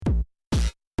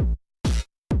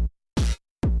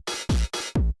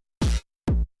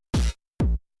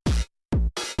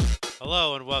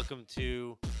Hello and welcome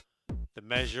to The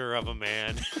Measure of a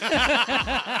Man.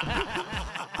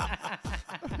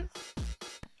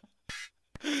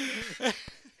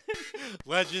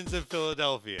 Legends of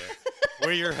Philadelphia.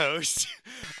 We're your hosts.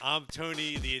 I'm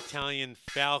Tony the Italian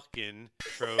Falcon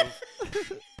Trove.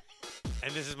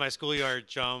 And this is my schoolyard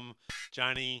chum,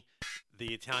 Johnny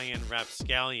the Italian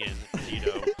Rapscallion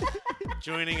Tito.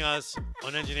 Joining us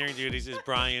on engineering duties is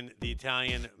Brian the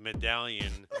Italian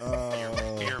Medallion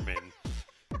Beerman.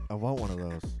 I want one of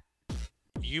those.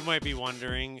 You might be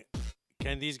wondering,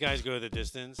 can these guys go the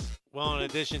distance? Well, in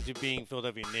addition to being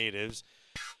Philadelphia natives,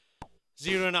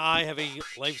 Zito and I have a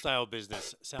lifestyle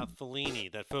business, South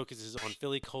Fellini, that focuses on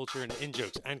Philly culture and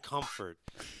in-jokes and comfort.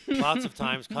 Lots of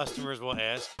times, customers will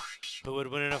ask who would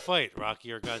win in a fight,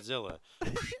 Rocky or Godzilla.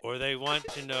 Or they want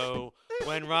to know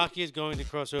when Rocky is going to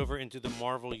cross over into the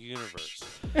Marvel Universe.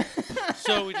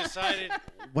 So we decided...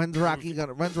 When's Rocky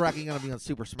gonna be on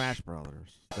Super Smash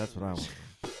Brothers? That's what I want.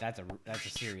 That's a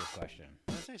serious question.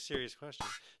 That's a serious question.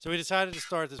 So we decided to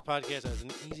start this podcast as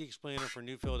an easy explainer for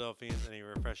new Philadelphians and a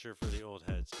refresher for the old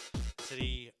heads. The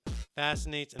city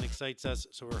fascinates and excites us,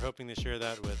 so we're hoping to share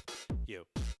that with you.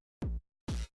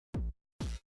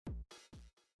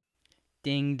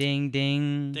 Ding, ding,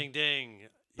 ding. Ding, ding.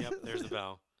 Yep, there's the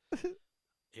bell.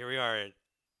 Here we are at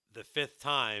the fifth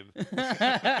time.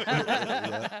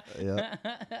 Yeah.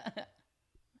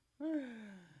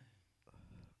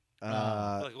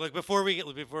 Like before we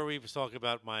talk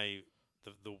about the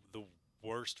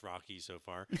worst Rocky so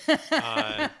far,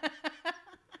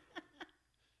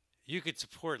 you could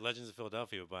support Legends of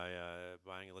Philadelphia by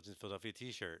buying a Legends of Philadelphia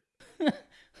T-shirt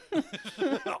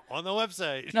on the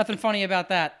website. Nothing funny about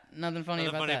that. Nothing funny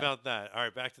about that. All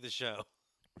right, back to the show.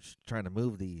 Just trying to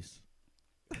move these.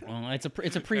 Well, it's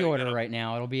a pre-order right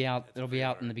now. It'll be out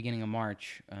in the beginning of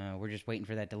March. We're just waiting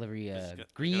for that delivery.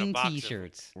 Green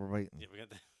T-shirts. We're waiting. Yeah, we got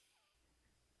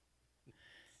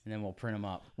and then we'll print them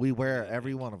up. We wear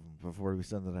every one of them before we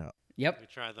send it out. Yep. We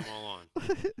tried them all on.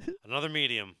 Another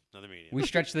medium. We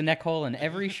stretch the neck hole in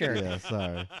every shirt. Yeah,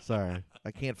 sorry. I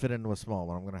can't fit into a small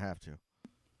one. I'm going to have to.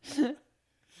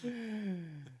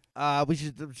 We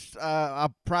should.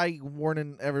 I'm probably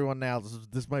warning everyone now.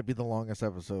 This might be the longest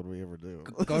episode we ever do.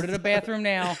 Go to the bathroom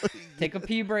now. Take a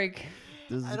pee break.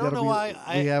 This is I don't know why.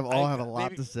 We have a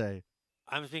lot to say.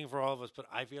 I'm speaking for all of us, but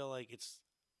I feel like it's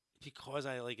because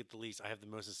I like it the least. I have the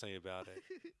most to say about it.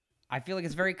 I feel like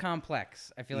it's very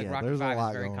complex. I feel like Rocky there's a 5 lot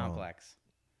is very going on. complex.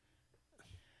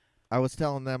 I was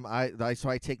telling them I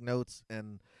take notes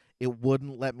and it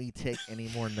wouldn't let me take any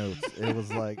more notes. It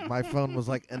was like my phone was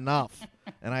like enough,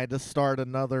 and I had to start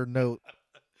another note,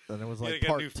 and it was like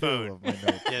part 2 of my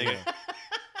notes. Yeah,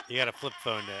 you got a flip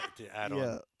phone to add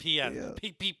on. P.S. Yeah.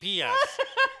 P.P.P.S.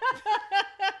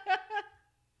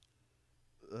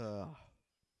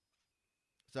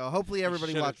 So hopefully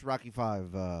everybody watched Rocky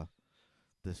 5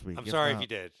 this week. I'm sorry if you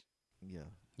did. Yeah.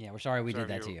 Yeah, we're sorry we did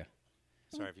that to you.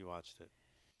 Sorry if you watched it.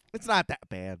 It's not that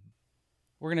bad.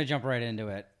 We're going to jump right into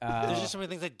it. There's just so many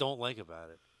things I don't like about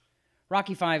it.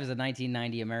 Rocky V is a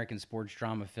 1990 American sports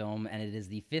drama film, and it is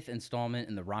the 5th installment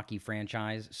in the Rocky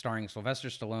franchise, starring Sylvester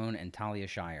Stallone and Talia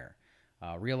Shire.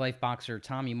 Real-life boxer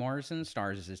Tommy Morrison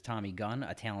stars as Tommy Gunn,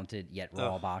 a talented yet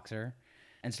raw boxer.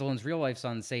 And Stallone's real-life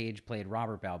son, Sage, played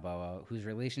Robert Balboa, whose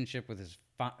relationship with his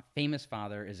famous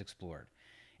father is explored.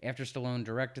 After Stallone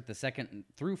directed the 2nd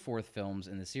through 4th films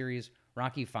in the series,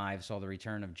 Rocky V saw the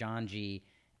return of John G.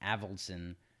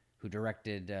 Avildsen, who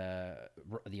directed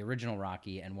the original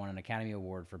Rocky and won an Academy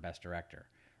Award for Best Director.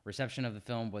 Reception of the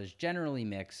film was generally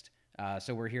mixed,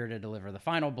 so we're here to deliver the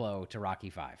final blow to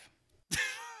Rocky V.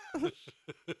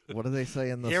 What do they say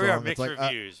in the song? Here we are, It's mixed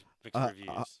reviews. A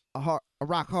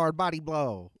rock hard body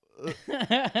blow. Do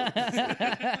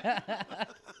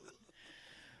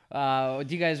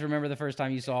you guys remember the first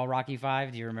time you saw Rocky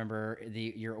V? Do you remember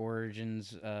your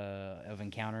origins of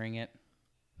encountering it?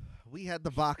 We had the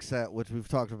box set, which we've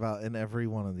talked about in every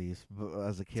one of these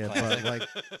as a kid. But like,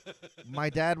 my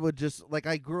dad would just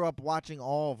I grew up watching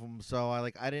all of them, so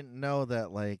I didn't know that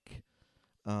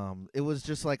it was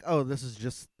just this is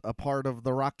just a part of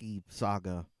the Rocky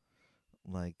saga,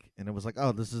 and it was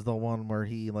this is the one where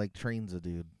he trains a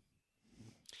dude.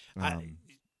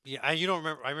 You don't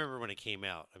remember? I remember when it came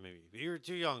out. I mean, you were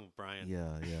too young, Brian.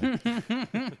 Yeah.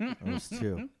 I was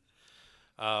 2.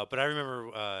 But I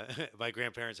remember my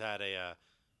grandparents had a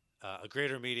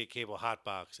Greater Media cable hot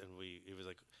box, and it was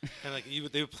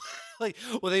they would play,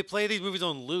 they play these movies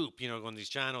on loop, on these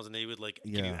channels, and they would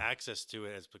give you access to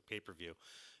it as pay-per-view.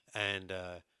 And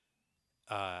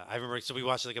I remember, so we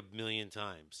watched it 1 million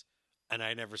times, and I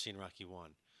had never seen Rocky 1.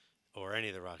 or any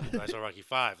of the Rockies. I saw Rocky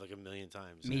 5 like a million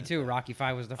times. Me and, too. Rocky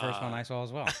 5 was the first one uh, I saw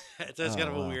as well. it's kind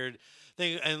of a wow. weird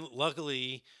thing, and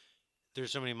luckily. There's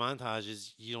so many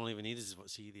montages, you don't even need to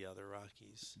see the other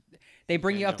Rockies. They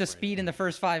bring can you up to jump right speed in. in the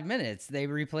first 5 minutes. They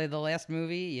replay the last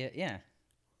movie. Yeah.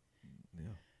 Yeah.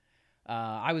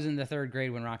 I was in the 3rd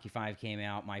grade when Rocky 5 came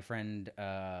out. My friend,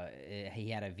 he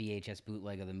had a VHS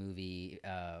bootleg of the movie.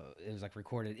 It was like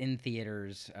recorded in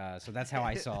theaters, so that's how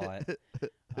I saw it.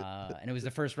 And it was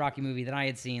the first Rocky movie that I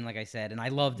had seen, like I said, and I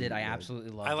loved it. I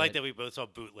absolutely loved it. I like that we both saw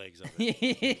bootlegs of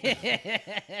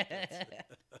it.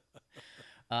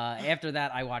 After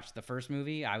that, I watched the first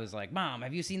movie. I was like, "Mom,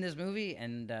 have you seen this movie?"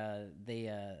 And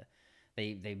they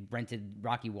rented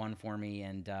Rocky 1 for me,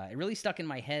 and it really stuck in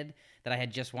my head that I had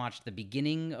just watched the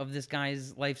beginning of this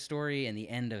guy's life story and the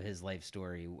end of his life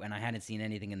story, and I hadn't seen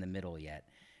anything in the middle yet.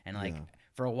 And like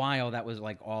for a while, that was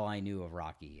like all I knew of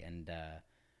Rocky, and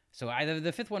so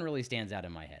the 5th one really stands out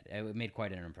in my head. It made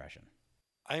quite an impression.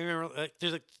 I remember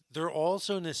they're all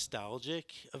so nostalgic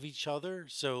of each other.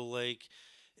 So like,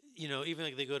 even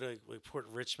like they go to like Port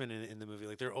Richmond in the movie,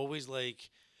 like they're always like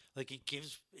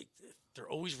they're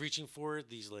always reaching for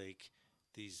these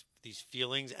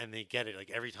feelings, and they get it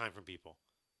like every time from people.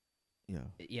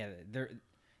 Yeah,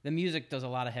 the music does a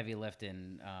lot of heavy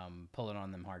lifting, pulling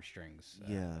on them heartstrings.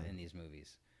 In these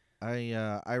movies.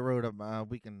 I wrote up. I'll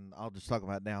just talk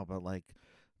about it now, but like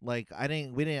I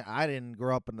didn't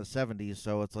grow up in the 70s,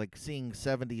 so it's like seeing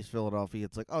 70s Philadelphia.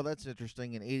 It's like, oh, that's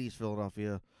interesting, and 80s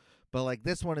Philadelphia. But like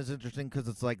this one is interesting because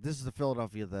it's like this is the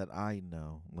Philadelphia that I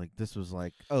know. Like this was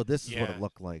like, oh, this is what it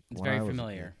looked like. It's when I very was a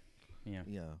familiar. kid.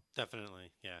 Yeah.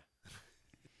 Definitely, yeah.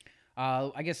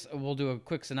 I guess we'll do a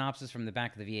quick synopsis from the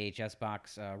back of the VHS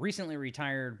box. Recently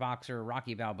retired boxer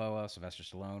Rocky Balboa, Sylvester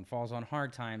Stallone, falls on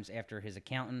hard times after his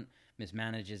accountant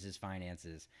mismanages his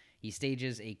finances. He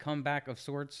stages a comeback of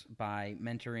sorts by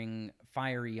mentoring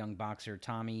fiery young boxer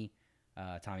Tommy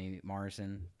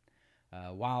Morrison,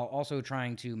 while also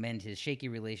trying to mend his shaky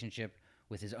relationship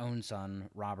with his own son,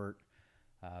 Robert,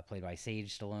 played by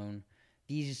Sage Stallone.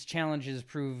 These challenges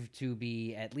prove to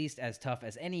be at least as tough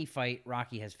as any fight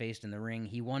Rocky has faced in the ring.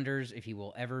 He wonders if he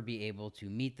will ever be able to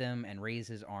meet them and raise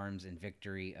his arms in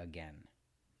victory again.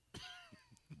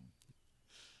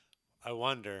 I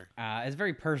wonder. It's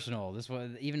very personal. This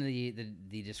was even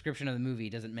the description of the movie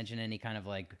doesn't mention any kind of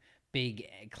like big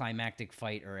climactic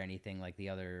fight or anything like the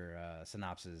other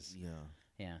synopses.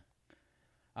 Yeah.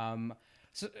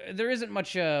 So there isn't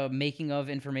much making of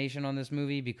information on this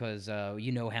movie because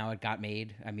you know how it got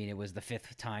made. I mean, it was the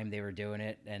 5th time they were doing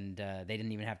it, and they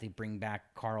didn't even have to bring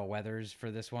back Carl Weathers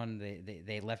for this one.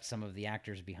 They left some of the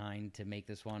actors behind to make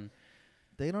this one.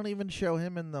 They don't even show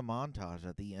him in the montage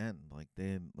at the end.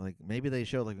 Maybe they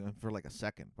show for like a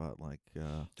second, but like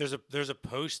There's a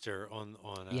poster on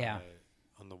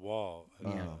the wall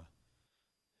of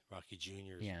Rocky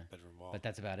Jr.'s bedroom wall. But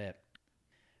that's about it.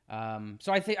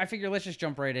 So I figure let's just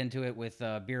jump right into it with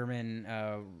Bierman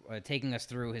taking us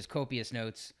through his copious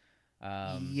notes.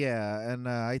 and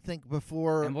I think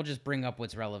before... And we'll just bring up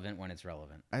what's relevant when it's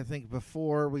relevant. I think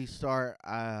before we start,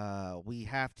 we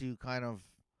have to kind of...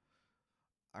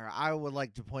 Or I would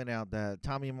like to point out that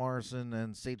Tommy Morrison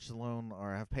and Sage Stallone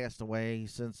have passed away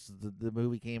since the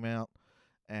movie came out,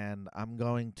 and I'm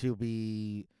going to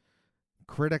be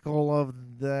critical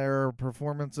of their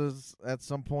performances at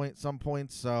some points.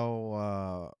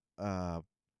 So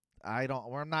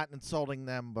we're not insulting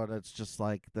them, but it's just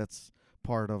like that's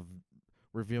part of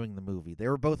reviewing the movie. They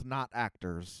were both not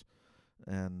actors,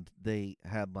 and they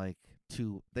had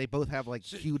they both have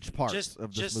huge parts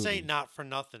of this just movie. say not for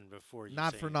nothing before you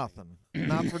Not say for anything. nothing.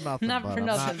 Not for nothing. Not but for I'm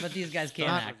nothing, but these guys can't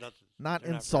Not act. for nothing. Not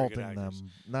They're insulting very good actors.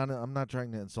 them. I'm not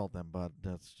trying to insult them, but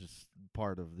that's just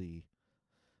part of the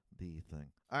thing.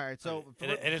 All right, so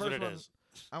it is what it is.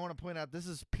 I want to point out this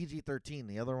is PG-13.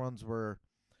 The other ones were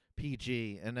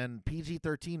PG, and then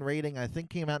PG-13 rating I think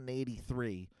came out in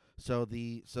 '83. So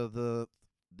the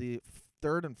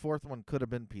 3rd and 4th one could have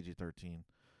been PG-13.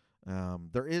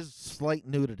 There is slight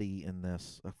nudity in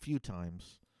this a few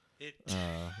times.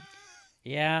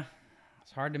 Yeah,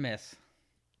 it's hard to miss.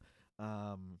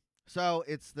 So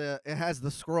it has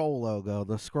the Scroll logo.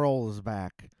 The Scroll is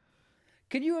back.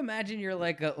 Could you imagine you're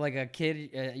like a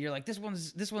kid? You're like this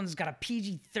one's got a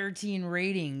PG-13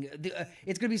 rating.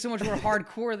 It's gonna be so much more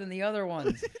hardcore than the other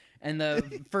ones. And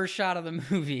the first shot of the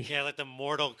movie. Yeah, like the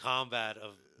Mortal Kombat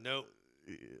of nope.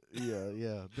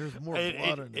 Yeah. There's more It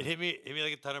blood in hit me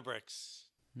like a ton of bricks.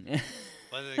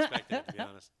 Wasn't expecting it, to be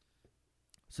honest.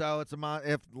 So it's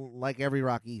if like every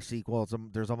Rocky sequel,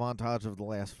 there's a montage of the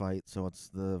last fight. So it's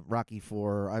the Rocky IV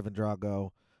Ivan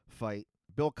Drago fight.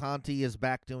 Bill Conti is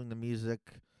back doing the music.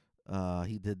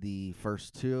 He did the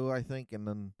first two, I think, and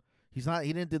then he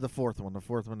didn't do the fourth one. The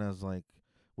fourth one has like,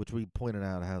 which we pointed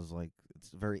out has like it's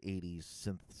very 80s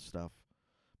synth stuff,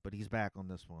 but he's back on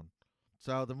this one.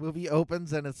 So the movie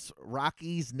opens and it's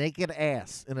Rocky's naked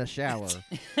ass in a shower.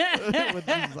 Which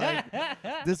is like,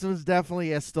 this was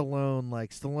definitely a Stallone. Like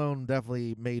Stallone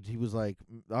definitely made. He was like,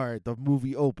 all right, the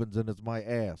movie opens and it's my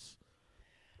ass.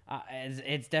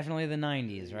 It's definitely the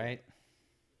 90s, right?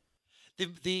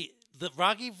 The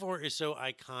Rocky IV is so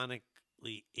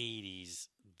iconically 80s.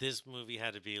 This movie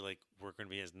had to be like we're going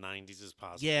to be as 90s as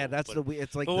possible. Yeah, that's but,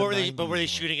 it's like. But the were they 90s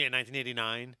shooting it in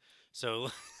 1989?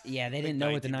 So Yeah, they didn't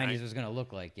know what the 90s was going to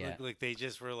look like yet. like they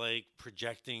just were like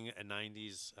projecting a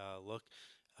 90s look.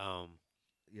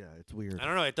 Yeah, it's weird. I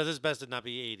don't know. It does its best to not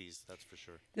be 80s. That's for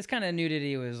sure. This kind of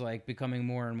nudity was like becoming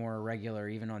more and more regular,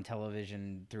 even on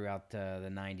television throughout the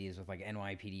 90s with like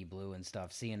NYPD Blue and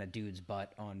stuff. Seeing a dude's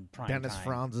butt on prime Dennis time.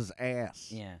 Franz's ass.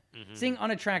 Yeah. Mhm. Seeing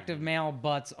unattractive male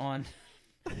butts on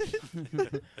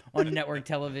on network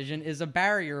television is a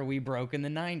barrier we broke in the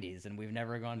 90s, and we've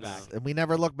never gone back. And we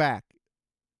never look back.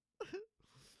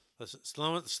 Listen,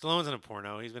 Stallone's in a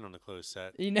porno. He's been on the closed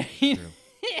set. You know,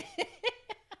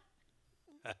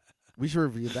 We should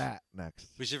review that next.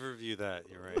 We should review that.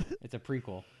 You're right. it's a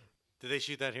prequel. Did they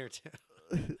shoot that here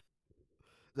too?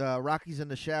 Rocky's in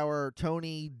the shower.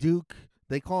 Tony, Duke.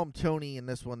 They call him Tony in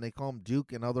this one. They call him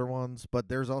Duke in other ones. But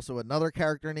there's also another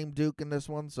character named Duke in this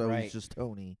one, so Right. he's just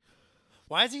Tony.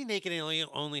 Why is he naked and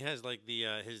only has like the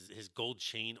his gold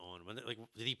chain on? Like,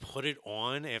 did he put it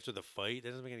on after the fight? That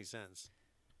doesn't make any sense.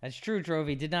 That's true,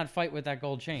 Trovy did not fight with that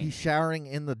gold chain. He's showering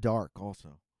in the dark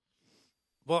also.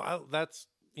 Well, that's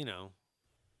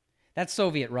That's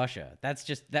Soviet Russia.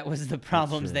 That was the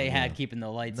problems true, they had yeah. keeping the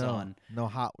lights on. No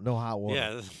hot water.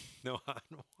 yeah. No hot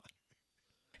water.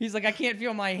 He's like, I can't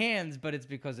feel my hands, but it's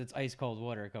because it's ice cold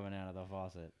water coming out of the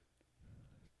faucet.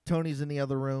 Tony's in the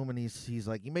other room and he's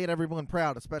like, you made everyone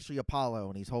proud, especially Apollo,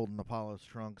 and he's holding Apollo's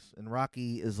trunks. And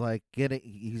Rocky is like, get it.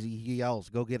 He yells,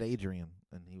 go get Adrian.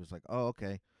 And he was like, oh,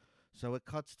 okay. So it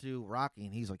cuts to Rocky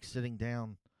and he's like sitting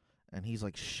down and he's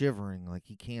like shivering, like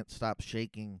he can't stop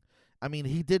shaking. I mean,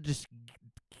 he did just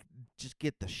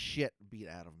get the shit beat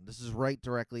out of him. This is right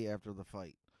directly after the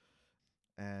fight.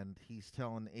 And he's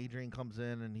telling Adrian comes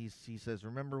in and he says,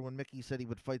 remember when Mickey said he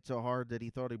would fight so hard that he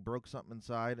thought he broke something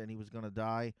inside and he was going to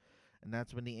die? And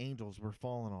that's when the angels were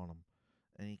falling on him.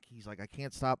 And he's like, I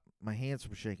can't stop my hands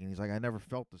from shaking. He's like, I never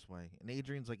felt this way. And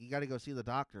Adrian's like, you got to go see the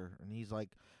doctor. And he's like,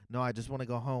 no, I just want to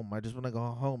go home. I just want to go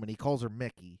home. And he calls her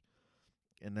Mickey.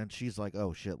 And then she's like,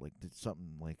 oh, shit, like did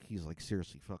something, like he's like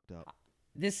seriously fucked up.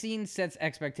 This scene sets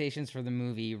expectations for the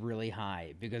movie really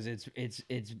high because it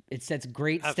sets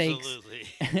great stakes.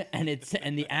 Absolutely.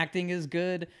 and the acting is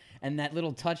good, and that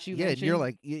little touch you Yeah, and mentioned. you're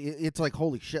like, it's like,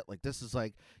 holy shit, like this is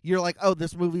like, you're like, oh,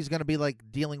 this movie's going to be like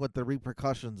dealing with the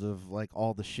repercussions of like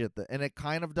all the shit that, and it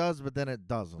kind of does, but then it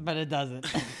doesn't. but it doesn't.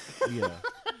 Yeah.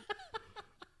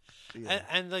 Yeah.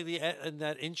 And like and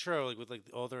that intro, like with like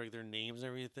all their names and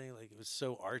everything, like it was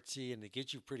so artsy, and it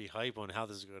gets you pretty hype on how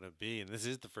this is going to be. And this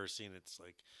is the first scene. It's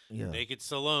like Yeah. naked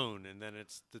Stallone, and then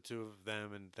it's the two of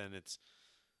them, and then it's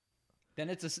then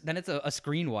it's a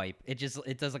screen wipe. It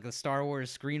does like a Star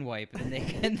Wars screen wipe,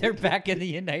 and they're back in the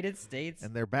United States.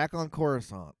 And they're back on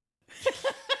Coruscant.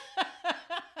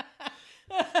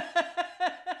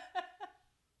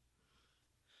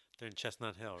 they're in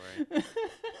Chestnut Hill, right?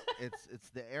 It's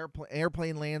the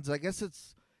airplane lands. I guess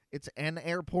it's an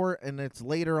airport, and it's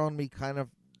later on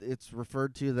it's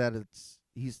referred to that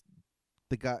he's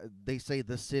the guy. They say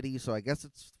the city, so I guess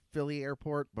it's Philly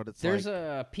Airport, but it's There's like,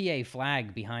 a PA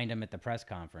flag behind him at the press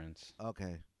conference.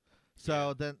 okay.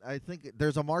 So then I think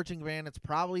there's a marching band. It's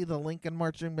probably the Lincoln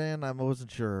Marching Band. I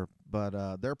wasn't sure,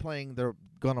 but they're playing. They're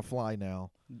gonna fly now.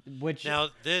 Which Now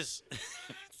this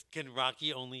can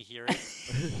Rocky only hear it?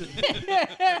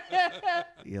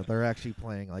 Yeah, they're actually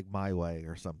playing like My Way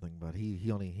or something, but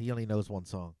he only knows one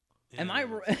song. am I?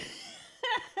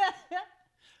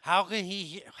 How can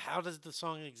he? How does the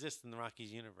song exist in the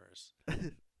Rockies universe?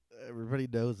 Everybody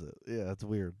knows it. Yeah, it's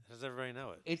weird. How does everybody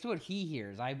know it? It's what he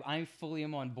hears. I fully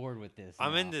am on board with this.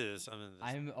 I'm now. into this.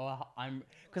 I'm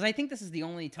because I think this is the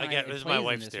only time. I get it this is my plays in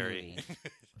wife's this theory. movie.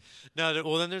 No,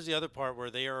 well then there's the other part where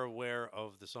they are aware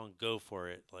of the song "Go for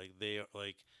It." Like they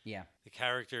like Yeah, the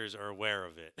characters are aware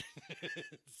of it,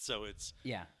 so it's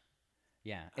yeah.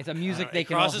 It's a music it they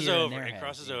can all crosses hear in over. their It heads,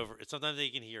 crosses yeah. over. Sometimes they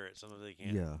can hear it. Sometimes they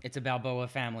can't. Yeah. It's a Balboa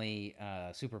family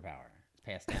superpower. It's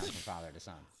passed down from father to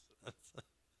son.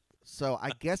 So I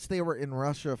guess they were in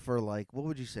Russia for like, what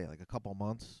would you say, like a couple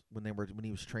months when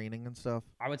he was training and stuff.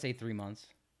 I would say 3 months.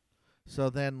 So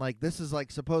then, like, this is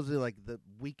like supposedly like the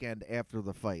weekend after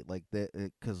the fight, like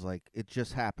because like it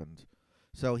just happened.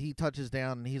 So he touches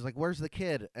down and he's like, "Where's the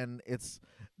kid?" And it's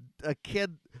a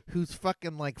kid who's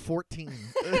fucking like 14,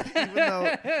 even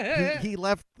though he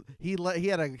left. He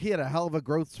had a hell of a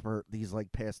growth spurt these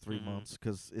like past 3 months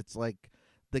because it's like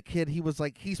the kid he was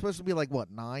like he's supposed to be like what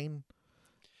 9.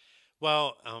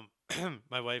 Well,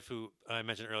 my wife, who I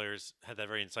mentioned earlier, had that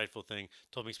very insightful thing,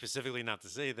 told me specifically not to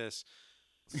say this.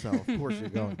 So of course you're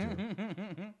going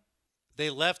to. They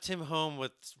left him home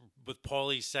with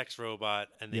Paulie's sex robot,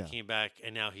 and they Yeah. came back,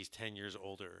 and now he's 10 years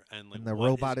older, and like And the what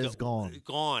robot is gone.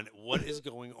 Gone. What is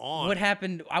going on? What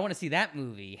happened? I want to see that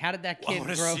movie. How did that I kid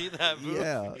want to grow? see that movie.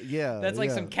 Yeah. That's like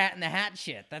yeah. some Cat in the Hat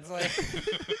shit. That's like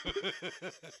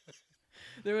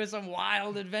there was some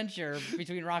wild adventure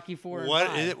between Rocky 4 and What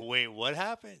 5. is it? Wait, what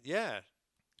happened? Yeah.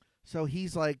 So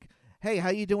he's like, "Hey, how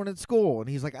you doing at school?" And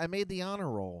he's like, "I made the honor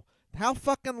roll." How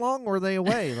fucking long were they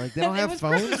away? Like they don't It have was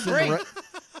phones Christmas in, break.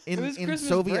 in, It was in Christmas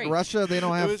Soviet break. Russia. They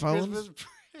don't It have was phones. Christmas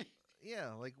break.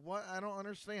 Yeah, like what? I don't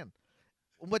understand.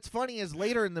 What's funny is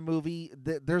later in the movie,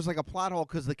 there's like a plot hole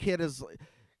because the kid is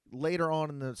later on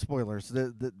in the spoilers.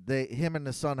 Him and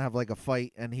the son have like a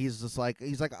fight, and he's like,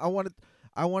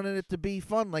 I wanted it to be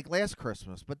fun like last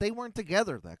Christmas, but they weren't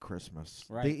together that Christmas.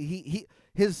 Right.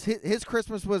 His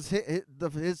Christmas was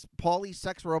his Paulie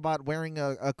sex robot wearing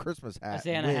a Christmas hat, A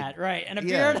Santa wig. hat, right, and a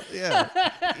Yeah, beard.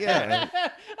 yeah.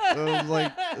 It was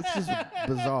like it's just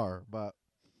bizarre, but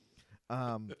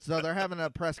so they're having a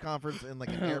press conference in like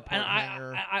an airport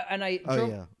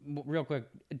hangar. Real quick,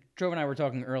 Trove and I were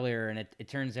talking earlier, and it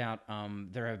turns out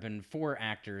there have been 4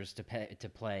 actors to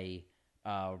play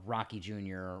Rocky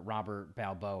Jr., Robert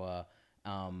Balboa.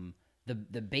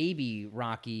 The baby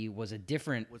Rocky was a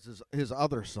different. Was his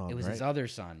other son? It was right? his other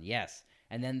son, yes.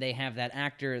 And then they have that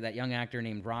young actor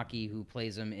named Rocky, who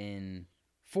plays him in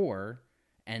 4.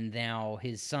 And now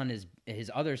his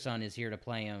other son is here to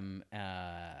play him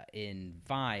in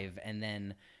 5, and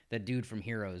then the dude from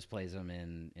Heroes plays him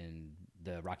in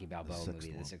the Rocky Balboa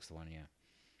movie, the 6th one, yeah.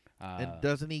 And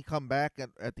doesn't he come back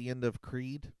at the end of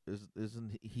Creed?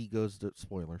 Isn't he goes to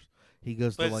spoilers? He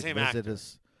goes But to it's like the same visit actor.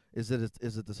 his. Is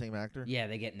it the same actor? Yeah,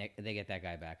 they get that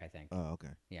guy back, I think. Oh, okay.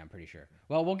 Yeah, I'm pretty sure.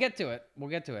 Well, we'll get to it. But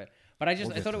I We'll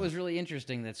get thought to it was really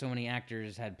interesting that so many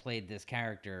actors had played this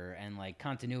character, and like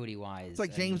continuity wise, It's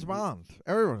like James Bond.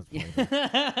 Everyone's played him.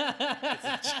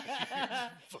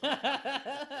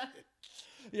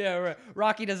 Yeah, right.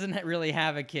 Rocky doesn't really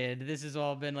have a kid. This has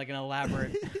all been like an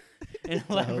elaborate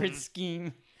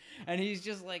scheme, and he's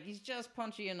just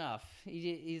punchy enough.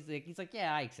 He's like,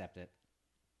 yeah, I accept it.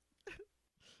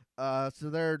 So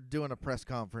they're doing a press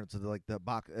conference, and like the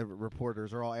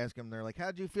reporters are all asking him. They're like,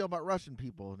 "How'd you feel about Russian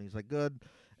people?" And he's like, "Good."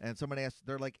 And somebody asked,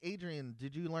 they're like, "Adrian,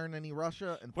 did you learn any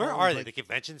Russia?" And Where Paul are was they? like, The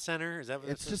convention center? Is that what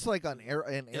It's this just is? like an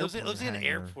airport. It looks like an hangar.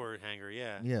 airport hangar,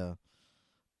 yeah. Yeah.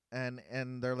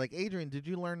 And they're like, "Adrian, did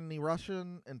you learn any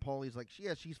Russian?" And Paulie's like,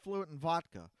 "Yeah, she's fluent in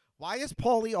vodka." Why is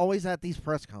Paulie always at these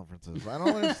press conferences? I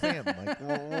don't understand.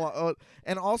 Like,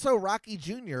 and also Rocky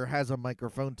Jr. has a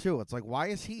microphone too. It's like, why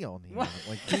is he on here?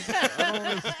 Like, I don't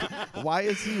understand. Why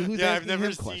is he? Who's Yeah, I've asking never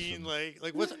him seen questions?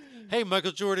 like what's Hey,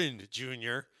 Michael Jordan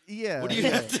Jr. Yeah. What do you yeah,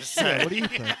 have to say? Yeah, what do you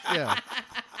think? Yeah.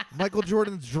 Michael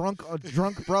Jordan's drunk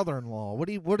brother-in-law. What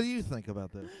do you think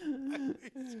about this?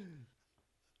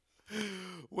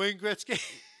 Wayne Gretzky.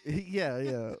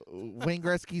 Yeah. Wayne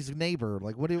Gretzky's neighbor.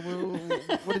 Like, what did you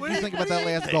think about do that you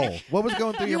last think? goal? What was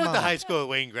going through You your went mind? to high school with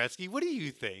Wayne Gretzky. What do you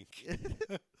think?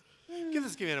 Give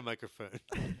this man a microphone.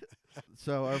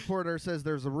 So a reporter says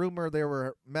there's a rumor there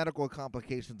were medical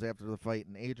complications after the fight,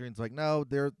 and Adrian's like, no,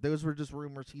 those were just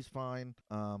rumors. He's fine.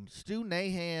 Stu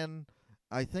Nahan,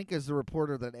 I think, is the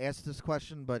reporter that asked this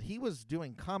question, but he was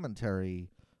doing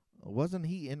commentary. Wasn't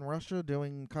he in Russia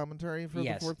doing commentary for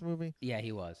Yes. the 4th movie? Yeah,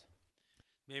 he was.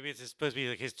 Maybe it's supposed to be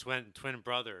like his twin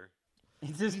brother.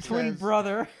 It's his twin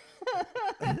brother.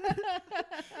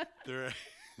 They're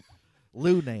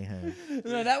Lou Nahan.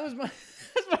 No, that's my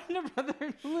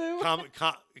brother Lou.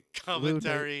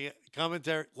 commentary,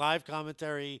 live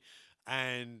commentary,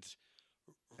 and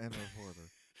And reporter.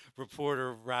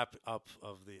 reporter wrap up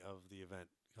of the event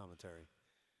commentary.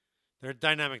 They're a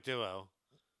dynamic duo.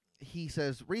 He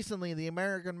says, recently the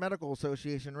American Medical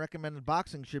Association recommended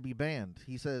boxing should be banned.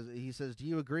 He says, do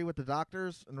you agree with the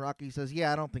doctors? And Rocky says,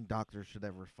 yeah, I don't think doctors should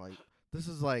ever fight. This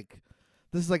is like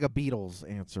a Beatles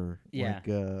answer. Yeah.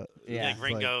 Like, Yeah. Like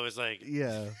Ringo is like,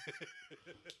 yeah.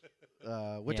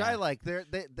 Which Yeah. I like.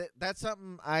 That's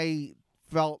something I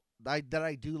felt that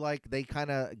I do like. They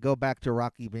kind of go back to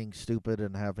Rocky being stupid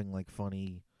and having like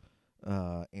funny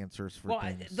answers for Well,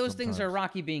 things. those things are sometimes.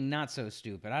 Rocky being not so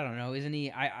stupid. I don't know, isn't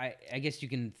he? I guess you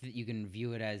can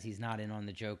view it as he's not in on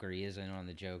the joke or he is in on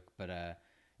the joke, but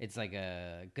it's like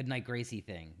a Goodnight Gracie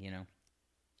thing, you know.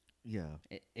 Yeah.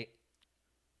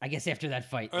 I guess after that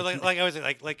fight, Or like I was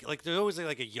like there's always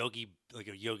like a Yogi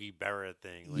Berra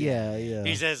thing. Like, Yeah, yeah.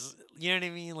 He says, you know what I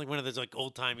mean? Like one of those like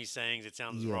old timey sayings. It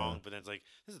sounds Yeah. wrong, but then it's like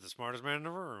this is the smartest man in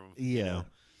the room. Yeah. You know?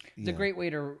 it's a great way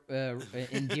to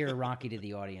endear Rocky to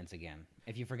the audience again.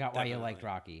 If you forgot why you liked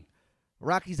Definitely. Rocky,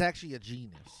 Rocky's actually a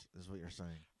genius, is what you're saying.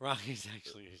 Rocky's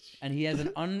actually and he has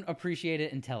an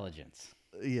unappreciated intelligence.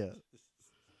 Yeah.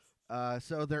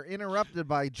 So they're interrupted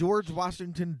by George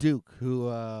Washington Duke, who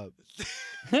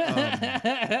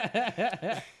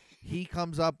he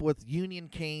comes up with Union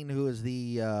Kane, who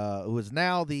is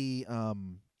now the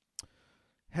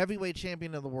heavyweight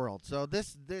champion of the world. So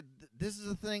this is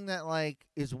a thing that like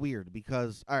is weird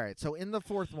because all right. So in the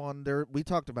fourth one, we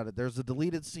talked about it. There's a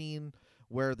deleted scene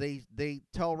where they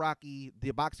tell Rocky,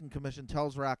 the boxing commission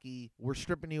tells Rocky, we're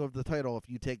stripping you of the title if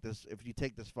you take this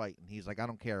fight, and he's like, I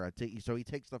don't care, so he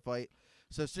takes the fight.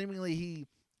 So seemingly he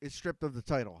is stripped of the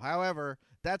title. However,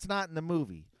 that's not in the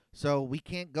movie, so we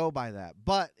can't go by that.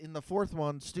 But in the fourth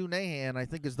one, Stu Nahan, I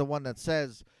think, is the one that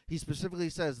says, he specifically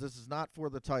says this is not for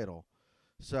the title.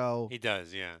 So he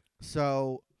does, yeah.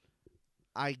 So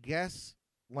I guess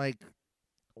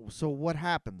so what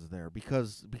happens there?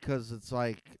 Because it's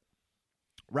like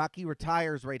Rocky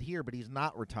retires right here, but he's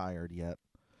not retired yet.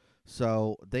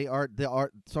 So they are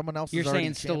someone else You're is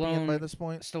already saying champion by this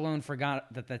point. Stallone forgot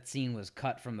that scene was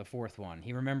cut from the fourth one.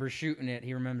 He remembers shooting it,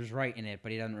 he remembers writing it,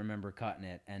 but he doesn't remember cutting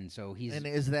it, and so he's. And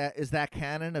is that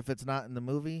canon if it's not in the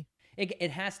movie?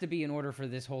 It has to be in order for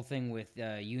this whole thing with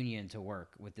Union to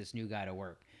work, with this new guy to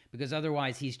work, because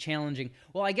otherwise he's challenging.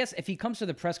 Well, I guess if he comes to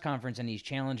the press conference and he's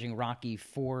challenging Rocky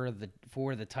for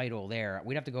the title, there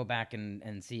we'd have to go back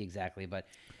and see exactly. But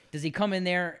does he come in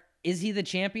there? Is he the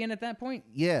champion at that point?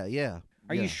 Yeah.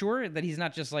 Are you sure that he's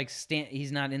not just like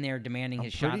he's not in there demanding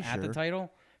his shot at the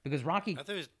title? Because Rocky. I thought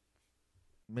it was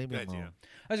maybe I'm wrong.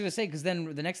 I was going to say, because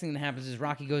then the next thing that happens is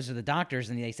Rocky goes to the doctors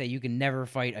and they say you can never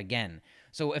fight again.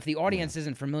 So if the audience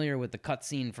isn't familiar with the cut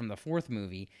scene from the fourth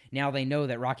movie, now they know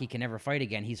that Rocky can never fight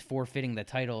again. He's forfeiting the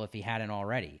title if he hadn't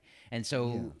already. And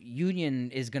so Union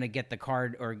is going to get the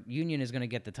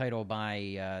title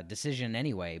by decision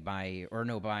anyway, by what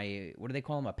do they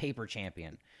call him? A paper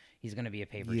champion. He's going to be a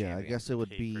paper champion. Yeah, I guess it would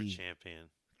paper be champion.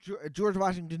 George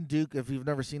Washington Duke, if you've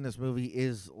never seen this movie,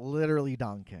 is literally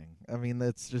Don King. I mean,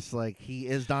 that's just like, he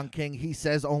is Don King. He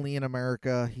says only in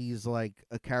America. He's like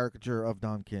a caricature of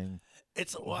Don King.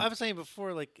 I was saying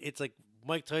before, like it's like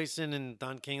Mike Tyson and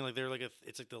Don King, like they're like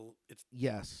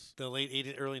Yes, the late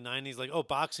 80s, early 90s, like, oh,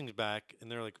 boxing's back,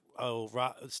 and they're like, oh,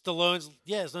 Stallone's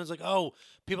like, oh,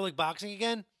 people like boxing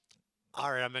again. All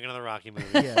right, I'm making another Rocky movie.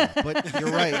 Yeah, but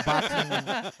you're right.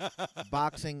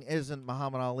 Boxing isn't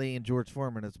Muhammad Ali and George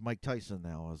Foreman. It's Mike Tyson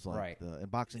now. It's like right. And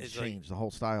boxing's It's changed. The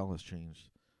whole style has changed.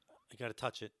 You got to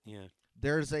touch it. Yeah.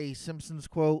 There's a Simpsons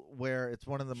quote where it's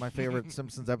one of my favorite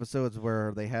Simpsons episodes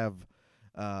where they have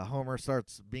Homer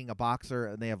starts being a boxer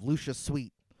and they have Lucius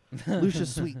Sweets,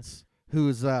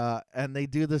 who's and they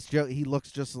do this joke. He looks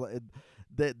just like.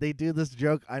 They do this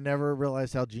joke. I never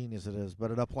realized how genius it is,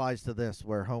 but it applies to this,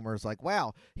 where Homer's like,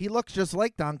 wow, he looks just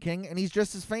like Don King, and he's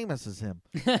just as famous as him.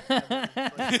 and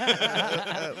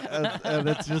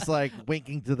it's just like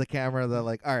winking to the camera that,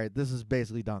 like, all right, this is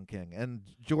basically Don King. And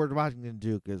George Washington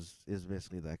Duke is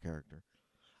basically that character.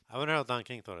 I wonder how Don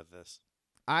King thought of this.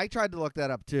 I tried to look that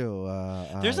up, too.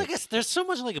 There's so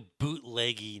much like a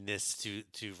bootlegginess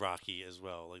to Rocky as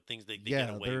well, like things they get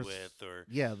away with, or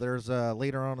there's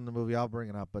later on in the movie, I'll bring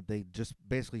it up, but they just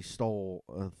basically stole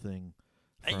a thing.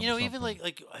 And even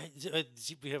like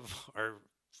we have our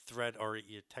thread or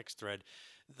your text thread,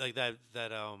 like that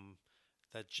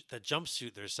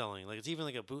jumpsuit they're selling, like it's even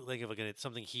like a bootleg of like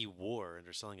something he wore, and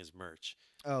they're selling his merch.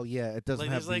 Oh yeah, it doesn't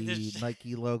have the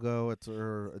Nike logo. It's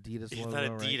or Adidas logo. It's not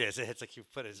Adidas. Right? It's like you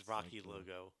put his Rocky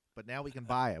logo. But now we can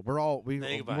buy it. We're all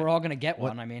gonna get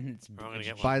one. I mean,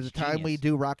 by the time we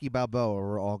do Rocky Balboa,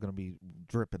 we're all gonna be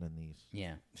dripping in these.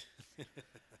 Yeah.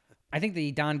 I think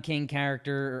the Don King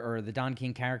character or the Don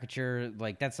King caricature,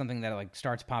 like that's something that like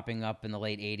starts popping up in the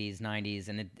late 80s, 90s,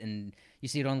 and you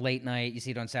see it on Late Night, you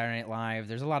see it on Saturday Night Live.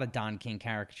 There's a lot of Don King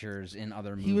caricatures in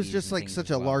other movies. He was just like such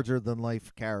a larger than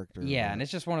life character. Yeah, right? And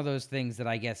it's just one of those things that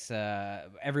I guess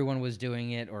everyone was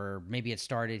doing it, or maybe it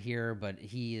started here, but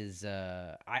he is.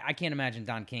 I can't imagine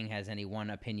Don King has any one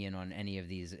opinion on any of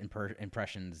these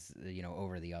impressions,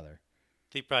 over the other.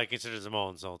 He probably considers them all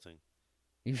insulting.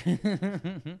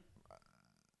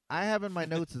 I have in my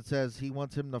notes it says he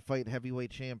wants him to fight heavyweight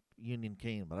champ Union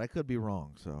Kane, but I could be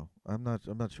wrong, so I'm not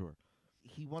sure.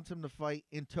 He wants him to fight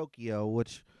in Tokyo,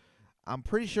 which I'm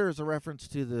pretty sure is a reference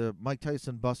to the Mike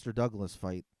Tyson Buster Douglas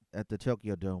fight at the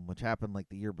Tokyo Dome, which happened like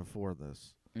the year before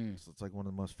this. So it's like one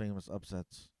of the most famous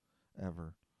upsets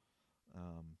ever.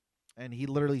 And he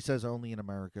literally says only in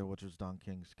America, which was Don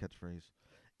King's catchphrase.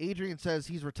 Adrian says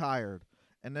he's retired.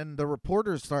 And then the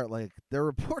reporters the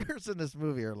reporters in this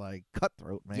movie are like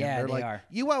cutthroat, man. Yeah, They're they like, are.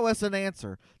 you owe us an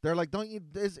answer. They're like, don't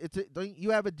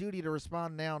you have a duty to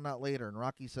respond now, not later? And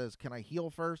Rocky says, can I heal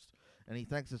first? And he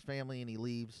thanks his family and he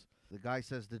leaves. The guy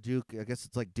says to Duke, I guess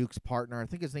it's like Duke's partner. I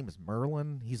think his name is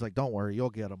Merlin. He's like, don't worry,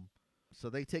 you'll get him. So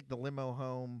they take the limo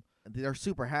home. And they're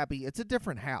super happy. It's a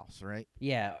different house, right?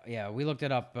 Yeah. We looked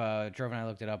it up. Trove and I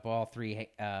looked it up. All three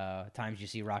times you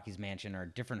see Rocky's mansion are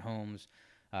different homes.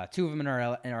 Two of them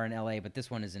are in L.A., but this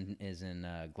one is in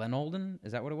Glen Olden.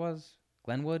 Is that what it was?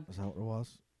 Glenwood? Is that what it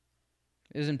was?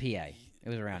 It was in PA. It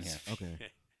was around here. Okay.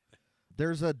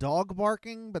 There's a dog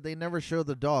barking, but they never show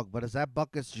the dog. But is that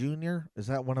Buckus Jr.? Is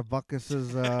that one of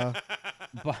Buckus's?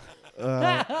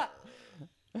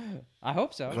 I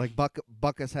hope so. Like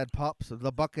Buckus had pups.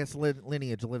 The Buckus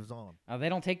lineage lives on. They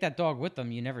don't take that dog with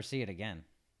them. You never see it again.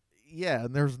 Yeah,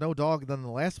 and there's no dog in the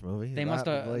last movie. They must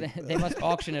they must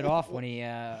auction it off when he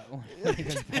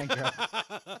goes bankrupt.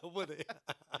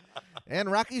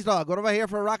 And Rocky's dog. What do I hear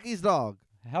for Rocky's dog?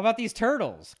 How about these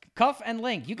turtles? Cuff and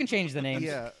Link. You can change the names.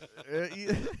 Yeah.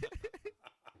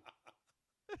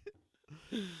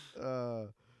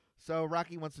 So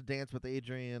Rocky wants to dance with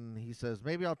Adrian. He says,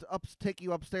 maybe I'll take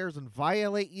you upstairs and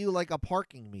violate you like a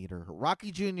parking meter.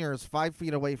 Rocky Jr. is 5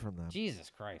 feet away from them. Jesus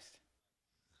Christ.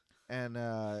 And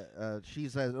she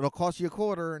says, it'll cost you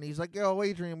 $0.25. And he's like, yo,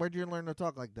 Adrian, where'd you learn to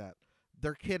talk like that?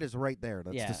 Their kid is right there.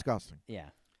 That's disgusting. Yeah.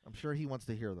 I'm sure he wants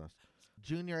to hear this.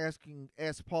 Junior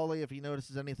asks Paulie if he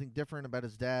notices anything different about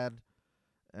his dad.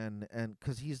 And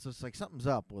because he's just like, something's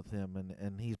up with him.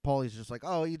 And Paulie's just like,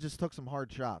 oh, he just took some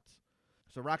hard shots.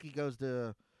 So Rocky goes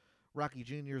to Rocky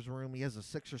Jr.'s room. He has a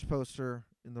Sixers poster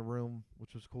in the room,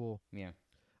 which was cool. Yeah.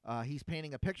 He's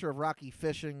painting a picture of Rocky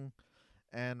fishing.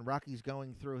 And Rocky's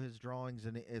going through his drawings,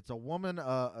 and it's a woman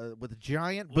with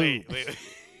giant boobs.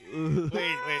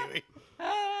 Wait.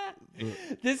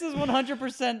 This is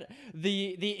 100%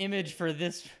 the image for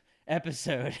this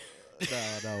episode.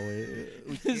 No,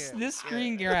 this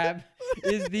screen grab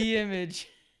is the image.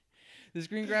 The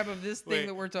screen grab of this thing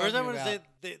that we're talking first I about. want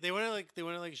to say they want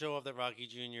to show off that Rocky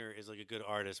Jr. is like a good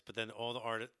artist, but then all the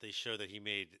art they show that he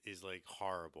made is like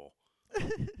horrible.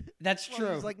 That's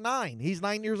true. He's like 9. He's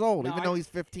 9 years old. No, even though he's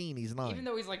 15, he's 9. Even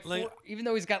though he's even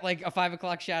though he's got like a 5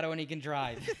 o'clock shadow and he can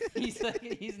drive, he's 9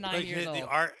 years old. The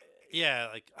art, yeah.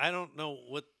 Like I don't know.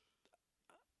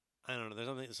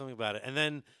 There's something about it, and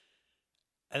then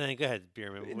go ahead,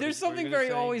 Bierman. There's something very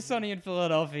Always Sunny in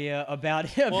Philadelphia about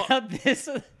this.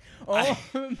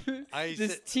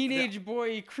 This teenage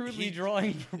boy crudely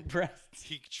drawing breasts.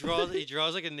 He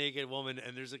draws like a naked woman,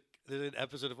 and there's an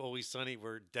episode of Always Sunny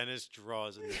where Dennis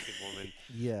draws a naked woman.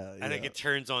 Yeah. And like it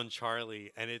turns on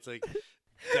Charlie, and it's like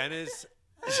Dennis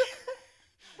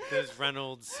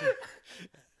Reynolds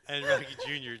and Rocky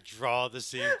Jr. draw the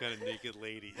same kind of naked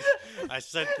ladies. I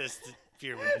sent this to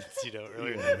Bierman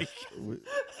earlier in the week.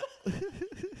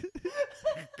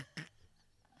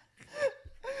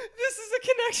 This is a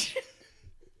connection.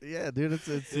 Yeah, dude,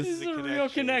 this is a real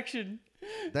connection.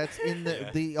 That's in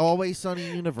the Always Sunny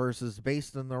universe is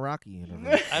based in the Rocky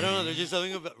universe. I don't know. There's just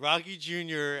something about Rocky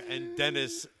Jr. and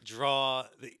Dennis draw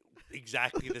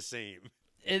exactly the same.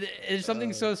 There's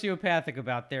something sociopathic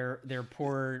about their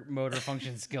poor motor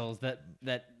function skills that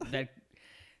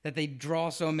they draw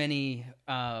so many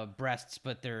breasts,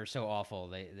 but they're so awful.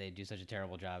 They do such a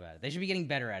terrible job at it. They should be getting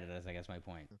better at it. Is I guess my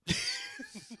point.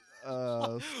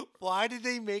 Why did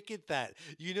they make it that?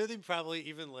 You know, they probably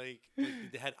even like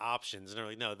they had options, and they're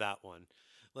like, no, that one.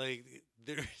 Like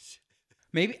there's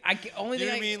maybe only. You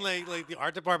know what I mean? Like the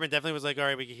art department definitely was like, all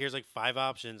right, here's like 5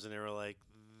 options, and they were like,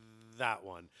 that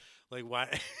one. Like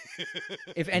why?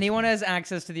 If anyone has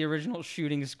access to the original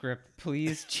shooting script,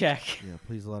 please check. Yeah,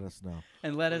 please let us know.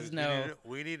 And let us know.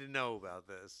 We need to know about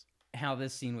this. How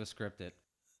this scene was scripted.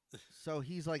 So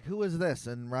he's like, who is this?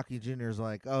 And Rocky Jr. is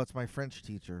like, oh, it's my French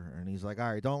teacher. And he's like, all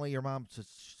right, don't let your mom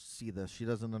see this. She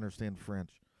doesn't understand French.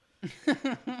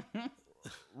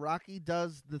 Rocky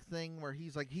does the thing where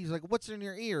he's like, "What's in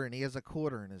your ear?" and he has a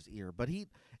quarter in his ear. But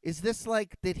is this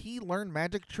like, did he learn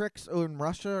magic tricks in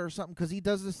Russia or something? Because he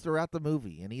does this throughout the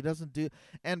movie, and he doesn't do.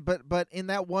 And but in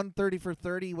that 130 for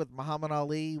 30 with Muhammad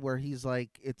Ali, where he's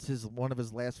like, it's one of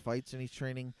his last fights, and he's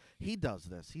training. He does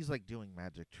this. He's like doing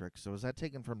magic tricks. So is that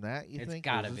taken from that? You It's think?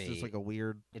 gotta or is this be. just like a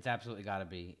weird. It's absolutely got to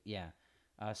be. Yeah.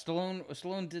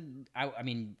 Stallone did, I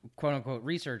mean, quote unquote,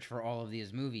 research for all of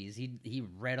these movies. He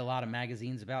read a lot of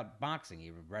magazines about boxing. He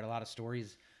read a lot of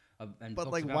stories. And But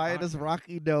books like, about why does boxing.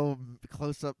 Rocky know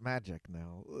close-up magic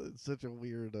now? It's such a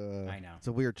weird. I know. It's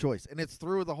a weird choice, and it's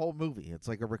through the whole movie. It's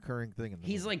like a recurring thing. In the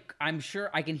He's movie. like, I'm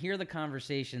sure I can hear the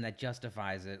conversation that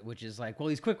justifies it, which is like, well,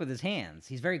 he's quick with his hands.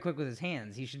 He's very quick with his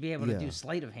hands. He should be able to do Yeah.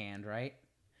 sleight of hand, right?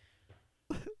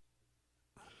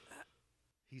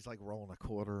 He's like rolling a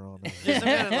quarter on his. There's some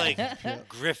kind of like Yeah.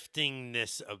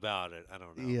 griftingness about it. I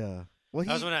don't know. Yeah. Well,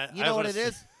 I was gonna- you I know was what it gonna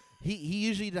is? He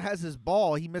usually has his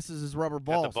ball. He misses his rubber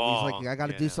ball. the So he's ball, like, I got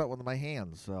to do yeah. something with my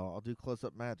hands. So I'll do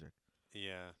close-up magic.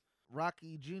 Yeah.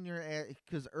 Rocky Jr.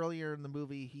 Because earlier in the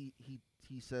movie,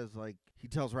 he says like he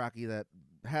tells Rocky that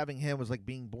having him was like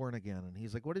being born again, and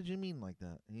he's like, "What did you mean like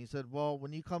that?" And he said, "Well,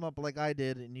 when you come up like I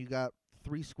did, and you got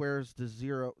 3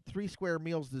 square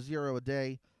meals to zero a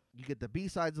day, you get the B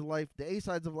sides of life, the A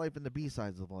sides of life, and the B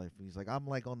sides of life." And he's like, "I'm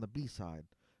like on the B side,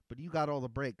 but you got all the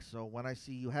breaks. So when I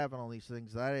see you having all these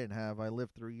things that I didn't have, I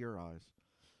live through your eyes."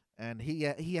 And he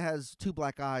has 2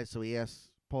 black eyes, so he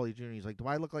asks Paulie Jr. He's like, "Do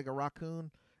I look like a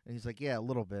raccoon?" And he's like, "Yeah, a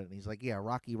little bit." And he's like, "Yeah,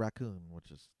 Rocky Raccoon,"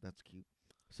 that's cute.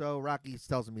 So Rocky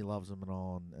tells him he loves him and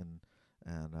all,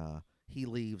 and he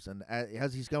leaves. And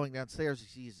as he's going downstairs, he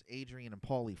sees Adrian and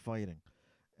Paulie fighting,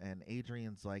 and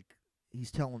Adrian's like, she's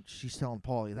telling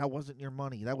Paulie, "That wasn't your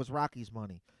money, that was Rocky's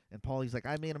money." And Paulie's like,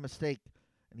 "I made a mistake,"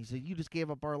 and he said, "You just gave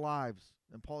up our lives."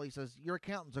 And Paulie says, "Your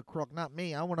accountant's a crook, not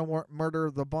me. I want to murder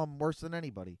the bum worse than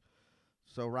anybody."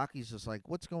 So Rocky's just like,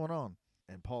 "What's going on?"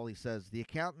 And Paulie says, "The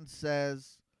accountant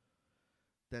says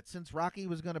that since Rocky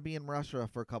was going to be in Russia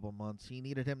for a couple months, he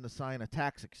needed him to sign a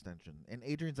tax extension." And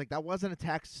Adrian's like, "That wasn't a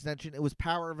tax extension. It was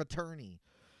power of attorney."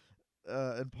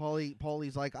 And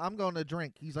Paulie's like, "I'm going to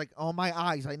drink." He's like, "Oh, my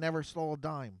eyes. I never stole a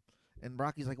dime." And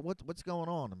Rocky's like, What's going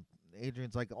on?" And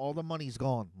Adrian's like, "All the money's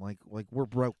gone. Like we're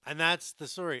broke." And that's the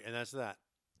story, and that's that.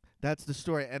 That's the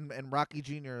story. And Rocky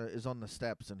Jr. is on the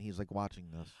steps, and he's like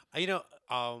watching this.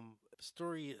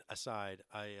 Story aside,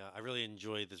 I really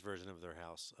enjoyed this version of their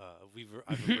house.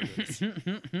 I've referred to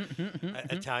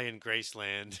this Italian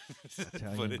Graceland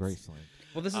Italian footage. Graceland.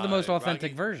 Well, this is the most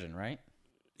authentic Rocky- version, right?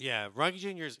 Yeah, Rocky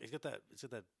Jr.'s it's got that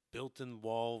built-in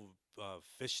wall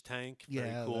fish tank. Very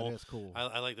Yeah, cool. that is cool.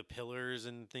 I like the pillars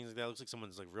and things like that. It looks like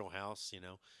someone's like real house, you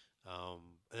know. And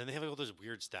then they have like all those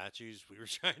weird statues. We were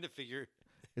trying to figure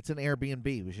It's an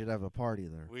Airbnb. We should have a party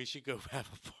there. we should go have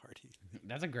a party.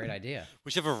 That's a great idea. We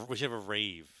should have a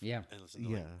rave. Yeah. And listen to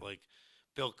Yeah. like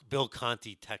Bill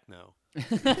Conti techno.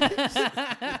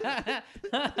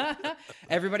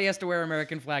 Everybody has to wear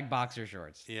American flag boxer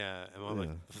shorts. Yeah, and all, like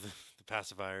the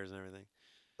pacifiers and everything.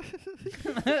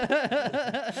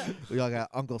 We all got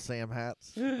Uncle Sam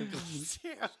hats.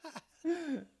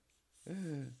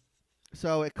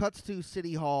 So it cuts to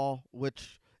City Hall,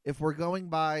 which, if we're going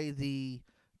by the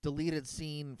deleted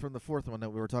scene from the 4th one that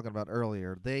we were talking about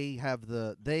earlier, the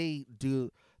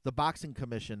boxing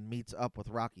commission meets up with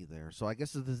Rocky there. So I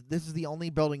guess this is the only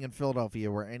building in Philadelphia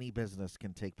where any business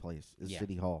can take place is Yeah.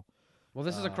 City Hall. Well,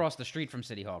 this is across the street from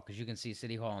City Hall because you can see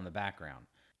City Hall in the background.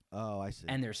 Oh, I see.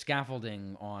 And there's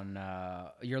scaffolding on.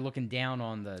 You're looking down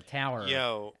on the tower.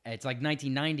 Yo, It's like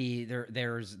 1990.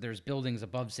 There's buildings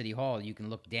above City Hall. You can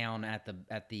look down at the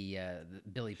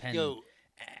Billy Penn. yo,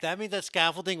 that means that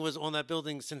scaffolding was on that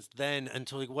building since then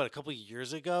until like what, a couple of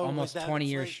years ago? almost Like, 20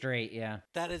 it's years like- straight. Yeah.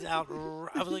 That is out.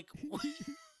 I was like,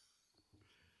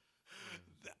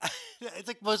 it's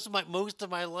like most of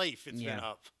my life. It's been Yeah.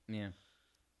 up. Yeah.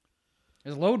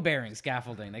 There's load bearing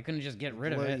scaffolding. They couldn't just get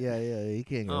rid of Well, it. Yeah, you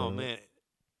can't get Oh rid of it.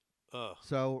 man. Ugh.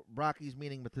 So Rocky's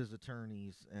meeting with his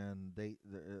attorneys, and they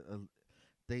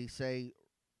say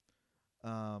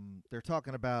they're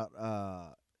talking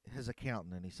about his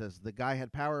accountant, and he says the guy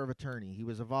had power of attorney. He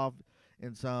was involved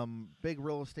in some big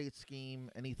real estate scheme,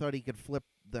 and he thought he could flip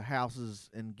the houses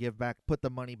and put the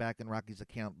money back in Rocky's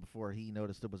account before he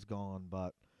noticed it was gone.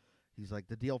 But he's like,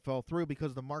 the deal fell through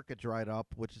because the market dried up,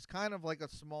 which is kind of like a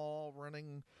small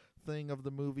running thing of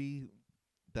the movie.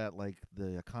 That like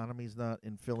the economy's not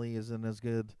in Philly isn't as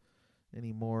good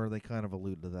anymore. They kind of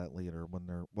allude to that later when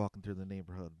they're walking through the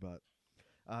neighborhood. But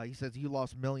he says you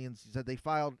lost millions. He said they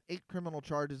filed 8 criminal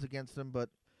charges against him, but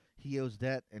he owes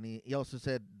debt. And he also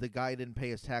said the guy didn't pay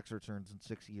his tax returns in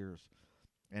 6 years.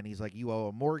 And he's like, you owe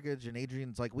a mortgage. And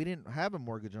Adrian's like, we didn't have a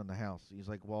mortgage on the house. He's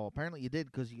like, well, apparently you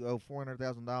did because you owe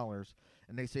 $400,000.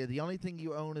 And they say the only thing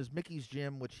you own is Mickey's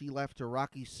gym, which he left to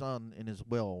Rocky's son in his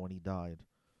will when he died,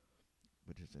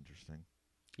 which is interesting.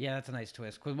 Yeah, that's a nice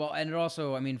twist. Well, and it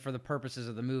also, I mean, for the purposes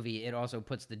of the movie, it also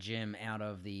puts the gym out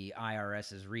of the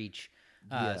IRS's reach,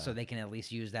 so they can at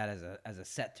least use that as a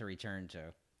set to return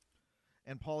to.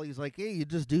 And Paulie's like, hey, you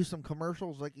just do some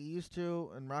commercials like you used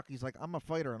to. And Rocky's like, I'm a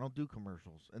fighter. I don't do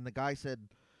commercials. And the guy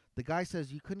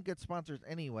says you couldn't get sponsors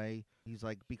anyway. He's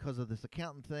like, because of this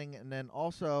accountant thing. And then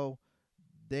also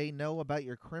they know about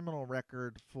your criminal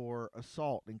record for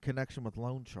assault in connection with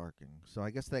loan sharking. So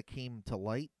I guess that came to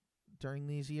light during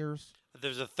these years.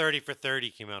 There's a 30 for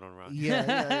 30 came out on Rocky.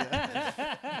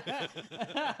 Yeah.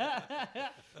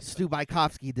 Stu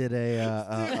Bykowski did an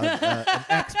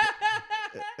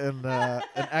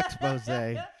expose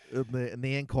in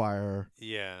the Inquirer.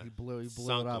 Yeah. He blew it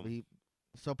Sunk up. him.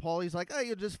 So Paulie's like,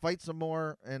 you just fight some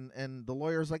more, and the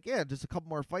lawyer's like, yeah, just a couple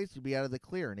more fights, you'll be out of the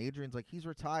clear. And Adrian's like, he's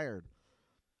retired.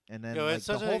 And then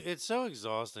It's so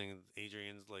exhausting.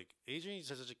 Adrian's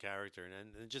such a character,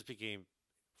 and it just became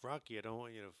Rocky. I don't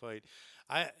want you to fight.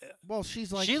 Well,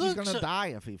 she's like, she he's looks gonna die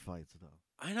if he fights, though.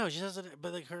 I know she doesn't,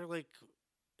 but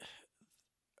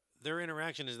their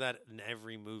interaction is that in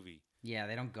every movie. Yeah,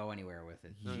 they don't go anywhere with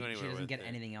it. She doesn't get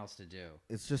anything else to do.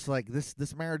 It's just like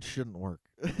this marriage shouldn't work.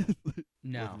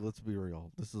 No. Let's be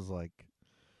real. This is like.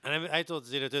 And I told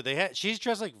Zito too. She's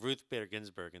dressed like Ruth Bader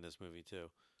Ginsburg in this movie too.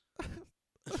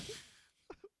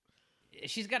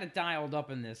 She's got it dialed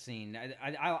up in this scene.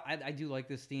 I do like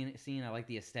this scene. I like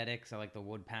the aesthetics. I like the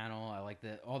wood panel. I like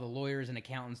all the lawyers and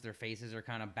accountants. Their faces are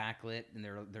kind of backlit and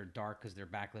they're dark because they're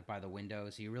backlit by the window.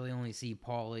 So you really only see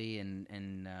Paulie and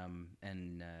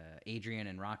Adrian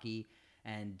and Rocky,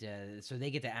 and so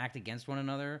they get to act against one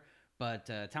another.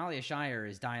 But Talia Shire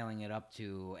is dialing it up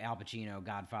to Al Pacino,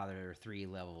 Godfather 3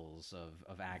 levels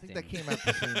of acting. I think that came out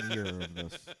the same year of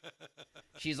this.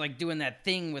 She's like doing that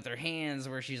thing with her hands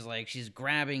where she's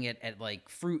grabbing it at like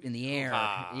fruit in the air.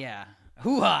 Hoo-ha. Yeah.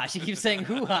 Hoo-ha. She keeps saying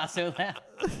hoo-ha so loud.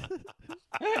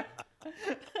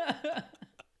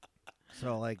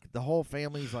 So like the whole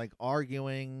family's like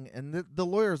arguing, and the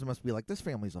lawyers must be like, this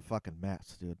family's a fucking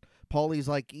mess, dude. Paulie's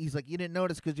like, you didn't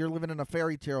notice because you're living in a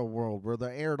fairy tale world where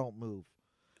the air don't move.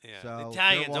 Yeah, So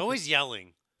Italians always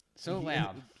yelling. So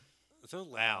loud. So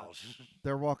loud.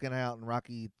 They're walking out, and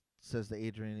Rocky says to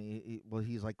Adrian,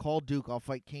 he's like, call Duke. I'll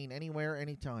fight Kane anywhere,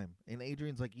 anytime. And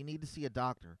Adrian's like, you need to see a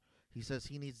doctor. He says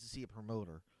he needs to see a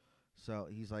promoter. So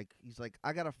he's like,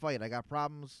 I gotta fight. I got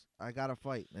problems. I gotta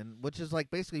fight, and which is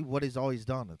like basically what he's always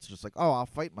done. It's just like, I'll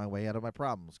fight my way out of my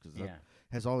problems because that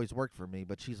has always worked for me.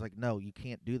 But she's like, no, you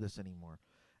can't do this anymore.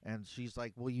 And she's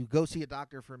like, well, you go see a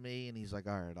doctor for me. And he's like,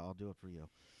 all right, I'll do it for you.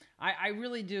 I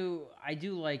really do. I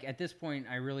do like at this point.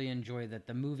 I really enjoy that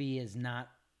the movie is not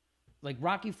like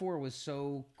Rocky IV was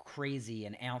so crazy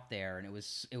and out there, and it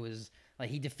was like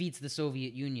he defeats the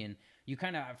Soviet Union. You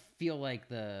kind of feel like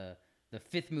the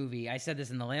fifth movie, I said this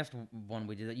in the last one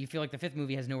we did, that you feel like the fifth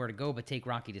movie has nowhere to go but take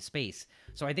Rocky to space.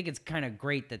 So I think it's kind of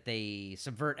great that they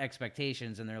subvert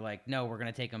expectations and they're like, no, we're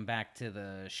going to take him back to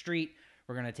the street.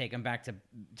 We're going to take him back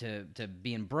to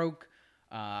being broke.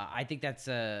 I think that's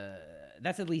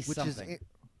at least something.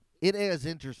 It is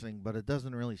interesting, but it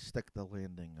doesn't really stick the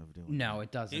landing of doing. No,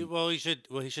 it doesn't. He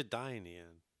should die in the end.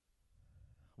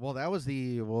 Well, that was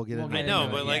we'll get into I it. know,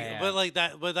 anyway.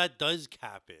 but that does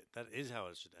cap it. That is how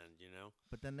it should end, you know.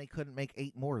 But then they couldn't make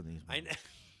 8 more of these movies.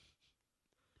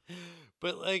 I know.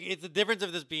 But like, it's the difference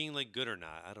of this being like good or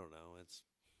not. I don't know.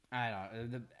 I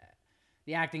don't.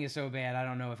 The acting is so bad. I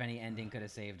don't know if any ending could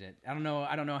have saved it. I don't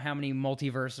know how many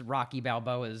multiverse Rocky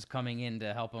Balboas coming in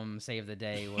to help him save the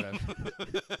day would have.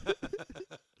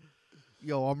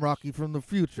 Yo, I'm Rocky from the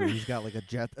future. He's got like a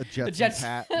Jetsons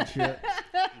hat and shit.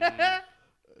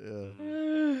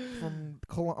 I'm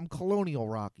Colonial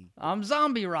Rocky. I'm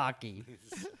Zombie Rocky.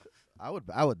 I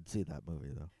would see that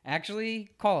movie though. Actually,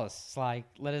 call us, Sly.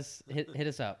 Let us hit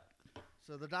us up.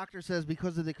 So the doctor says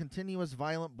because of the continuous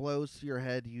violent blows to your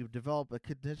head, you've developed a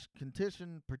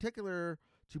condition particular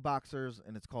to boxers,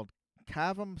 and it's called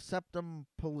cavum septum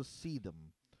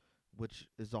pellucidum, which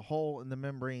is a hole in the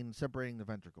membrane separating the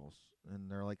ventricles.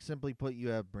 And they're like, simply put, you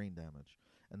have brain damage,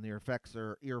 and the effects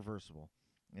are irreversible.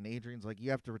 And Adrian's like,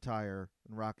 you have to retire.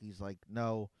 And Rocky's like,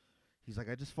 no. He's like,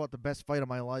 I just fought the best fight of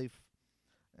my life.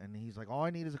 And he's like, all I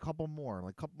need is a couple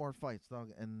more fights, dog.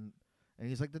 And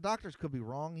he's like, the doctors could be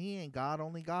wrong. He ain't God.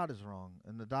 Only God is wrong.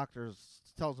 And the doctors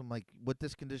tells him, like, with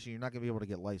this condition, you're not going to be able to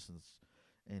get licensed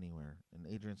anywhere. And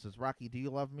Adrian says, Rocky, do you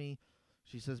love me?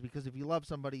 She says, because if you love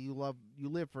somebody, you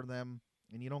live for them,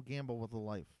 and you don't gamble with a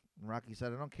life. And Rocky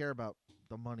said, I don't care about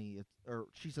the money. Or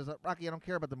she says, Rocky, I don't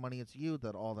care about the money. It's you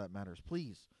that all that matters.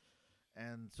 Please.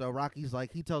 And so Rocky's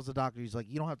like, he tells the doctor, he's like,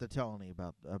 you don't have to tell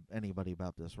anybody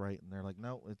about this, right? And they're like,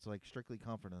 no, it's like strictly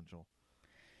confidential.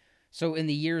 So in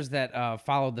the years that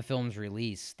followed the film's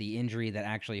release, the injury that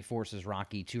actually forces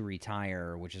Rocky to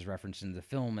retire, which is referenced in the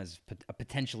film as a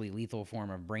potentially lethal form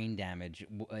of brain damage,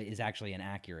 is actually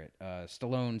inaccurate.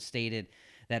 Stallone stated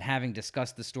that having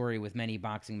discussed the story with many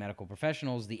boxing medical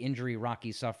professionals, the injury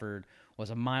Rocky suffered was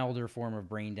a milder form of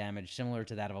brain damage, similar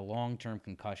to that of a long-term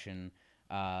concussion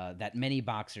that many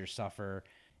boxers suffer,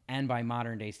 and by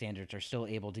modern-day standards are still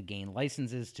able to gain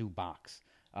licenses to box.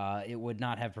 It would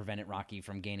not have prevented Rocky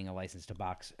from gaining a license to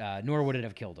box, nor would it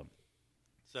have killed him.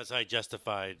 So that's how I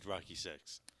justified Rocky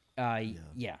 6.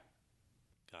 Yeah.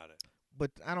 Got it.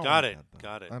 But I don't Got like it. that, though.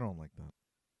 Got it. I don't like that.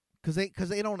 Because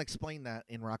they don't explain that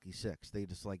in Rocky 6. They're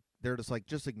just like,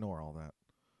 just ignore all that.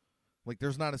 Like,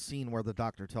 there's not a scene where the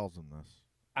doctor tells them this.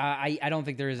 I don't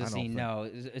think there is I a don't scene. think- No,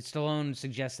 Stallone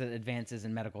suggests that advances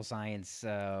in medical science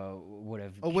would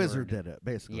have. A wizard cured- did it,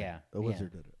 basically. Yeah, A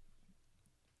wizard did it.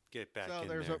 Get back So in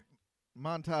there's there. a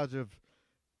montage of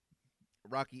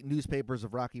newspapers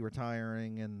of Rocky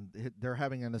retiring, and they're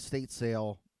having an estate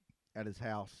sale at his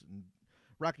house. And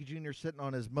Rocky Jr. sitting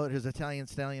on his Italian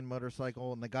Stallion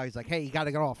motorcycle, and the guy's like, "Hey, you got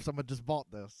to get off! Someone just bought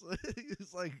this."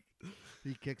 He's like,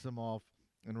 he kicks him off,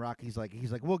 and Rocky's like,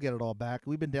 "We'll get it all back.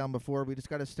 We've been down before. We just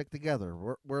got to stick together.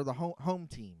 We're the home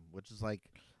team," which is like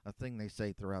a thing they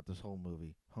say throughout this whole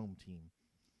movie. Home team.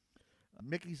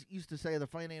 Mickey's used to say, "The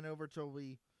fight ain't over till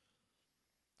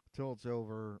it's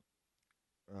over."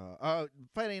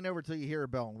 Fight ain't over till you hear a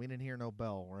bell, and we didn't hear no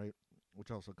bell, right?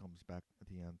 Which also comes back at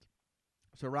the end.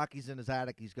 So Rocky's in his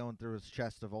attic. He's going through his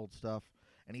chest of old stuff,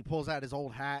 and he pulls out his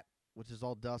old hat, which is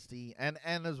all dusty, and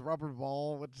his rubber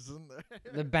ball, which is in there.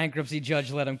 The bankruptcy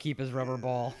judge let him keep his rubber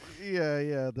ball.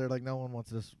 Yeah. They're like, no one wants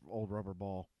this old rubber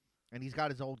ball. And he's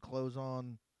got his old clothes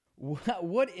on.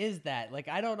 What is that? Like,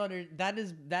 I don't that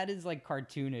is like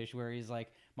cartoonish, where he's like,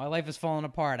 my life is falling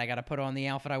apart. I got to put on the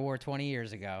outfit I wore 20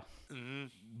 years ago. Mm-hmm.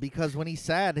 Because when he's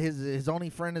sad, his only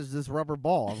friend is this rubber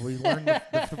ball. We learned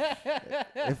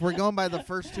if we're going by the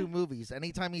first two movies,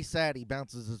 anytime he's sad, he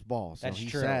bounces his ball. So That's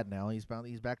he's true. sad now. He's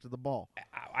back to the ball.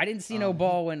 I didn't see no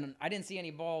ball when I didn't see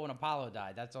any ball when Apollo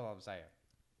died. That's all I'm saying.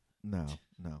 No.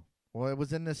 Well, it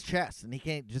was in this chest, and he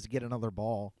can't just get another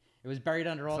ball. It was buried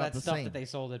under all It's not that the stuff same. that they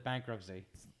sold at bankruptcy.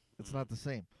 It's not the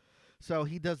same. So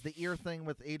he does the ear thing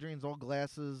with Adrian's old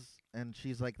glasses, and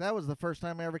she's like, "That was the first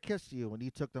time I ever kissed you when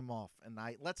you took them off." And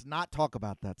let's not talk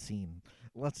about that scene.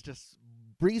 Let's just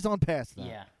breeze on past that.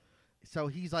 Yeah. So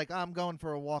he's like, "I'm going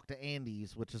for a walk to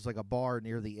Andy's, which is like a bar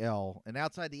near the L." And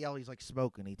outside the L, he's like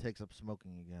smoking. He takes up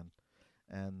smoking again.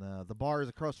 And the bar is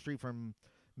across the street from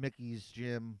Mickey's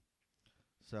gym.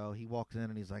 So he walks in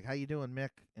and he's like, "How you doing, Mick?"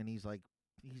 And he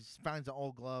finds an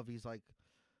old glove. He's like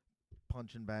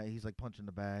punching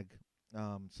the bag.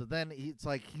 So then he's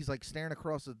like staring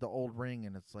across at the old ring,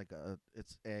 and it's like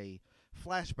a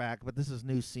flashback, but this is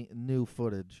new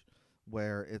footage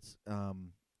where it's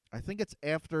I think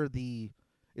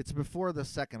it's before the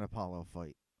second Apollo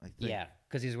fight. I think. Yeah,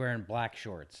 because he's wearing black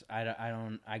shorts.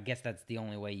 I guess that's the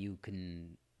only way you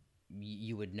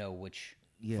would know which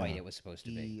fight it was supposed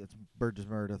to be. It's Burgess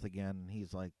Meredith again.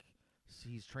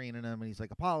 He's training him, and he's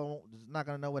like, Apollo is not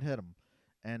gonna know what hit him,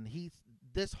 and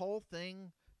this whole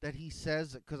thing that he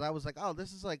says, because I was like, oh,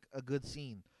 this is like a good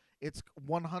scene. It's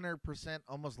 100%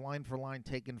 almost line for line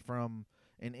taken from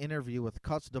an interview with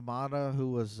Cus D'Amato,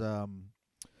 who was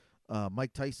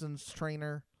Mike Tyson's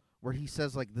trainer, where he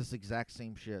says like this exact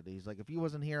same shit. He's like, if you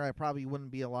wasn't here, I probably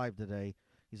wouldn't be alive today.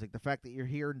 He's like, the fact that you're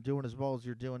here and doing as well as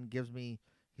you're doing gives me,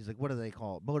 he's like, what do they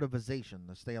call it? Motivation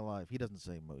to stay alive. He doesn't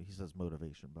say he says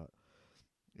motivation, but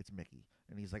it's Mickey.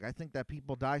 And he's like, I think that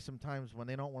people die sometimes when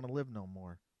they don't want to live no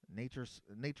more. Nature's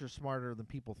smarter than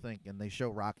people think, and they show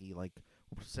Rocky like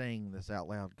saying this out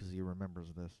loud because he remembers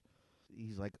this.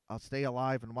 He's like, I'll stay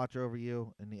alive and watch over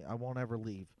you, and I won't ever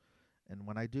leave. And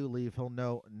when I do leave, he'll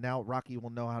know. Now Rocky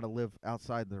will know how to live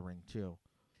outside the ring too.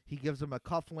 He gives him a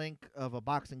cuff link of a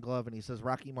boxing glove, and he says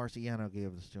Rocky Marciano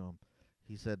gave this to him.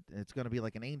 He said it's going to be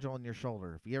like an angel on your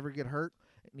shoulder. If you ever get hurt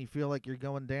and you feel like you're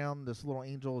going down, this little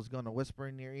angel is going to whisper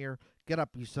in your ear, "Get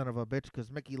up, you son of a bitch,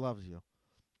 because Mickey loves you."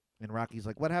 And Rocky's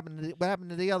like, "What happened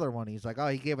to the other one?" He's like, "Oh,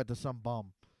 he gave it to some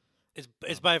bum."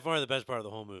 It's by far the best part of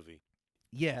the whole movie.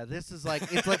 Yeah, this is like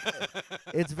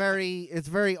it's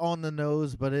very on the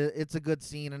nose, but it's a good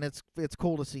scene, and it's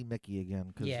cool to see Mickey again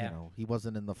because Yeah. he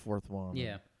wasn't in the fourth one.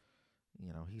 Yeah.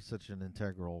 you know, he's such an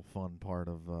integral, fun part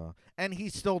of. And he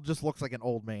still just looks like an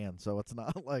old man, so it's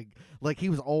not like he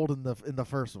was old in the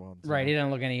first one. So. Right, he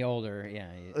doesn't look any older.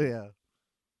 Yeah. Yeah.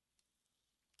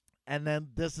 And then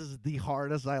this is the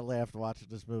hardest I laughed watching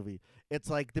this movie. It's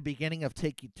like the beginning of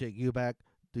Take You Back,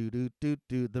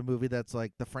 the movie that's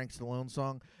like the Frank Stallone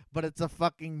song, but it's a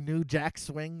fucking new Jack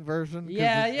Swing version.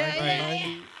 Yeah.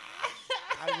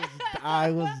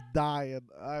 I was dying.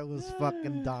 I was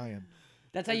fucking dying.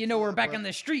 That's how you know we're back in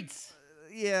the streets.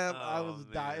 Yeah, I was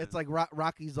dying. It's like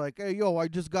Rocky's like, hey, yo, I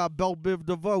just got Belle Biv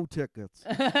DeVoe tickets.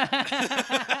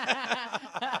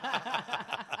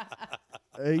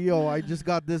 Hey, yo, I just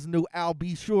got this new Al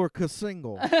B. Sure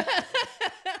single.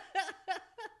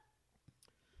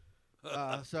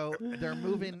 So they're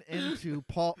moving into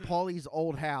Paulie's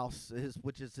old house,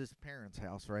 which is his parents'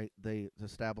 house, right? They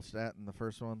established that in the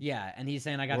first one. Yeah, and he's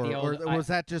saying I got the old. Or was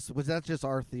that just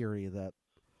our theory that?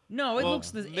 No, it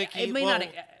looks the. Mickey, it may not.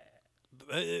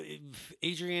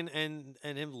 Adrian and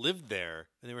him lived there,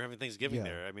 and they were having Thanksgiving Yeah.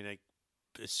 there. I mean, I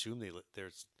assume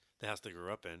there's the house they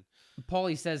grew up in.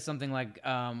 Paulie says something like,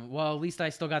 "Well, at least I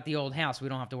still got the old house. We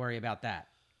don't have to worry about that."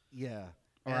 Yeah.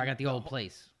 Or I got the old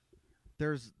place.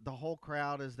 There's the whole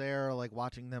crowd is there, like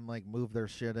watching them like move their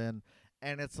shit in,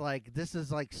 and it's like this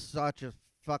is like such a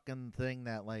fucking thing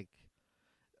that like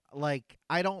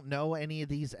I don't know any of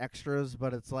these extras,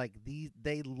 but it's like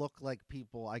they look like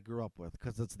people I grew up with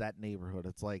because it's that neighborhood.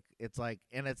 It's like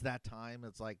and it's that time.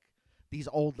 It's like these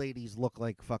old ladies look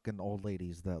like fucking old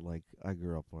ladies that like I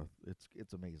grew up with.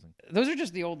 It's amazing. Those are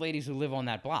just the old ladies who live on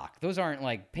that block. Those aren't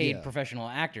like paid professional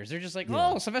actors. They're just like,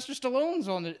 oh, Sylvester Stallone's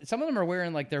on it. Some of them are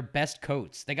wearing like their best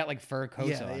coats. They got like fur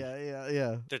coats on.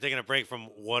 Yeah. They're taking a break from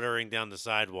watering down the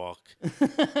sidewalk.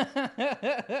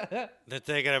 They're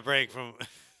taking a break from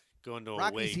going to a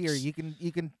Rocky's wakes. here. You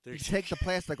can take the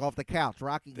plastic off the couch.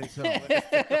 Rocky can sit on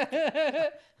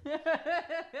it.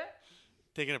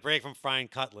 Taking a break from frying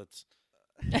cutlets.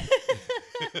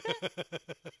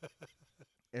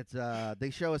 It's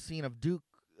they show a scene of Duke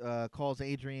calls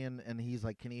Adrian and he's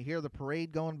like, "Can you hear the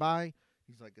parade going by?"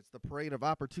 He's like, "It's the parade of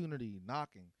opportunity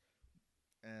knocking."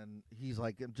 And he's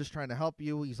like, "I'm just trying to help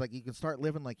you." He's like, "You can start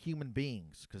living like human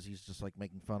beings," because he's just like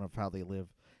making fun of how they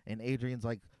live. And Adrian's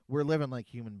like, "We're living like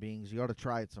human beings. You ought to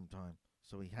try it sometime."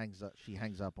 So she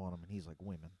hangs up on him, and he's like,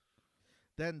 "Women."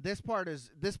 Then this part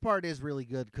is really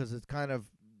good because it kind of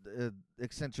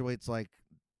accentuates like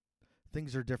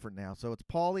things are different now. So it's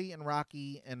Paulie and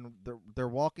Rocky, and they're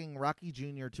walking Rocky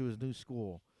Jr. to his new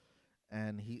school,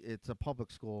 and it's a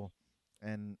public school,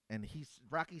 and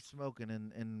Rocky's smoking,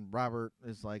 and Robert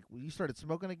is like, "Well, you started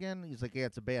smoking again?" He's like, "Yeah,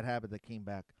 it's a bad habit that came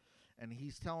back," and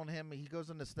he's telling him, he goes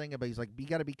in this thing about, he's like, "You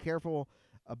got to be careful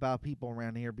about people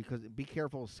around here because be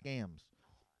careful of scams."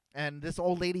 And this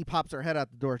old lady pops her head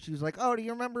out the door. She's like, "Oh, do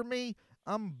you remember me?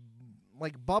 I'm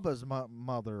like Bubba's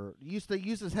mother. Used to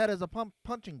use his head as a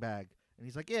punching bag." And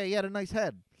he's like, "Yeah, he had a nice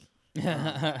head."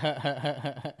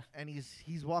 And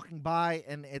he's walking by,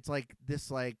 and it's like this,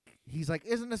 like he's like,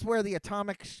 "Isn't this where the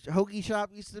Atomic Hoagie Shop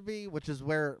used to be?" Which is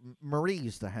where Marie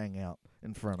used to hang out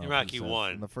in front of. In Rocky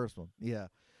 1. In the first one, yeah.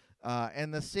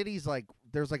 And the city's like,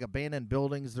 there's like abandoned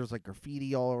buildings. There's like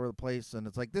graffiti all over the place, and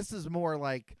it's like this is more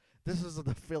like. This is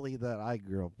the Philly that I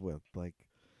grew up with, like,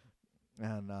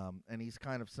 and he's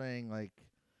kind of saying like,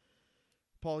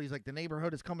 Paulie's like, the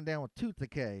neighborhood is coming down with tooth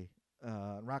decay.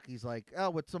 And Rocky's like, "Oh,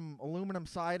 with some aluminum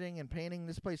siding and painting,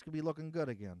 this place could be looking good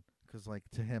again." Because like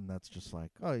to him, that's just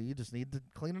like, oh, you just need to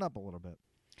clean it up a little bit.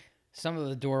 Some of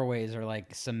the doorways are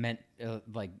like cement,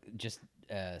 like just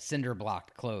cinder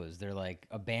block closed. They're like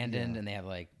abandoned, and they have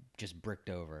like just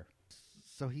bricked over.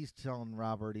 So he's telling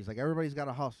Robert, he's like, everybody's got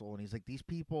to hustle. And he's like, these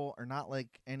people are not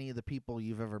like any of the people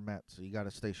you've ever met. So you got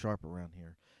to stay sharp around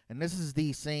here. And this is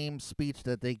the same speech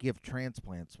that they give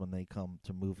transplants when they come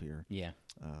to move here. Yeah.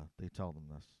 They tell them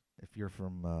this. If you're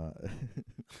from,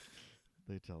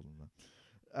 they tell them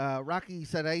that. Rocky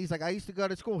said, he's like, "I used to go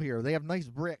to school here. They have nice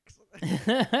bricks."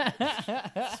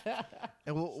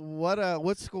 And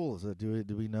what school is it?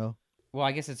 Do we know? Well,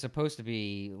 I guess it's supposed to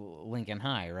be Lincoln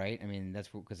High, right? I mean,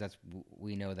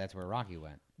 we know that's where Rocky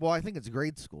went. Well, I think it's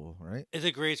grade school, right? It's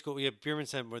a grade school. Yeah, Bierman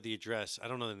sent where the address. I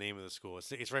don't know the name of the school.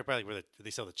 It's right by like where they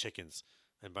sell the chickens,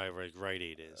 and by where Rite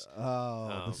Aid is.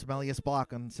 Oh, the smelliest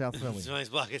block in South Philly.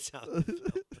 Smelliest block in South Philly.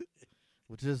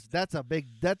 Which is that's I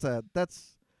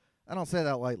don't say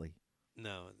that lightly.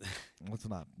 No. Let's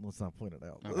not point it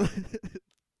out. Okay.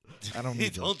 I don't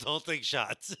need don't take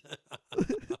shots.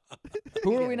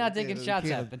 Who are we not taking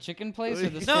shots at? The chicken place or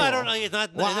the No, store? I don't know. It's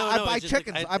not. Well, no, I buy it's just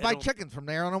chickens. like, I buy chickens from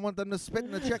there, and I want them to spit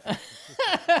in the chicken.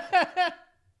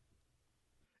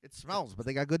 It smells, but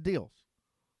they got good deals.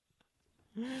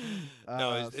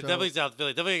 No, it's definitely South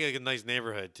Philly. Definitely like a nice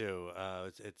neighborhood too.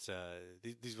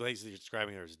 These places you're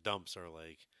describing as dumps are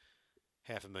like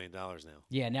 $500,000 now.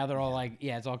 Yeah, now they're all like,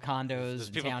 it's all condos There's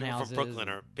and people townhouses. from Brooklyn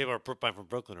or people buying from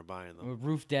Brooklyn are buying them. with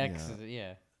roof decks.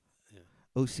 Yeah.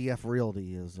 OCF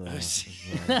Realty is running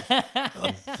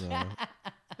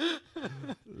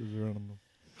them.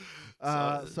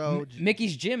 So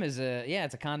Mickey's Gym is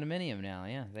it's a condominium now.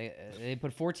 Yeah, they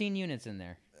put 14 units in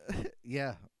there.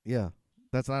 yeah,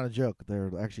 that's not a joke.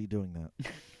 They're actually doing that,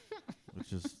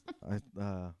 which is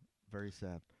very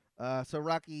sad. So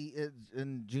Rocky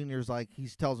and Junior's like he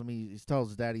tells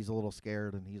his dad he's a little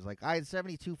scared, and he's like, I had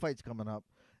 72 fights coming up,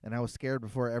 and I was scared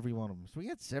before every one of them. So he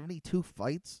had 72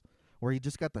 fights where he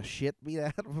just got the shit beat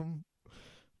out of him.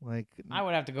 Like, I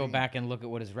would have to go back and look at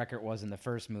what his record was in the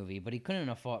first movie, but he couldn't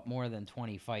have fought more than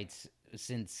 20 fights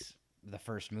since the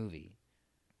first movie.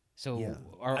 So Yeah.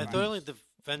 I thought he only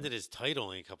defended his title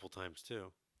only a couple times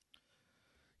too.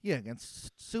 Yeah,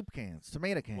 against soup cans,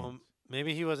 tomato cans. Well,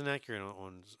 maybe he wasn't accurate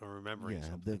on remembering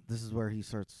something. This is where he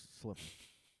starts slipping.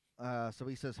 So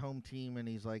he says home team, and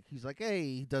he's like, hey,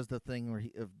 he does the thing where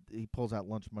he pulls out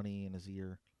lunch money in his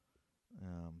ear.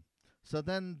 So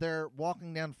then they're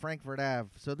walking down Frankfurt Ave.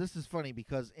 So this is funny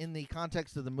because in the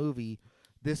context of the movie,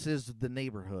 this is the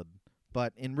neighborhood,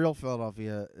 but in real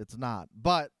Philadelphia, it's not.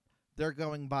 But they're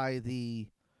going by the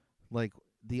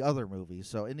other movies.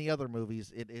 So in the other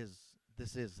movies,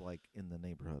 this is like in the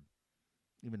neighborhood,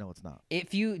 even though it's not.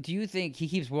 Do you think he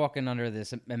keeps walking under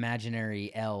this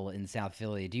imaginary L in South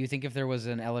Philly? Do you think if there was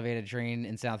an elevated train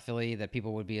in South Philly that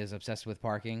people would be as obsessed with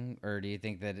parking, or do you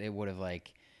think that it would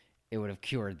have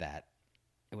cured that?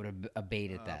 It would have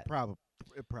abated that.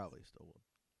 It probably still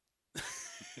would.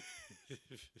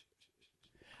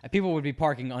 People would be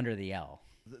parking under the L.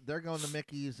 They're going to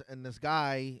Mickey's, and this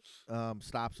guy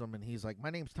stops him, and he's like,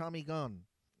 my name's Tommy Gunn.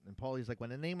 And Paulie's like,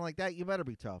 when a name like that, you better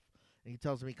be tough. And he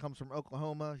tells him he comes from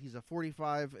Oklahoma. He's a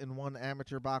 45-1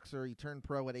 amateur boxer. He turned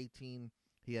pro at 18.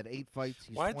 He had 8 fights.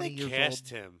 He's Why 20 did they years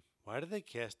cast old. him? Why did they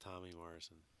cast Tommy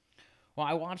Morrison? Well,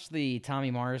 I watched the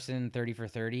Tommy Morrison 30 for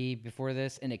 30 before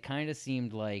this, and it kind of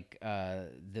seemed like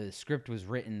the script was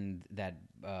written that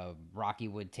Rocky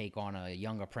would take on a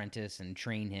young apprentice and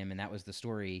train him, and that was the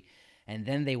story. And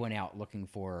then they went out looking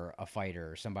for a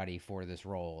fighter or somebody for this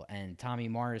role. And Tommy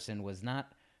Morrison was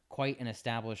not quite an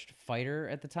established fighter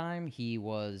at the time. He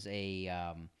was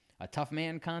a tough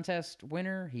man contest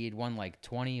winner. He had won like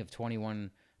 20 of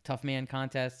 21 tough man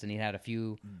contests, and he had a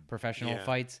few professional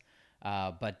fights.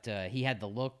 But he had the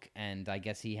look, and I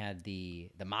guess he had the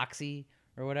moxie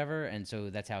or whatever, and so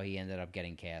that's how he ended up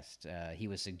getting cast. He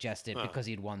was suggested because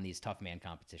he'd won these tough man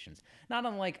competitions. Not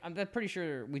unlike, I'm pretty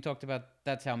sure we talked about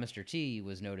that's how Mr. T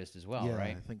was noticed as well,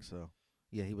 right? I think so.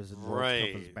 Yeah, he was in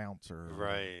World's Toughest Bouncer.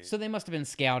 Right. So they must have been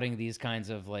scouting these kinds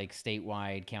of like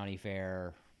statewide county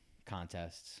fair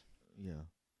contests. Yeah.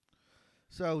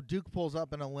 So Duke pulls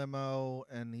up in a limo,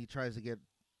 and he tries to get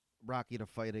Rocky to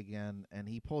fight again, and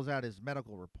he pulls out his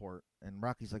medical report, and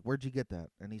Rocky's like, where'd you get that?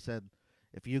 And he said,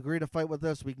 if you agree to fight with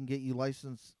us, we can get you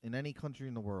licensed in any country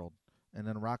in the world. And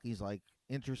then Rocky's like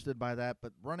interested by that,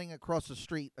 but running across the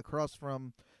street across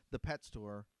from the pet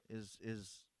store is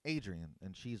Adrian,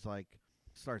 and she's like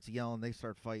starts yelling, they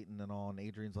start fighting and all, and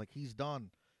Adrian's like, he's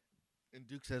done. And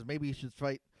Duke says maybe you should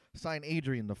sign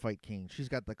Adrian to fight King. She's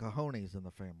got the cojones in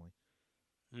the family.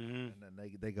 And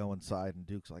then they go inside, and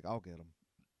Duke's like, I'll get him.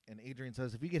 And Adrian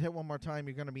says, if you get hit one more time,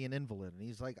 you're going to be an invalid. And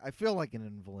he's like, I feel like an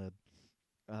invalid.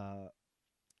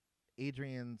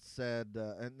 Adrian said,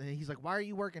 and he's like, why are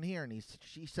you working here? And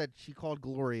she said she called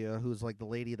Gloria, who's like the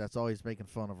lady that's always making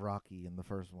fun of Rocky in the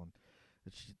first one,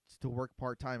 to work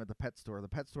part-time at the pet store. The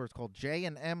pet store is called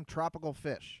J&M Tropical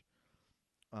Fish,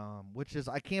 which is,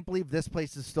 I can't believe this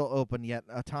place is still open, yet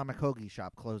Atomic Hoagie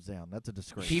Shop closed down. That's a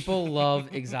disgrace. People love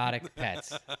exotic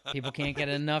pets. People can't get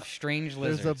enough strange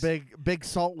lizards. There's a big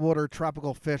saltwater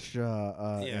tropical fish.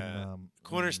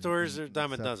 Corner stores are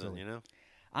dime a dozen, you know?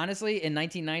 Honestly, in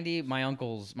 1990,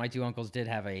 my two uncles did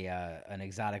have an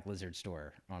exotic lizard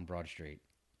store on Broad Street.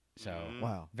 So,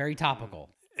 wow. Very topical.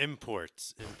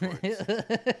 Imports.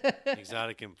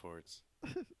 Exotic imports.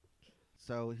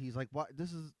 So he's like,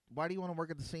 why do you want to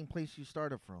work at the same place you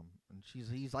started from? And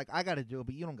he's like, I got to do it,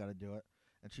 but you don't got to do it.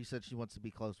 And she said she wants to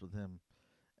be close with him.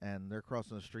 And they're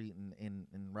crossing the street, and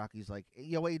Rocky's like,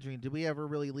 yo, Adrian, did we ever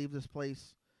really leave this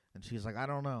place? And she's like, I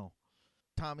don't know.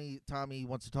 Tommy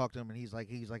wants to talk to him, and he's like,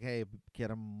 hey, kid,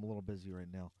 I'm a little busy right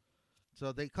now.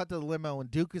 So they cut to the limo,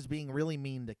 and Duke is being really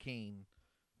mean to Kane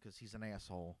because he's an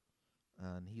asshole.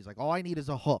 And he's like, all I need is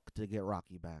a hook to get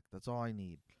Rocky back. That's all I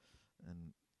need.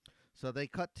 And so they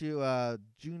cut to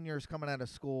Junior's coming out of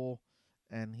school,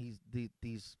 and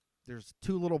there's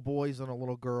two little boys and a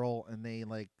little girl, and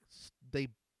they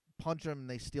punch him and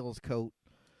they steal his coat,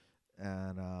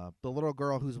 and the little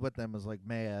girl who's with them is like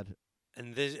mad.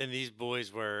 And these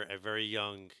boys were a very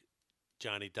young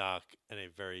Johnny Doc and a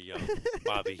very young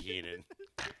Bobby Heenan.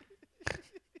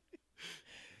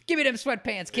 Give me them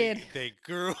sweatpants, kid. They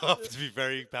grew up to be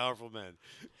very powerful men.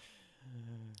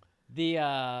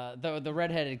 The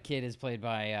redheaded kid is played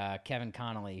by Kevin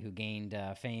Connolly, who gained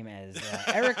fame as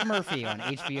Eric Murphy on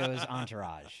HBO's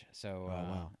Entourage. So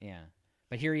wow. yeah,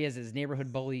 but here he is as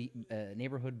neighborhood bully.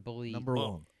 Number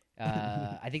one.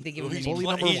 I think they give him the He's name. bully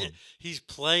number one. He's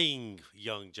playing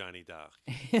young Johnny Doc.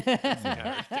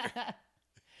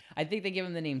 I think they give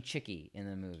him the name Chicky in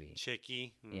the movie.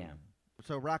 Chicky. Yeah.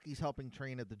 So Rocky's helping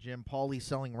train at the gym. Paulie's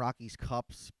selling Rocky's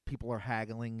cups. People are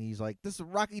haggling. He's like, "This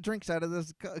Rocky drinks out of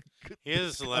this cup." He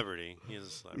is a celebrity.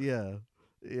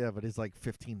 Yeah, but it's like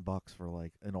 $15 for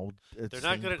like an old. They're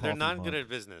not good. They're not good at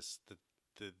business.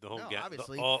 The whole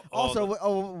obviously.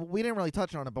 also, we didn't really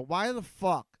touch on it, but why the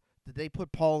fuck did they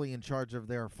put Paulie in charge of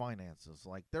their finances?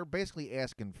 Like, they're basically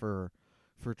asking for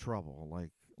trouble.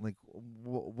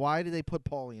 Why did they put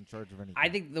Paulie in charge of anything? I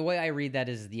think the way I read that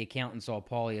is the accountant saw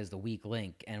Paulie as the weak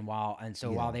link, and while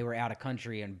they were out of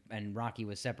country and Rocky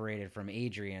was separated from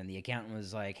Adrian, the accountant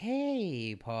was like,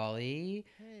 "Hey, Paulie."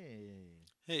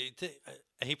 hey,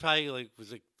 he probably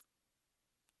was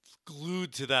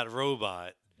glued to that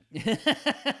robot.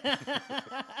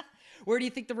 Where do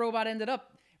you think the robot ended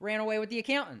up? Ran away with the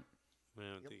accountant. The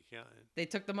accountant. They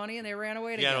took the money and they ran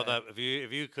away Yeah, together. if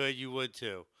you could, you would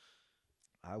too.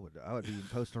 I would be in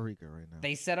Costa Rica right now.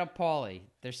 They set up Paulie.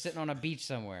 They're sitting on a beach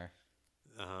somewhere.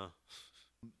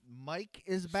 Mike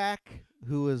is back,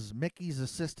 who is Mickey's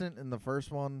assistant in the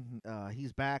first one.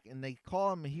 He's back, and they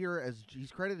call him here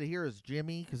he's credited here as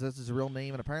Jimmy because that's his real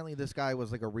name. And apparently, this guy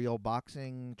was like a real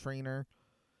boxing trainer.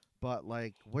 But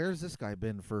where's this guy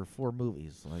been for 4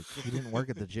 movies? He didn't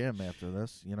work at the gym after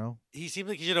this, you know? He seemed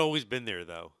like he should have always been there,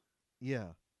 though. Yeah.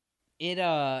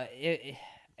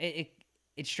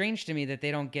 It's strange to me that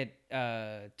they don't get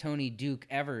Tony Duke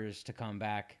Evers to come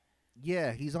back.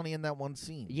 Yeah, he's only in that one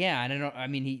scene. Yeah, I don't know. I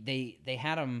mean, they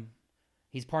had him.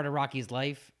 He's part of Rocky's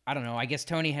life. I don't know. I guess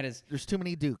Tony had his. There's too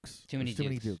many Dukes. Too many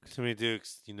Dukes. Too many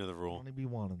Dukes. You know the rule. Only be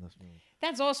one in this movie.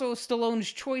 That's also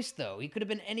Stallone's choice, though. He could have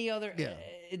been any other. Yeah.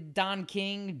 Don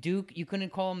King, Duke. You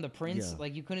couldn't call him the Prince. Yeah.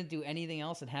 You couldn't do anything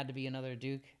else. It had to be another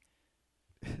Duke.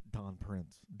 Dan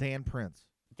Prince.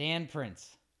 Dan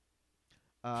Prince.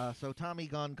 So Tommy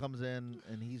Gunn comes in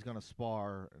and he's gonna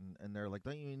spar, and they're like,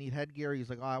 "Don't you need headgear?" He's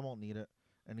like, "Oh, I won't need it."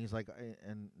 And he's like,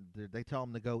 and they tell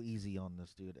him to go easy on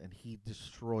this dude, and he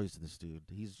destroys this dude.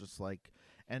 He's just like,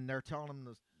 and they're telling him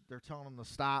to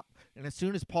stop. And as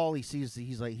soon as Paulie sees,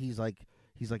 he's like,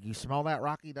 "You smell that,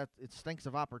 Rocky? That it stinks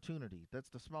of opportunity. That's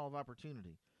the smell of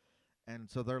opportunity." And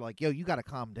so they're like, "Yo, you got to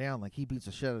calm down." He beats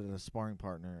the shit out of his sparring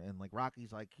partner, and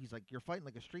Rocky's like, "You're fighting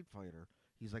like a street fighter."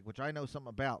 He's like, "Which I know something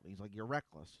about." He's like, "You're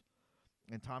reckless."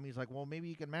 And Tommy's like, "Well, maybe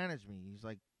you can manage me." He's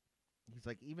like,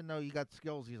 "Even though you got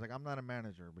skills," he's like, "I'm not a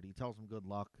manager." But he tells him good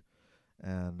luck,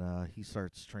 and he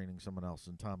starts training someone else.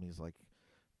 And Tommy's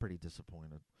pretty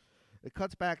disappointed. It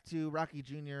cuts back to Rocky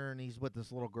Jr. and he's with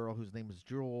this little girl whose name is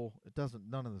Jewel.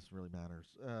 None of this really matters.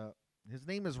 His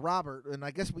name is Robert, and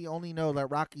I guess we only know that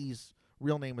Rocky's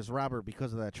real name is Robert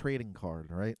because of that trading card,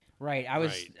 right? Right.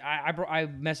 I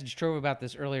messaged Trove about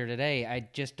this earlier today.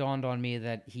 It just dawned on me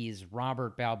that he's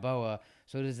Robert Balboa.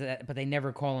 So does that? But they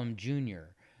never call him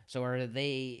Junior. So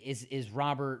is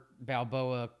Robert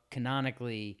Balboa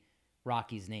canonically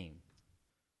Rocky's name?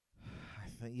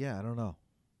 I don't know,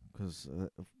 because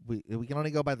we can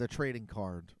only go by the trading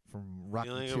card from Rocky.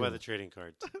 You only 2. go by the trading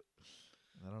cards.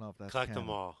 I don't know if that's Collect them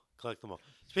all.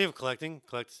 Speaking of collecting,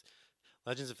 collect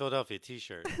Legends of Philadelphia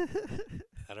T-shirt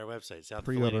at our website,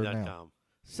 southfellini.com.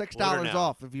 $6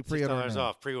 off if you pre-order. $6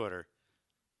 off pre-order.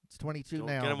 It's 22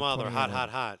 now. Get them while they're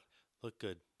hot. Look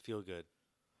good, feel good.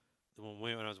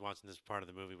 When I was watching this part of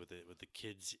the movie with the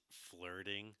kids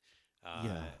flirting,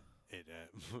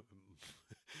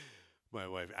 my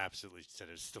wife absolutely said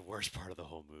it's the worst part of the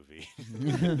whole movie.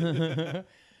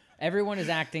 Everyone is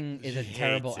a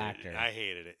terrible actor. I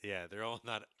hated it. Yeah, they're all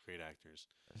not great actors.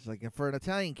 It's like, for an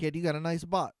Italian kid, you got a nice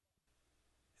butt.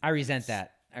 I resent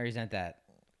that.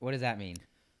 What does that mean?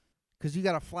 Because you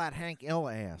got a flat Hank L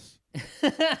ass.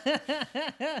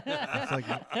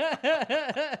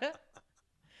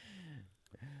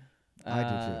 I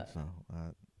do too. So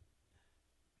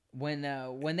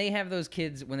when they have those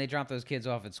kids, when they drop those kids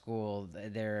off at school,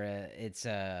 it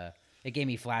gave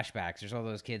me flashbacks. There's all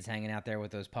those kids hanging out there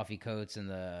with those puffy coats and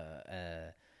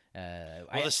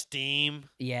All the steam.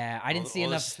 Yeah, I didn't see all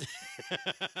the enough.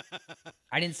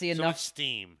 I didn't see so enough much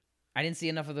steam. I didn't see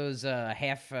enough of those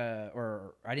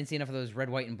or I didn't see enough of those red,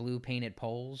 white, and blue painted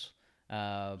poles.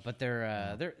 But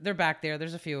they're back there.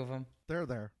 There's a few of them. They're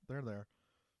there. They're there.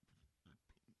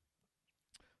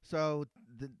 So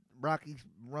Rocky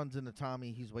runs into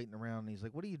Tommy. He's waiting around, and he's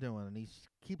like, "What are you doing?" And he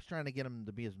keeps trying to get him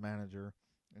to be his manager.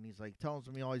 And he's like, tells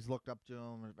him he always looked up to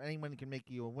him. If anyone can make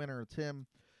you a winner, it's him.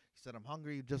 He said, "I'm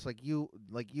hungry, just like you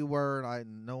were.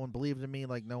 And no one believed in me,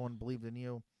 like no one believed in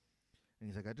you." And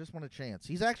he's like, "I just want a chance."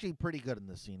 He's actually pretty good in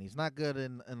this scene. He's not good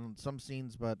in some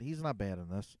scenes, but he's not bad in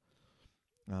this.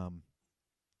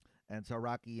 And so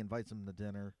Rocky invites him to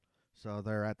dinner. So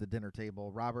they're at the dinner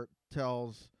table. Robert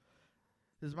tells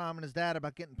his mom and his dad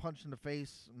about getting punched in the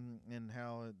face and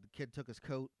how the kid took his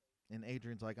coat. And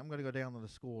Adrian's like, "I'm going to go down to the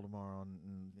school tomorrow."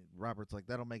 And Robert's like,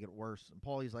 "That'll make it worse." And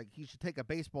Paulie's like, "He should take a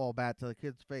baseball bat to the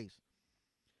kid's face."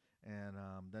 And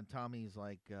then Tommy's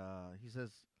like,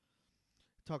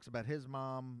 talks about his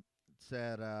mom,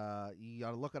 said, "You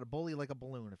got to look at a bully like a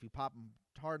balloon. If you pop him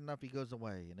hard enough, he goes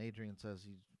away." And Adrian says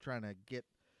he's trying to get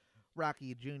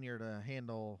Rocky Jr. to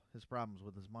handle his problems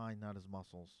with his mind, not his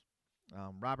muscles.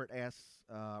 Robert asks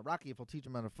Rocky if he'll teach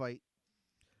him how to fight.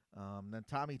 Then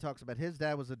Tommy talks about his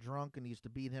dad was a drunk and he used to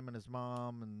beat him and his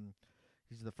mom, and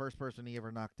he's the first person he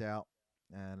ever knocked out.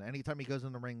 And anytime he goes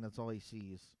in the ring, that's all he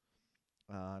sees.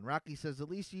 And Rocky says, "At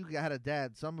least you had a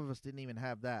dad. Some of us didn't even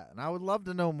have that." And I would love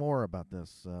to know more about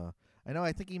this.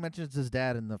 I think he mentions his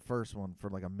dad in the first one for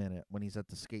like a minute when he's at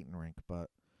the skating rink, but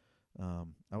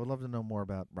I would love to know more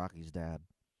about Rocky's dad.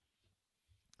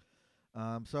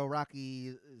 So Rocky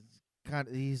is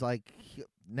he's like,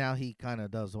 now he kind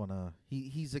of does want to,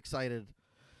 he's excited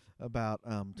about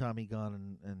Tommy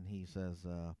Gunn, and he says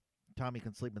Tommy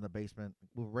can sleep in the basement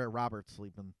where Robert's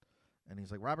sleeping. And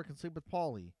he's like, "Robert can sleep with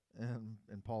Paulie." And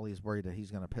Paulie's worried that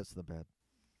he's going to piss the bed.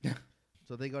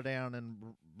 So they go down, and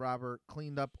Robert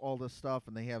cleaned up all this stuff,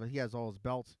 and he has all his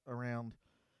belts around.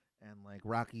 And like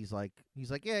Rocky's like, he's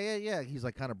like, yeah. He's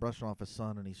like kind of brushing off his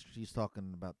son, and he's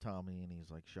talking about Tommy, and he's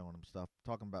like showing him stuff,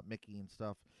 talking about Mickey and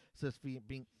stuff. Says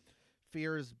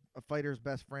fear is a fighter's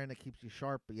best friend. It keeps you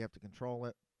sharp, but you have to control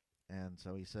it. And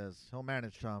so he says he'll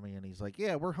manage Tommy, and he's like,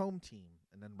 "Yeah, we're home team."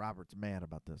 And then Robert's mad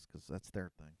about this because that's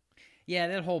their thing. Yeah,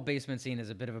 that whole basement scene is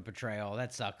a bit of a betrayal.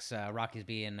 That sucks. Rocky's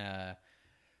being a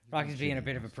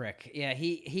bit of a prick. Yeah,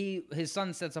 his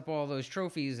son sets up all those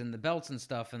trophies and the belts and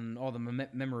stuff and all the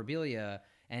memorabilia,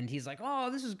 and he's like, "Oh,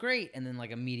 this is great," and then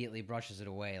like immediately brushes it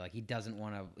away. Like he doesn't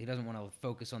want to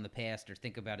focus on the past or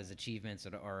think about his achievements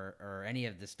or any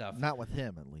of this stuff. Not with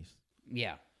him, at least.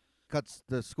 Yeah. Cuts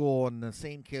to school, and the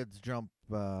same kids jump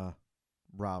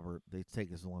Robert. They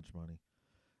take his lunch money.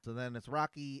 So then it's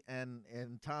Rocky and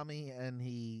Tommy, and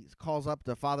he calls up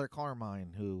to Father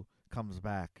Carmine, who comes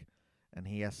back, and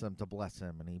he asks them to bless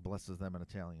him, and he blesses them in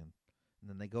Italian. And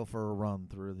then they go for a run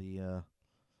through the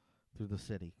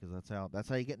city, because that's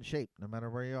how you get in shape, no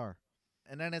matter where you are.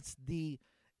 And then it's the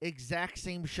exact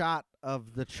same shot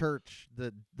of the church,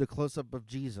 the close up of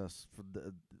Jesus for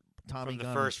the Tommy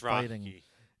Gunn first fighting. Rocky.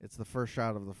 It's the first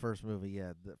shot of the first movie,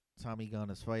 yeah. Tommy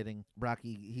Gunn is fighting.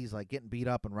 Rocky, he's like getting beat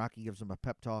up, and Rocky gives him a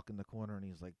pep talk in the corner, and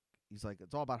he's like,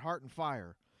 "It's all about heart and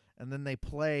fire." And then they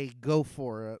play "Go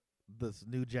For It," this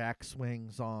New Jack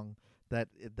Swing song that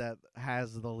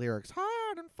has the lyrics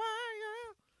 "Heart and fire."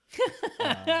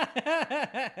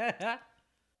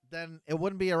 Then it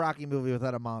wouldn't be a Rocky movie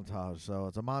without a montage. So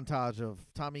it's a montage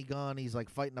of Tommy Gunn. He's like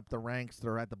fighting up the ranks.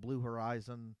 They're at the Blue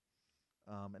Horizon.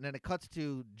 And then it cuts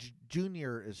to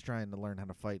Junior is trying to learn how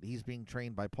to fight. He's being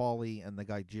trained by Paulie and the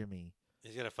guy Jimmy.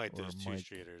 He's got to fight Or those Mike.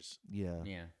 two-streeters. Yeah.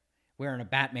 Yeah. Wearing a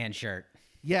Batman shirt.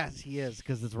 Yes, he is,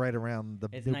 because it's right around the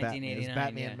It's new Batman. 1989, It's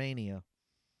Batman yeah. Mania.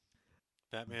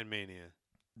 Batman Mania.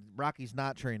 Rocky's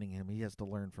not training him. He has to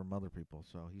learn from other people,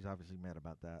 so he's obviously mad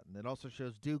about that. And it also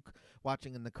shows Duke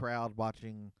watching in the crowd,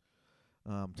 watching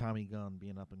Tommy Gunn be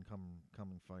an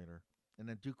up-and-coming fighter. And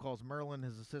then Duke calls Merlin,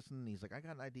 his assistant, and he's like, "I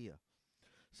got an idea."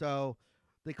 So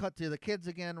they cut to the kids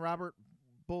again. Robert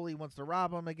Bully wants to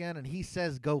rob him again, and he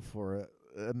says, "Go for it."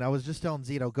 And I was just telling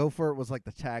Zito, "Go for it" was like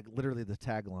literally the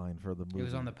tagline for the movie. It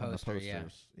was on the poster, yeah.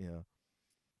 posters. Yeah.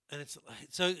 And it's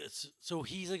so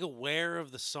he's like aware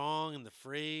of the song and the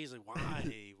phrase. Like,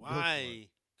 why? Why?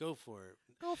 Go for it.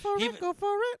 Go for Even- it. Go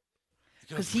for it.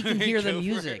 Because he can hear the Go for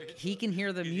music. it. He can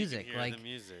hear the He can music. hear like the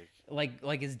music.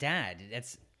 like his dad.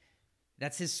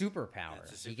 That's his superpower.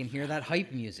 That's his He can hear that superpower.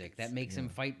 hype music that makes him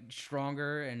Yeah. fight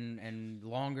stronger and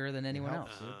longer than anyone else.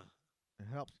 helps. Uh-huh. It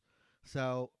helps.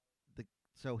 So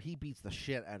he beats the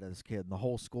shit out of this kid, and the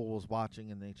whole school was watching,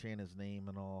 and they chant his name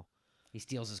and all. He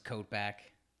steals his coat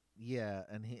back. Yeah,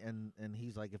 and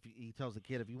he's like, if he tells the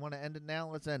kid, if you want to end it now,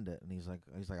 let's end it. And he's like,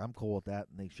 I'm cool with that.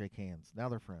 And they shake hands. Now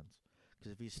they're friends.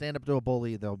 Because if you stand up to a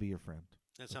bully, they'll be your friend.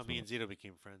 That's how me and Zito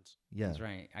became friends. Yeah, That's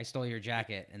right. I stole your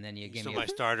jacket, and then you You gave stole me. my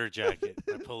starter jacket,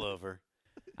 my pullover.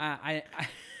 I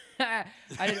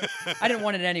didn't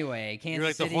want it anyway. Kansas You're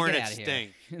like City, the Hornets get out of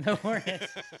here. stink. The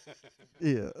Hornets.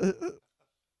 yeah.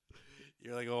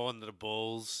 You're like all into the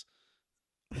Bulls.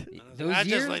 Those I just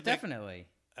years, like that- definitely.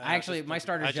 I Actually, just my like-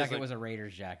 starter's I just jacket like- was a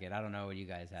Raiders jacket. I don't know what you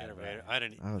guys had. Yeah, but- right. I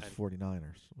didn't. I was I-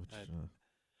 49ers, which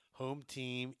home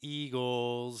team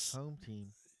Eagles. home team.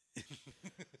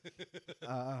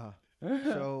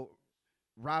 So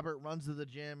Robert runs to the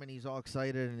gym and he's all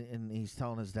excited and he's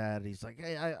telling his dad, he's like,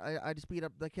 hey, I just beat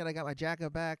up the kid, I got my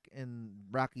jacket back. And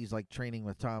Rocky's like training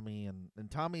with Tommy and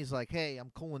Tommy's like, hey,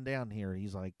 I'm cooling down here.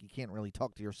 He's like, you can't really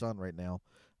talk to your son right now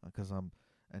because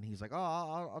and he's like, oh,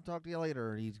 I'll talk to you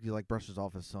later. And he like brushes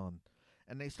off his son.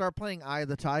 And they start playing Eye of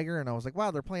the Tiger, and I was like,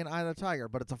 wow, they're playing Eye of the Tiger,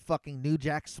 but it's a fucking New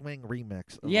Jack Swing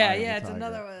remix. Of Yeah, Eye of the it's Tiger.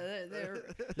 another one.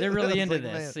 They're really It's into like,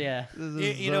 this. man, Yeah. This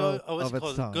is You know, so what's of it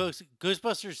its called? time.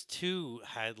 Ghostbusters 2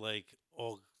 had like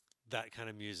all that kind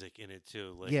of music in it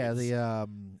too. Like Yeah, it's-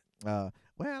 well,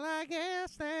 I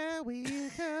guess that we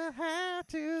could have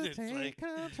to It's take like-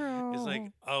 control. It's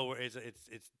like, oh, it's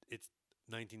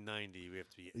 1990. We have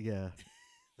to be yeah,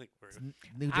 like we're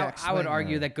New I, Jack I would Swing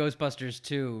argue there. that Ghostbusters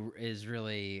 2 is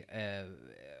really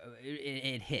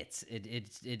it hits.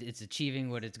 It's achieving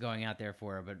what it's going out there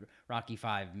for, but Rocky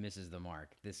 5 misses the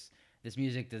mark. This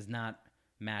music does not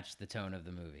match the tone of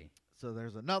the movie. So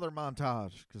there's another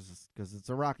montage because it's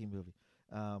a Rocky movie.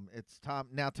 It's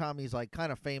Tommy's like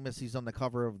kind of famous. He's on the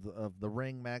cover of the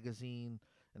Ring magazine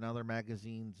and other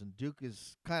magazines, and Duke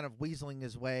is kind of weaseling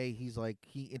his way. He's like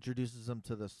he introduces him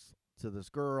to this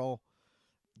girl.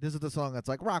 This is the song that's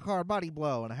like rock hard body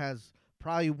blow, and it has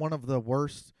probably one of the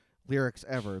worst lyrics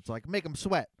ever. It's like make him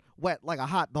sweat, wet like a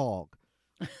hot dog.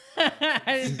 I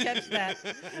didn't catch that.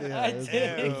 Yeah, I it's-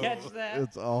 didn't Ew. catch that.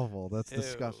 It's awful. That's Ew.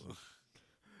 disgusting.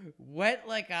 Wet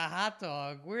like a hot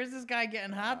dog. Where's this guy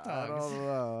getting hot I dogs?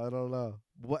 don't know.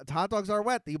 What hot dogs are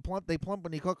wet? They plump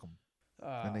when you cook them,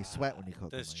 and they sweat when you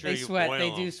cook them. That's true. They you sweat. boil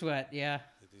They do 'em. sweat. Yeah.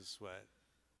 They do sweat.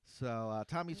 So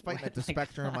Tommy's fighting Wet at the like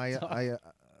Spectrum.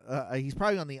 hot He's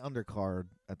probably on the undercard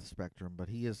at the Spectrum, but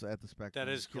he is at the Spectrum.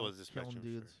 That is cool kill- at the killing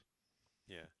Spectrum, dudes.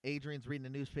 Yeah. Adrian's reading a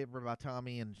newspaper about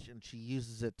Tommy, and she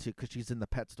uses it because she's in the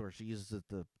pet store. She uses it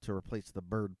to replace the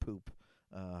bird poop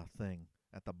thing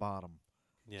at the bottom.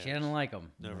 Yeah. She didn't like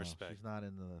him. No respect. She's not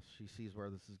into this. She sees where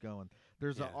this is going.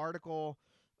 There's an Yeah. article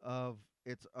of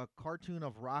it's a cartoon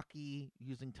of Rocky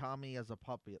using Tommy as a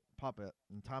puppet,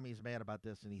 and Tommy's mad about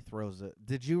this, and he throws it.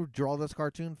 Did you draw this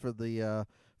cartoon for the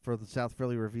South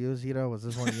Philly Review, Zito? Was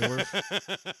this one of yours?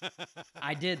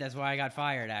 I did. That's why I got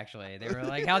fired. Actually, they were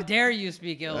like, "How dare you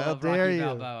speak ill How of dare Rocky you."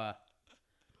 Balboa?"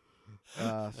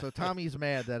 So Tommy's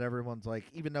mad that everyone's like,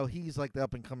 even though he's like the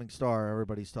up and coming star,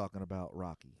 everybody's talking about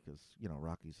Rocky because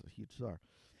Rocky's a huge star.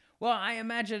 Well, I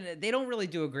imagine they don't really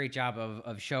do a great job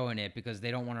of showing it because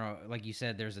they don't want to, like you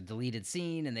said, there's a deleted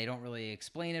scene and they don't really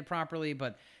explain it properly.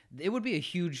 But it would be a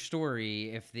huge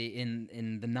story if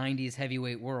in the '90s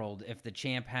heavyweight world, if the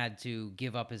champ had to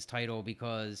give up his title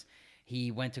because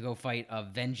he went to go fight a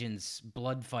vengeance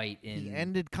blood fight in. He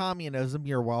ended communism.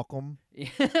 You're welcome.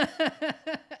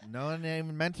 No one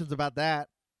even mentions about that.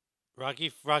 Rocky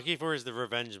 4 is the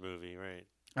revenge movie, right?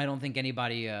 I don't think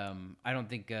anybody.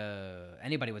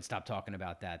 Anybody would stop talking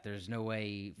about that. There's no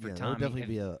way for Yeah, that Tommy. would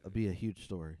definitely be a huge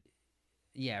story.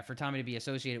 Yeah, for Tommy to be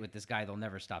associated with this guy, they'll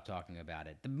never stop talking about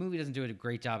it. The movie doesn't do a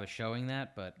great job of showing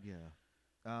that, but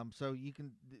Yeah. So you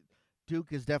can.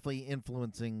 Duke is definitely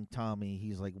influencing Tommy.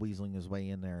 He's like weaseling his way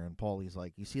in there, and Paulie's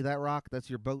like, "You see that rock? That's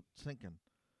your boat sinking."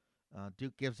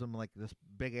 Duke gives him like this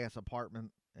big ass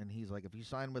apartment, and he's like, "If you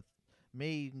sign with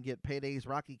me, you can get paydays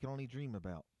Rocky can only dream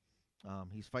about."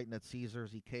 He's fighting at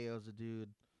Caesars. He KOs a dude.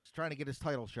 He's trying to get his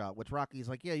title shot, which Rocky's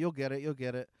like, "Yeah, you'll get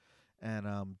it."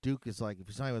 And Duke is like, "If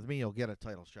you sign with me, you'll get a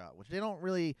title shot," which they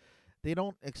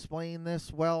don't explain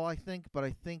this well, I think, but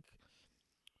I think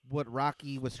what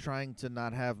Rocky was trying to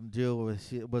not have him do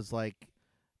was like,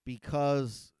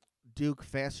 because Duke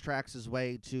fast tracks his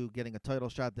way to getting a title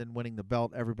shot, then winning the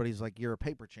belt, everybody's like, "You're a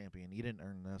paper champion. You didn't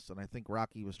earn this." And I think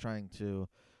Rocky was trying to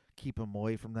keep him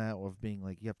away from that, of being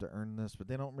like, "You have to earn this," but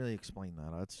they don't really explain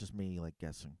that. It's just me like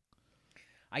guessing.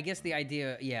 I guess the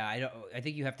idea, I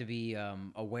think you have to be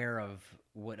aware of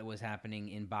what was happening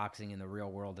in boxing in the real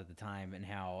world at the time and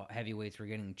how heavyweights were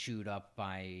getting chewed up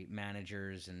by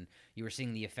managers, and you were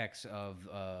seeing the effects of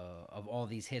all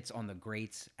these hits on the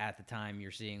greats at the time.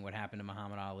 You're seeing what happened to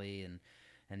Muhammad Ali and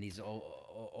and these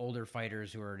older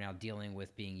fighters who are now dealing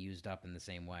with being used up in the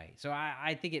same way. So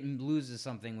I think it loses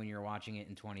something when you're watching it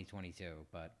in 2022.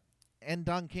 But And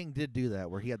Don King did do that,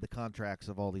 where he had the contracts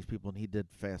of all these people, and he did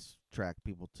fast track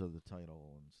people to the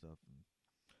title and stuff.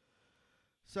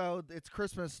 So it's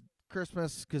Christmas,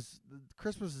 because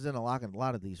Christmas is in a lot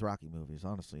of these Rocky movies.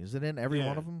 Honestly, is it in every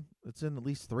one of them? It's in at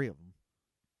least 3 of them.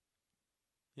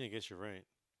 Yeah, I guess you're right.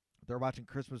 They're watching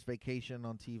Christmas Vacation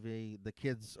on TV. The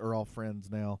kids are all friends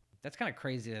now. that's kind of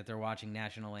crazy that they're watching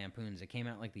National Lampoons. It came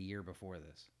out like the year before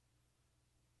this.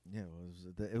 Yeah,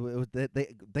 it was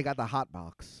they got the hot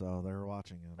box, so they were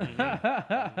watching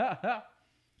it.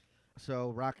 So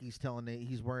Rocky's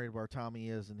he's worried where Tommy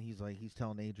is, and he's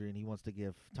telling Adrian he wants to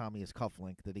give Tommy his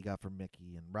cufflink that he got from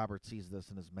Mickey, and Robert sees this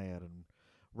and is mad, and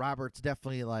Robert's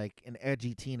definitely like an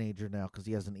edgy teenager now because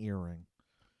he has an earring.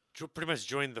 Pretty much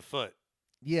joined the foot.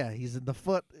 Yeah, he's in the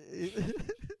foot.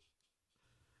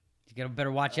 You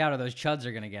better watch out, or those chuds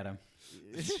are gonna get him.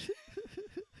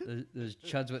 Those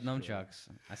chuds with nunchucks.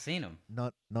 I seen them.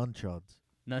 Nunchuds.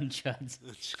 Nunchuds.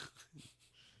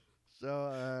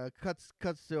 So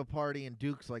cuts to a party, and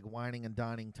Duke's like whining and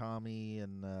dining Tommy,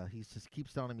 and he just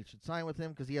keeps telling him he should sign with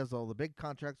him because he has all the big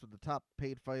contracts with the top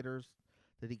paid fighters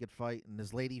that he could fight. And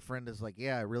his lady friend is like,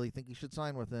 yeah, I really think you should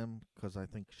sign with him because I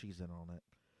think she's in on it.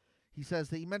 He says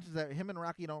that he mentions that him and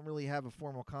Rocky don't really have a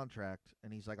formal contract,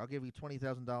 and he's like, I'll give you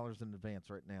 $20,000 in advance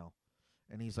right now.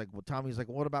 And he's like, well, Tommy's like,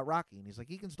 well, what about Rocky? And he's like,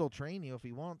 he can still train you if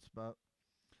he wants, but.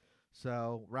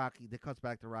 So Rocky, they cuts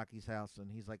back to Rocky's house,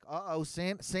 and he's like, uh-oh,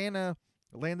 Santa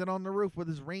landed on the roof with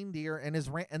his reindeer and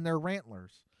their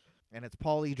rantlers. And it's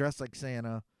Paulie dressed like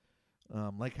Santa,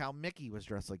 like how Mickey was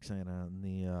dressed like Santa in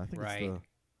the, I think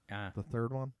it's the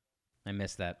third one. I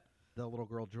missed that. The little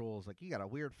girl Jewel's like, you got a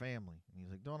weird family. And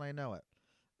he's like, don't I know it?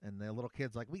 And the little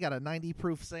kid's like, we got a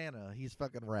 90-proof Santa. He's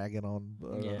fucking ragging on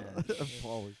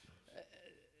Paulie.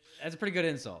 That's a pretty good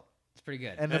insult. It's pretty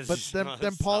good. And then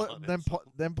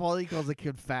Paulie calls the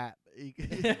kid fat.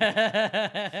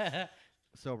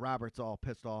 So Robert's all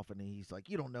pissed off, and he's like,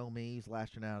 you don't know me. He's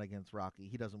lashing out against Rocky.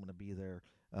 He doesn't want to be there.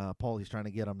 Paulie's trying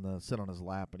to get him to sit on his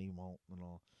lap, and he won't, and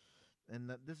all. And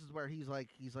this is where he's like,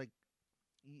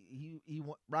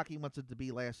 Rocky wants it to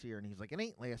be last year, and he's like, it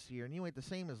ain't last year, and you ain't the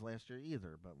same as last year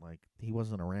either. But like, he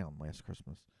wasn't around last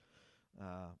Christmas.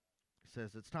 He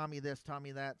says it's Tommy this,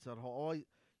 Tommy that. So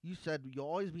you said you'll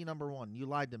always be number one. You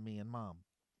lied to me and Mom.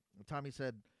 And Tommy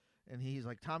said, and he's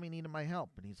like, Tommy needed my help,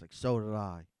 and he's like, so did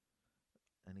I.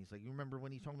 And he's like, you remember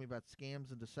when you told me about scams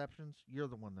and deceptions? You're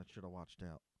the one that should have watched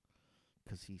out,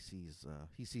 because he sees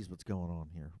what's going on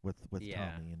here with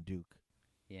Tommy and Duke.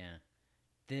 Yeah.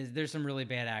 There's some really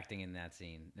bad acting in that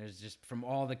scene. There's just, from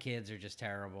all the kids are just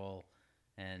terrible,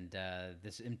 and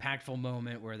this impactful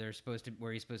moment where he's supposed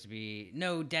to be,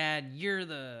 no, Dad, you're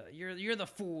the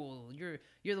fool. You're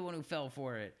the one who fell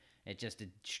for it. It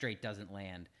straight doesn't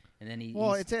land. And then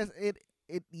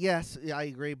yes, I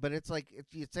agree, but it's like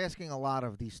it's asking a lot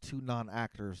of these two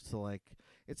non-actors to like.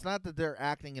 It's not that they're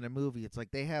acting in a movie. It's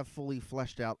like they have fully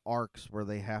fleshed out arcs where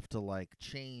they have to like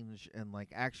change and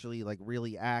like actually like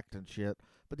really act and shit.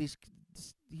 But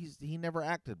he never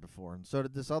acted before, and so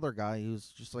did this other guy who's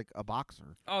just like a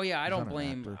boxer. Oh yeah, I don't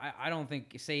blame. I don't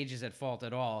think Sage is at fault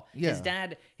at all. Yeah.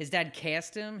 His dad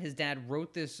cast him. His dad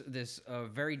wrote this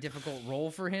very difficult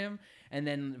role for him, and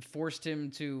then forced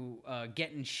him to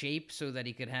get in shape so that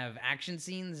he could have action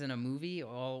scenes in a movie.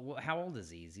 Well, how old is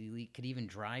he? Could he even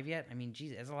drive yet? I mean,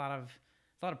 geez, it's a lot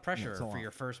of pressure for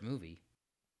your first movie.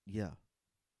 Yeah,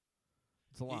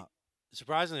 it's a lot.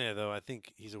 Surprisingly, though, I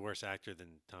think he's a worse actor than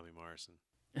Tommy Morrison.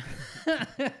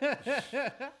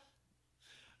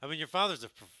 I mean, your father's a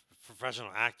professional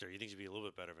actor. You think he'd be a little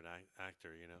bit better of an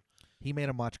actor, you know? He made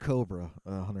him watch Cobra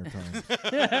 100 times.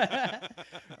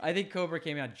 I think Cobra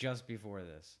came out just before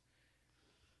this.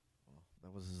 Well,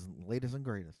 that was his latest and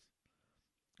greatest.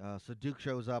 So Duke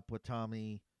shows up with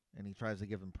Tommy, and he tries to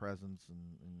give him presents,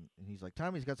 and he's like,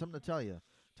 Tommy's got something to tell you.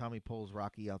 Tommy pulls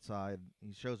Rocky outside.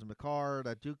 He shows him the car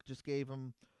that Duke just gave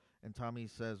him. And Tommy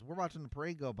says, we're watching the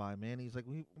parade go by, man. He's like,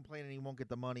 we complaining he won't get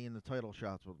the money in the title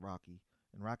shots with Rocky.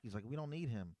 And Rocky's like, we don't need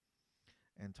him.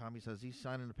 And Tommy says, he's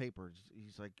signing the papers.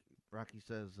 He's like, Rocky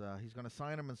says, he's going to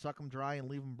sign him and suck him dry and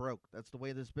leave him broke. That's the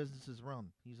way this business is run.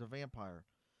 He's a vampire.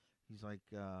 He's like,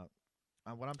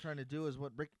 what I'm trying to do is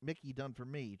what Mickey done for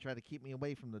me. He tried to keep me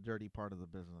away from the dirty part of the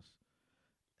business.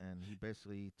 And he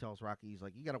basically tells Rocky, he's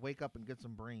like, you got to wake up and get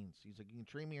some brains. He's like, you can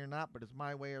treat me or not, but it's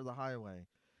my way or the highway.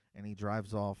 And he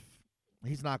drives off.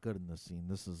 He's not good in this scene.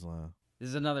 This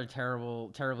is another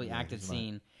terribly acted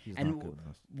scene. He's not good in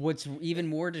this. What's even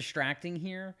more distracting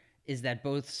here is that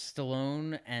both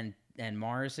Stallone and and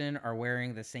Morrison are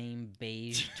wearing the same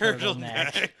beige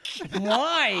turtleneck. Turtleneck.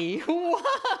 Why?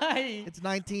 Why? It's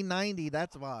 1990.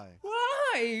 That's why.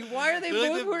 Why? Why are they They're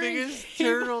both like the wearing biggest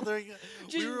turtle.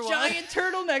 just giant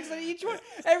turtlenecks on each one?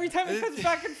 Every time it cuts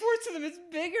back and forth to them, it's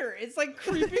bigger. It's like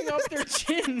creeping up their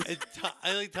chins.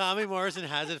 I like Tommy Morrison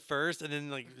has it first, and then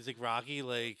like it's like Rocky.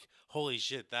 Like holy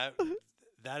shit, that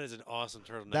is an awesome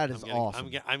turtleneck. That is awesome.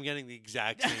 I'm getting the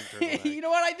exact same turtleneck. You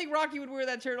know what? I think Rocky would wear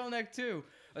that turtleneck too.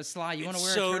 Sly, you want to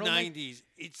wear so a turtleneck? 90s.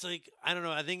 It's like I don't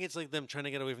know. I think it's like them trying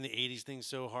to get away from the 80s thing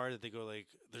so hard that they go like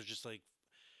they're just like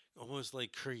almost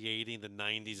like creating the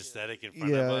 90s aesthetic in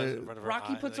front of us. In front of Rocky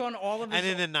our eyes. puts like, on all of his. and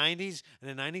in the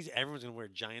 90s, everyone's gonna wear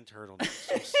giant turtlenecks.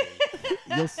 You'll see.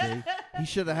 You'll see. He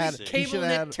should have had. He He cable should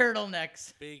knit have had.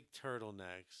 turtlenecks. Big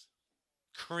turtlenecks,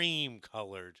 cream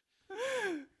colored.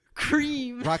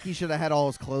 Cream. Rocky should have had all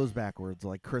his clothes backwards,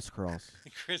 like crisscross.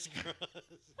 Crisscross.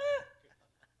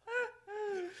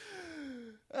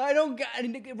 I don't.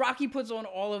 Rocky puts on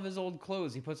all of his old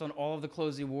clothes. He puts on all of the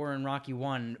clothes he wore in Rocky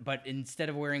 1, but instead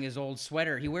of wearing his old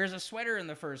sweater, he wears a sweater in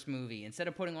the first movie. Instead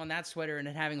of putting on that sweater and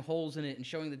it having holes in it and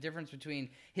showing the difference between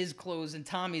his clothes and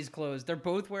Tommy's clothes, they're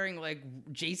both wearing like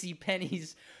J.C.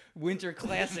 Penney's winter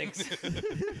classics.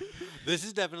 This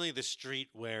is definitely the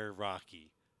streetwear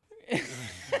Rocky.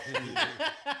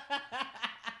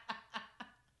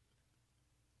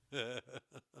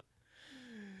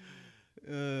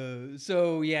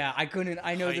 So yeah, I couldn't.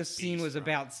 I know Hype this scene beast, was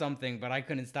Rocky. about something, but I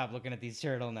couldn't stop looking at these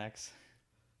turtlenecks.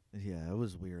 Yeah, it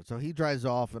was weird. So he drives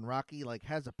off, and Rocky like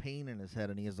has a pain in his head,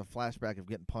 and he has a flashback of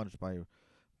getting punched by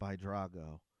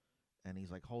Drago, and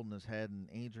he's like holding his head, and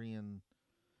Adrian.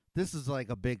 This is like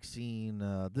a big scene.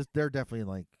 They're definitely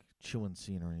like chewing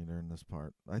scenery during this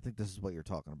part. I think this is what you're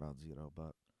talking about, Zito.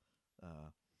 But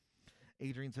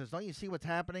Adrian says, "Don't you see what's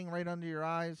happening right under your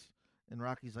eyes?" And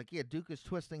Rocky's like, "Yeah, Duke is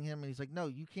twisting him." And he's like, "No,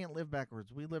 you can't live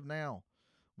backwards. We live now.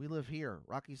 We live here."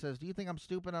 Rocky says, "Do you think I'm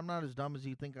stupid? I'm not as dumb as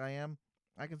you think I am.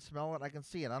 I can smell it. I can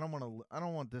see it. I don't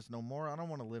want this no more. I don't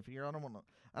want to live here. I don't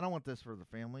want this for the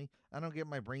family. I don't get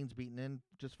my brains beaten in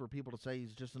just for people to say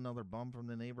he's just another bum from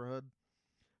the neighborhood."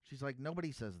 She's like,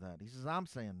 "Nobody says that." He says, "I'm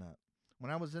saying that.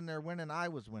 When I was in there winning, I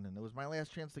was winning. It was my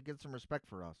last chance to get some respect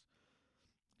for us."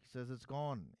 He says, "It's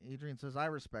gone." Adrian says, "I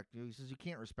respect you." He says, "You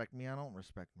can't respect me. I don't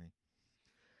respect me."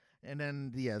 And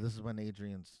then, yeah, this is when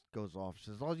Adrian goes off. She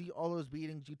says, all those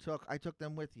beatings you took, I took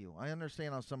them with you. I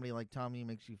understand how somebody like Tommy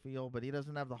makes you feel, but he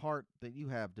doesn't have the heart that you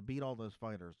have to beat all those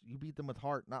fighters. You beat them with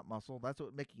heart, not muscle. That's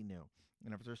what Mickey knew.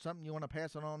 And if there's something you want to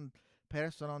pass it on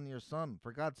to your son.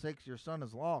 For God's sakes, your son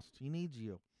is lost. He needs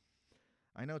you.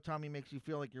 I know Tommy makes you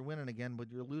feel like you're winning again, but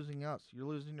you're losing us. You're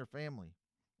losing your family."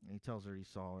 And he tells her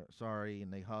he's sorry,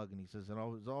 and they hug, and he says, "It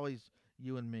was always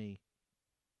you and me."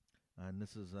 And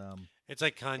this is It's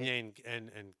like Kanye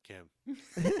and Kim.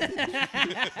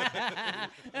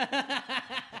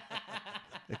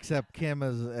 except Kim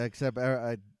is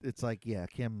it's like, yeah,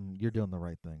 Kim, you're doing the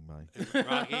right thing, buddy.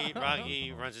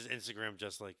 Rocky runs his Instagram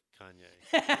just like Kanye.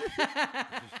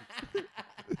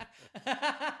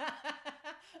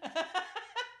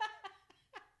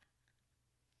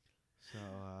 So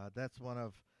that's one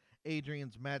of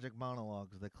Adrian's magic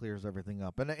monologues that clears everything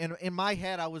up. And in my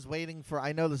head, I was waiting for,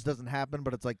 I know this doesn't happen,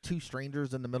 but it's like two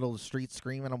strangers in the middle of the street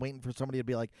screaming. I'm waiting for somebody to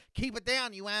be like, "Keep it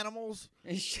down, you animals.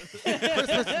 It's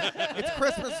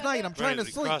Christmas night. I'm trying to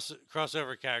the sleep."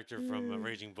 Crossover character from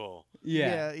Raging Bull.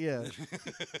 Yeah.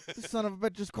 The son of a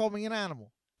bitch just called me an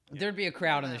animal. There'd be a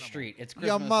crowd in the street. It's Christmas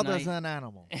Your mother's night. an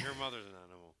animal. Your mother's an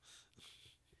animal.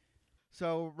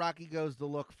 So Rocky goes to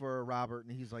look for Robert,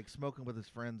 and he's like smoking with his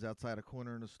friends outside a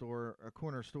corner store,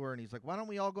 and he's like, "Why don't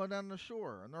we all go down to the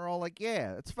shore?" And they're all like,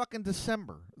 "Yeah, it's fucking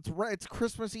December. It's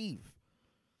Christmas Eve."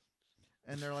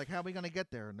 And they're like, "How are we gonna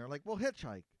get there?" And they're like, "We'll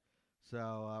hitchhike."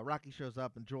 So Rocky shows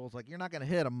up, and Joel's like, "You're not gonna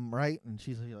hit him, right?" And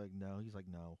she's like, "No." He's like,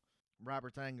 "No."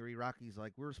 Robert's angry. Rocky's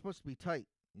like, "We were supposed to be tight."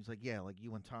 He's like, "Yeah, like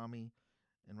you and Tommy."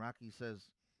 And Rocky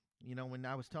says, "You know, when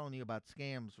I was telling you about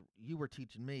scams, you were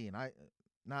teaching me, and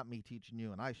not me teaching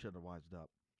you, and I should have wised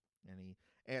up." And he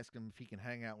asks him if he can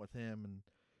hang out with him and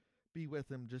be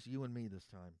with him, just you and me this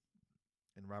time.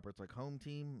 And Robert's like, "Home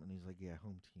team?" And he's like, "Yeah,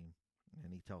 home team."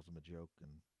 And he tells him a joke.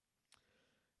 And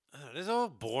This is all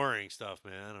boring stuff,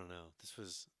 man. I don't know. This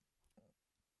was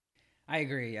I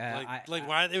agree.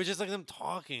 why it was just like them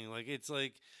talking. Like it's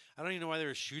like I don't even know why they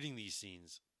were shooting these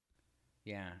scenes.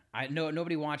 Yeah, I know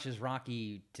nobody watches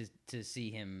Rocky to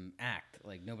see him act.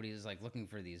 Like nobody's like looking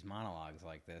for these monologues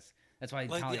like this. That's why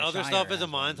Like Talia the other Shire stuff is a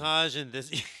has one. montage, and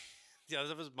this the other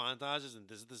stuff is montages, and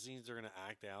this is the scenes they're gonna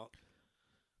act out.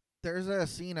 there's a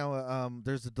scene,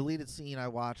 there's a deleted scene I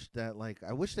watched that, like,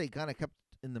 I wish they kind of kept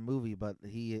in the movie, but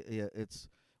it's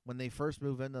when they first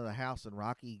move into the house and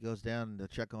Rocky goes down to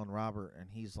check on Robert, and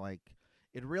he's like,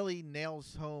 it really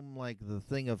nails home like the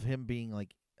thing of him being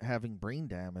like having brain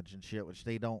damage and shit, which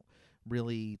they don't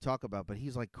really talk about. But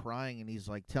he's like crying, and he's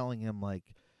like telling him like,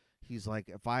 he's like,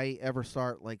 if I ever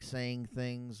start like saying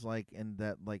things like and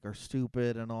that like are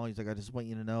stupid and all, he's like, I just want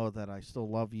you to know that I still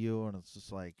love you. And it's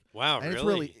just like, Wow, and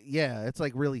really? it's it's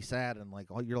like really sad, and like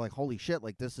you're like, holy shit,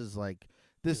 like this is like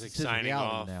this He's, is like, his signing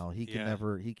reality off. now. He can Yeah.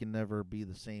 never be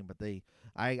the same. But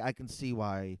I can see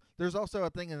why. There's also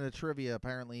a thing in the trivia.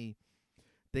 Apparently,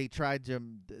 they tried to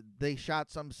they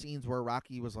shot some scenes where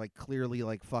Rocky was like clearly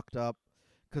like fucked up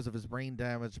because of his brain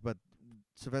damage, but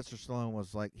Sylvester Stallone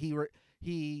was like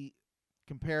he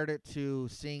compared it to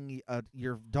seeing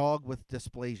your dog with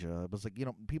dysplasia. It was like,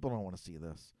 people don't want to see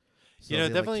this, so they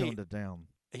like Definitely. toned it down.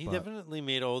 He But definitely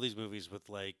made all these movies with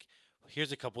like,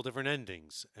 here's a couple different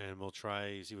endings, and we'll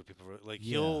try see what people like.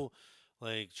 Yeah. He'll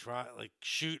like try like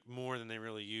shoot more than they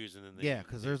really use, and then they yeah,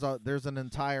 because there's an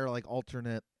entire like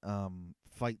alternate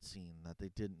fight scene that they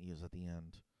didn't use at the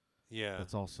end. yeah.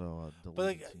 That's also a deleted But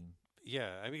like, scene. yeah,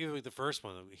 I mean, like the first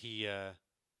one, he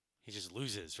just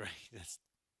loses, right?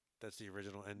 That's the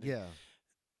original ending. Yeah.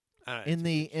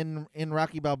 It's- In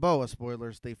Rocky Balboa,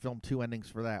 spoilers, they filmed two endings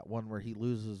for that. One where he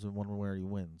loses and one where he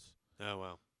wins. oh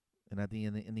wow. And at the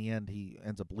in the end, he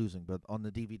ends up losing. But on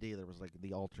the DVD, there was like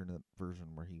the alternate version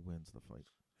where he wins the fight.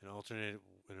 An alternate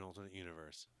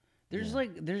universe. There's Yeah.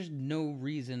 there's no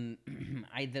reason.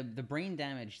 The brain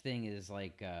damage thing is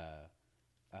like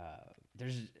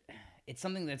there's it's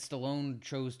something that Stallone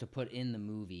chose to put in the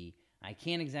movie. I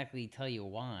can't exactly tell you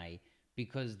why,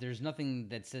 because there's nothing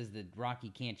that says that Rocky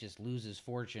can't just lose his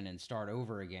fortune and start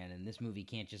over again, and this movie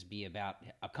can't just be about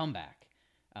a comeback.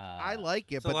 I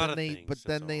like it, it's a but lot then of they things, but that's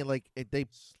then they all. like it, they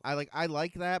I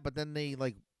like that, but then they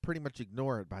like pretty much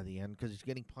ignore it by the end because he's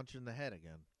getting punched in the head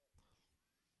again.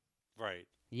 Right.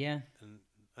 Yeah. And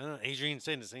I don't know. Adrian's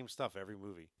saying the same stuff every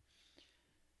movie.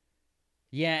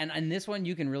 Yeah, and this one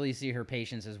you can really see her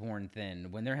patience is worn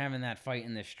thin. When they're having that fight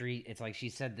in the street, it's like she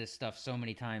said this stuff so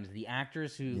many times. The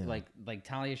actress who Yeah. like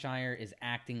Talia Shire is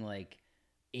acting like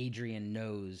Adrian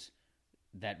knows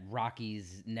that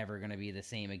Rocky's never going to be the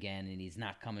same again and he's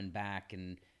not coming back,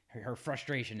 and her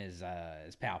frustration is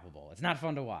palpable. It's not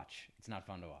fun to watch. It's not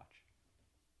fun to watch.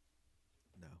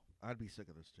 No, I'd be sick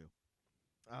of this too.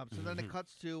 So then it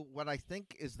cuts to what I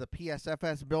think is the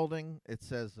PSFS building. It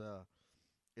says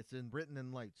it's written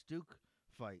in lights. Duke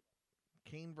fight,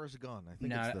 Kane versus Gunn. I think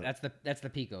No, it's that's the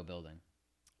Pico building.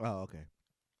 Oh, okay.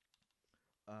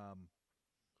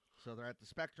 So they're at the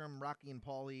Spectrum. Rocky and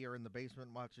Paulie are in the basement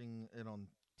watching it on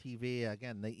TV.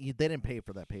 Again, they didn't pay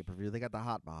for that pay-per-view. They got the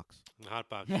hot box. Hot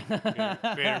box.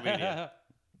 Creator Media.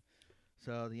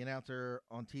 So the announcer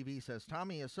on TV says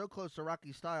Tommy is so close to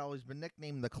Rocky's style, he's been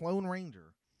nicknamed the Clone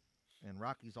Ranger. And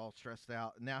Rocky's all stressed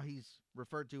out. Now he's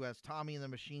referred to as Tommy the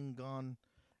Machine Gun,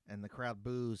 and the crowd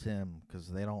boos him because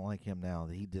they don't like him now.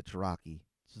 He ditched Rocky.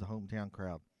 This is the hometown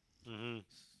crowd. Mm-hmm.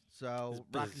 So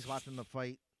Rocky's watching the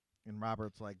fight, and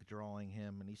Robert's like drawing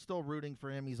him, and he's still rooting for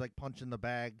him. He's like punching the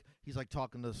bag. He's like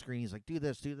talking to the screen. He's like, do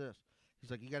this, do this. He's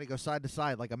like, you got to go side to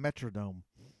side like a metrodome.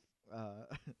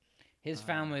 His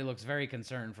family looks very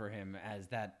concerned for him as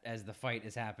the fight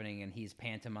is happening, and he's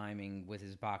pantomiming with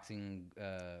his boxing.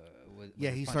 With Yeah,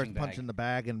 his he starts punching bag. punching the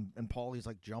bag, and Paulie's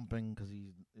like jumping because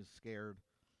he is scared.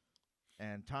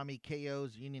 And Tommy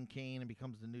KOs Union Kane and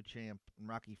becomes the new champ. And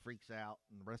Rocky freaks out,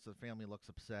 and the rest of the family looks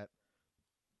upset.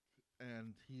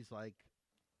 And he's like,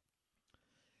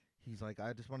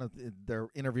 I just want to. They're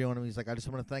interviewing him. He's like, I just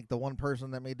want to thank the one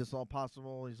person that made this all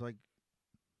possible. He's like,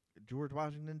 George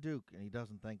Washington Duke, and he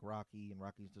doesn't thank Rocky, and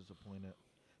Rocky's disappointed.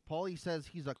 Paulie says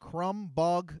he's a crumb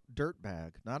bug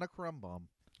dirtbag, not a crumb bum.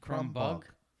 Crumb bug?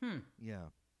 Yeah.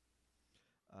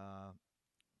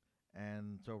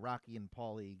 And so Rocky and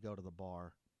Paulie go to the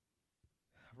bar.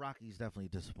 Rocky's definitely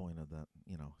disappointed that,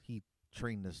 he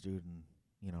trained this dude and,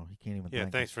 he can't even Yeah,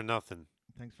 thank thanks him. for nothing.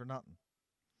 Thanks for nothing.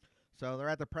 So they're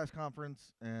at the press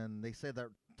conference, and they say that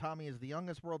Tommy is the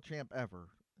youngest world champ ever.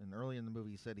 And early in the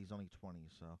movie, he said he's only 20.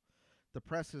 So the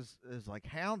press is like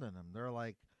hounding him.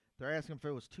 They're asking if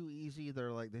it was too easy.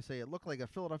 They say it looked like a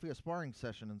Philadelphia sparring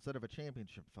session instead of a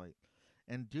championship fight.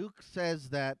 And Duke says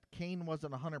that Kane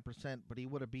wasn't 100%, but he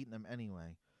would have beaten him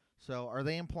anyway. So are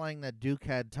they implying that Duke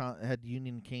had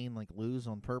Union Kane like lose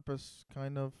on purpose,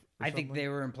 kind of? I think they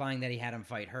were implying that he had him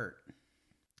fight hurt.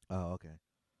 Oh, okay.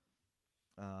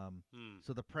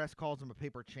 So the press calls him a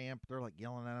paper champ. They're like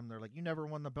yelling at him. They're like, "You never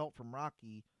won the belt from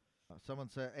Rocky." Someone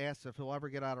asks if he'll ever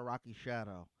get out of Rocky's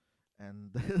shadow,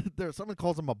 And there's someone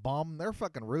calls him a bum. They're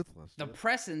fucking ruthless. The dude.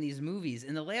 press in these movies.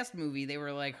 In the last movie, they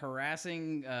were like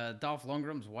harassing Dolph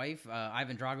Lundgren's wife,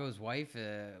 Ivan Drago's wife,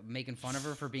 making fun of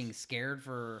her for being scared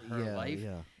for her life.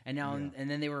 Yeah. And now, Yeah. and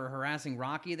then they were harassing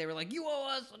Rocky. They were like, "You owe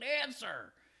us an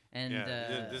answer." And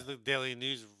this is the Daily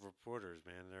News reporters,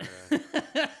 man.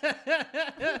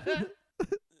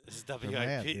 This is WIP.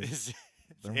 mad, dude. This is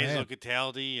They're Angelo mad.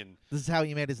 Cataldi and This is how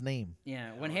he made his name.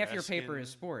 yeah, when Yeah, half your paper Raskin. is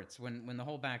sports, when the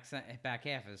whole back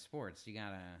half is sports, you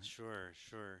gotta sure.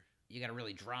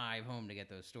 really drive home to get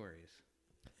those stories.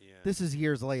 Yeah. This is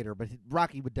years later, but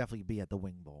Rocky would definitely be at the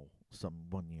Wing Bowl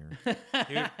one year.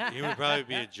 he would probably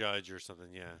be a judge or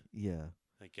something. Yeah, Yeah.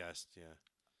 I guessed.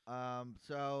 Yeah.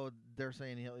 So they're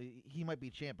saying he might be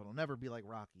champ, but he'll never be like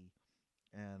Rocky.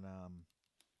 And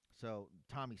so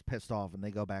Tommy's pissed off, and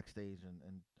they go backstage,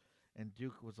 and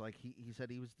Duke was like, he said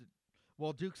he was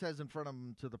Duke says in front of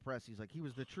him to the press, he's like, he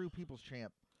was the true people's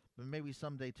champ, but maybe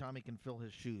someday Tommy can fill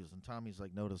his shoes. And Tommy's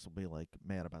like, Notice will be like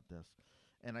mad about this.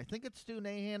 And I think it's Stu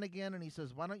Nahan again, and he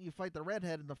says, why don't you fight the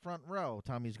redhead in the front row,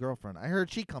 Tommy's girlfriend? I heard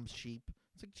she comes cheap.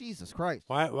 It's like, Jesus Christ.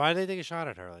 Why did they take a shot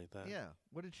at her like that? Yeah,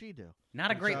 what did she do?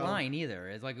 Not a great So- line either.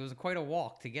 It's like it was quite a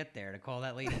walk to get there to call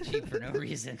that lady cheap for no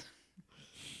reason.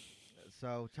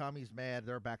 So Tommy's mad.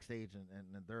 They're backstage,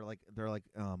 and they're like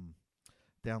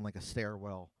down like a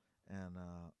stairwell, and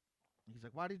he's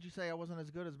like, "Why did you say I wasn't as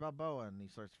good as Balboa?" And he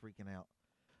starts freaking out.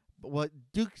 But what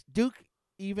Duke,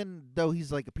 even though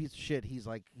he's like a piece of shit, he's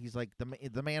like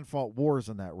the man fought wars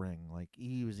in that ring. Like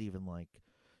he was even like,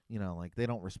 like they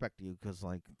don't respect you because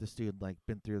like this dude like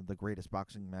been through the greatest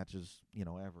boxing matches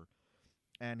ever.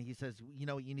 And he says,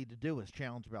 what you need to do is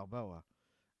challenge Balboa.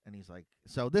 And he's like,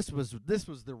 so this was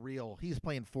the real. He's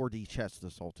playing 4D chess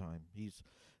this whole time.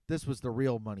 This was the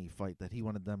real money fight that he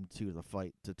wanted them to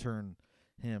fight to turn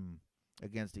him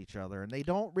against each other. And they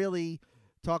don't really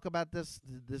talk about this.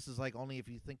 This is like only if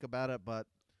you think about it. But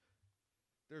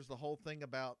there's the whole thing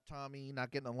about Tommy not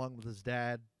getting along with his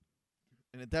dad,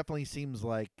 and it definitely seems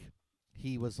like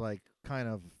he was like kind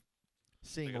of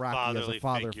seeing Like a Rocky as a fatherly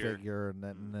father figure. figure, and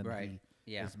then Right.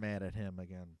 he Yeah. is mad at him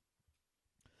again.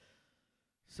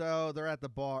 So they're at the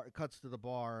bar. It cuts to the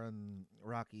bar, and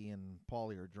Rocky and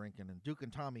Paulie are drinking, and Duke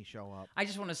and Tommy show up. I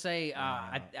just want to say,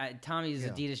 Tommy's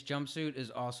yeah. Adidas jumpsuit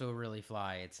is also really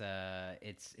fly.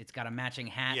 It's got a matching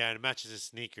hat Yeah, and it matches his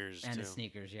sneakers and too. his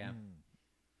sneakers. Yeah.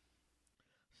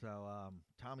 So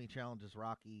Tommy challenges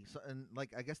Rocky, and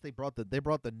like I guess they brought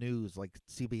the news, like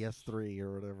CBS3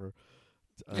 or whatever.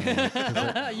 'Cause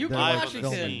You they're, Live like, on the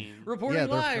filming. scene. Reporting Yeah,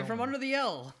 they're live from filming. under the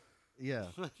L. Yeah.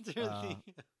 Under the-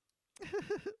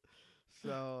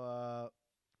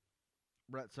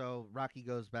 So Rocky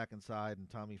goes back inside, and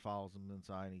Tommy follows him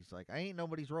inside. And he's like, "I ain't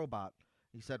nobody's robot."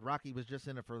 He said Rocky was just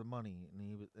in it for the money,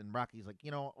 and Rocky's like,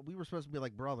 we were supposed to be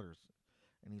like brothers.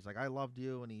 And he's like, "I loved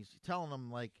you," and he's telling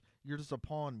him like, "You're just a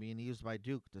pawn being used by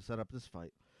Duke to set up this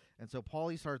fight." And so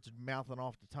Paulie starts mouthing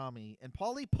off to Tommy, and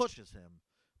Paulie pushes him,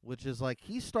 which is like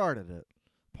he started it.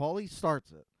 Paulie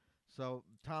starts it. So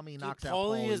Tommy Dude, knocks out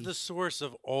Paulie Paulie. is the source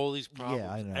of all these problems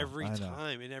I know, every I know.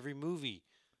 time in every movie.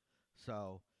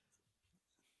 So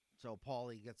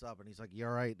Paulie gets up and he's like, "You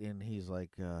all right?" And he's like,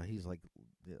 I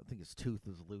think his tooth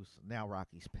is loose. Now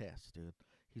Rocky's pissed, dude.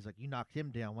 He's like, "You knocked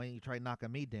him down. Why don't you try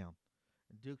knocking me down?"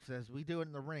 And Duke says, "We do it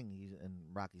in the ring." And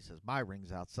Rocky says, "My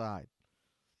ring's outside."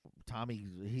 Tommy,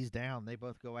 he's down. They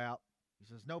both go out. He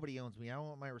says, "Nobody owns me. I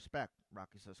want my respect."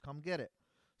 Rocky says, "Come get it."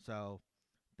 So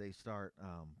they start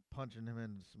punching him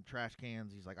in some trash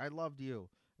cans. He's like, "I loved you."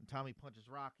 And Tommy punches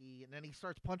Rocky, and then he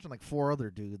starts punching like 4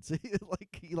 other dudes. he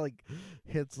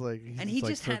hits like, And he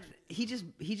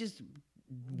just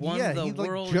won Yeah, the he, like,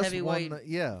 world just heavyweight won the-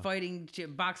 yeah. fighting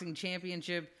boxing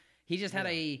championship. He just had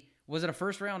was it a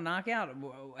first round knockout?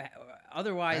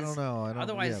 Otherwise, I don't know.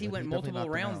 Otherwise, he but went definitely multiple knocked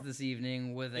him rounds out. this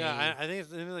evening with Yeah, I think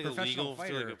it's like professional illegal for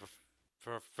like fighter.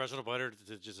 for a professional fighter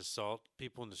to just assault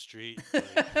people in the street.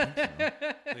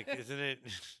 Like, isn't it?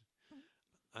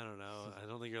 I don't know. I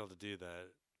don't think you're allowed to do that.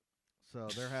 So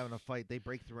they're having a fight. They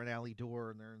break through an alley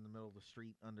door, and they're in the middle of the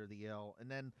street under the L. And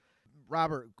then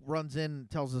Robert runs in and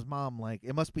tells his mom, like,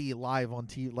 it must be live on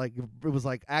TV. Like, it was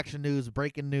like action news,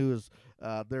 breaking news.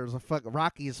 There's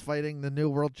Rocky is fighting the new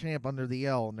world champ under the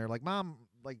L. And they're like, "Mom,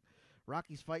 like,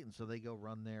 Rocky's fighting." So they go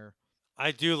run there.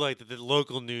 I do like that the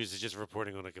local news is just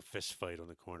reporting on like a fist fight on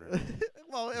the corner.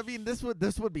 Well, I mean, this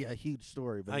would be a huge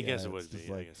story. But I yeah, guess it it's would just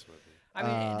be. I like- guess it would be.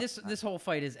 I mean, this whole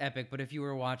fight is epic. But if you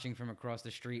were watching from across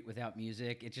the street without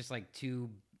music, it's just like two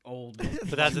old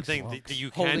But that's the thing. Drunks.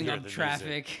 You can holding hear up the music.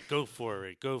 traffic. Go for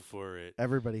it. Go for it.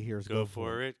 Everybody hears Go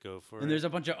for it. Go for it. And there's a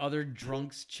bunch of other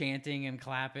drunks chanting and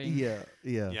clapping. Yeah,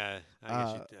 yeah. Yeah, I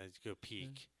guess I'd go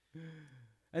peek.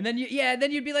 And then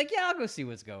then you'd be like, yeah, I'll go see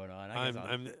what's going on. I guess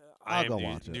I'll I'm go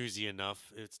watch it. newsy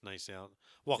enough. It's nice out.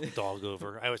 Walk the dog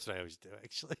over. That's what I always do,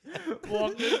 actually.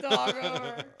 walk the dog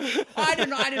over. I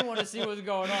didn't want to see what was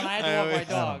going on. I had to walk my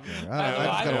dog. I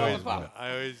just gotta watch it.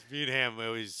 I always, me and him, I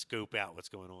always scope out what's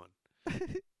going on.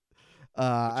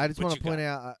 I just want you to point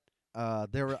out,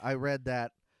 I read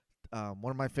that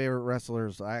one of my favorite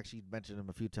wrestlers. I actually mentioned him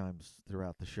a few times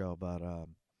throughout the show, but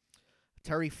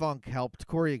Terry Funk helped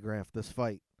choreograph this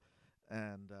fight,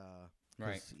 and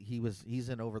Right. he's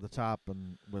in Over the Top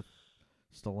and with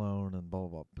Stallone and blah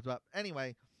blah blah. But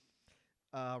anyway,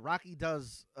 Rocky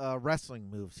does wrestling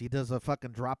moves. He does a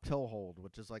fucking drop toe hold,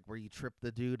 which is like where you trip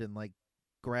the dude and like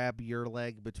grab your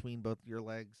leg between both your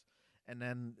legs, and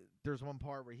then there's one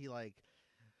part where he like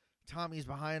Tommy's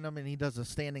behind him and he does a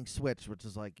standing switch, which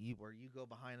is like where you go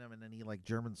behind him and then he like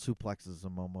German suplexes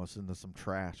him almost into some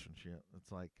trash and shit.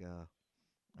 It's like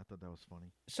I thought that was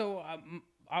funny. So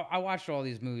I watched all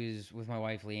these movies with my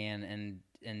wife Leanne, and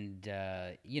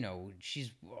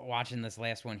she's watching this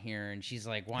last one here, and she's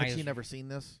like, "Why?" Had she never seen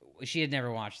this? She had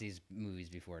never watched these movies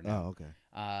before. No. Oh, okay.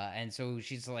 And so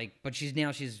she's like, but she's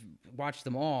watched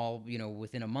them all,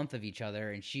 within a month of each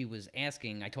other, and she was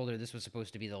asking. I told her this was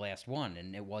supposed to be the last one,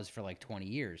 and it was for like 20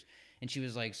 years, and she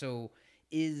was like, "So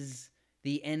is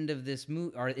the end of this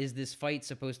movie, or is this fight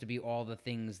supposed to be all the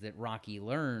things that Rocky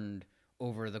learned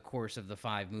over the course of the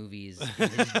 5 movies in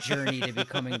his journey to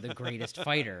becoming the greatest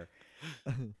fighter?"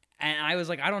 And I was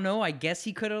like, I don't know. I guess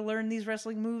he could have learned these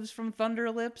wrestling moves from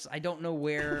Thunder Lips. I don't know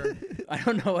where. I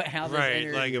don't know how this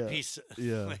entered. Like a piece.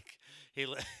 Yeah. Like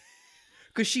he.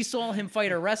 Because she saw him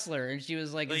fight a wrestler, and she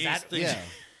was like, "Is that?" Yeah.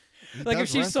 Like if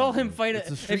she saw him fight It's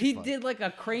a if street he fight. did like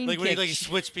a crane Like when kick, he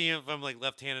switched being from like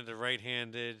left-handed to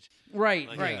right-handed. right,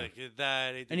 Like, right. Like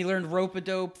that. And he learned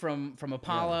rope-a-dope from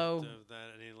Apollo. That,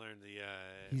 and he learned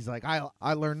the. He's like,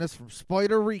 I learned this from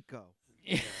Spider Rico.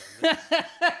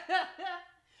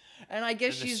 And I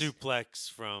guess and the she's suplex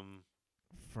from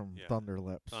Thunder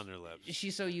Lips. Thunder Lips.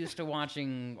 she's so used to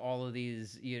watching all of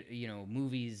these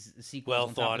movies, sequels Well on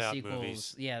top thought of out sequels,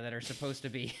 movies. that are supposed to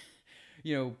be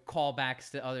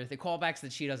callbacks to other callbacks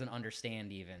that she doesn't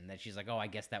understand, even that she's like, oh, I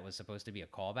guess that was supposed to be a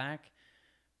callback,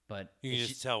 but You can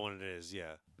just tell when it is,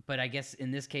 yeah. but I guess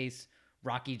in this case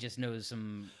Rocky just knows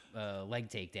some leg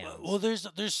takedowns. Well, there's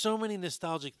so many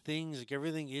nostalgic things. Like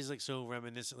everything is like so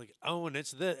reminiscent. Like, oh, and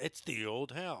it's the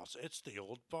old house, it's the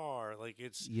old bar. Like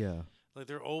it's like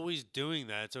they're always doing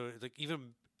that. So like even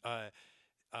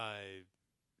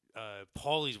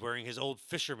Paulie's wearing his old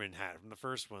fisherman hat from the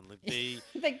first one. Like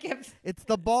they kept It's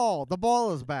the ball. The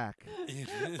ball is back.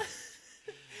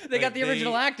 they got the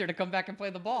original actor to come back and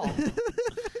play the ball.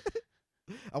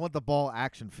 I want the ball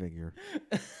action figure.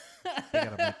 They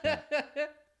gotta make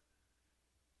that.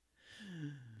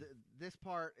 This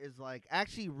part is like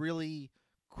actually really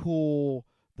cool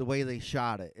the way they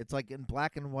shot it. It's like in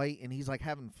black and white, and he's like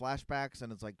having flashbacks,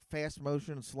 and it's like fast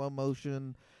motion, slow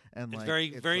motion, and it's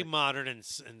like very like, modern and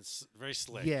very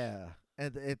slick. Yeah,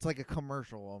 and it's like a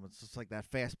commercial almost. It's just like that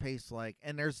fast paced like.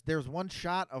 And there's one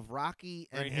shot of Rocky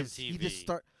and Very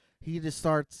he just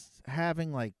starts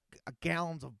having like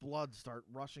gallons of blood start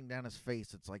rushing down his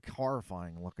face. It's like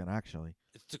horrifying looking, actually.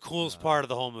 It's the coolest part of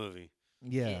the whole movie.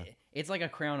 Yeah, it's like a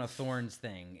Crown of Thorns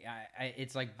thing.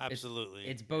 It's like Absolutely.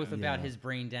 It's both about Yeah. his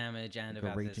brain damage and like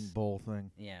about a raging this. bull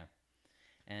thing. Yeah,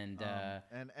 and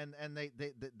And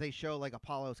they show like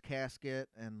Apollo's casket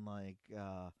and like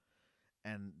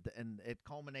and it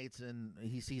culminates in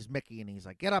he sees Mickey and he's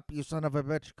like, "Get up, you son of a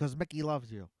bitch," because Mickey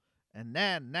loves you. And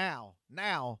then now,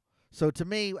 so to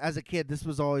me as a kid, this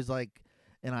was always like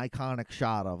an iconic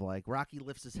shot of like Rocky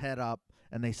lifts his head up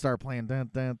and they start playing dun,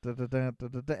 dun, dun, dun, dun, dun,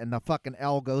 dun, dun, and the fucking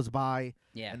L goes by.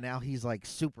 yeah, And now he's like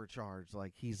supercharged,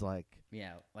 like he's like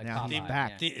like now he's Popeye,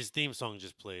 back. yeah. His theme song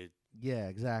just played. yeah,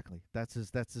 exactly. That's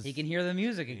his. He can hear the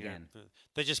music Yeah. again.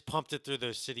 They just pumped it through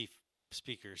those city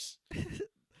speakers.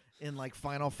 in like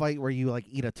Final Fight where you like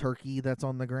eat a turkey that's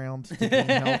on the ground to gain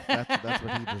health. That's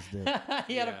what he just did.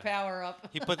 He had a Yeah. power up.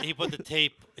 He put the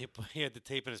tape. He had the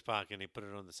tape in his pocket and he put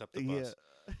it on the septic bus.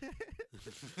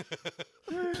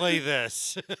 Play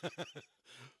this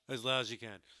as loud as you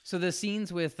can. So the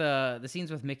scenes with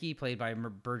Mickey, played by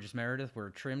Burgess Meredith, were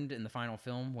trimmed in the final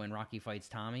film when Rocky fights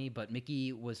Tommy. But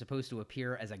Mickey was supposed to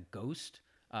appear as a ghost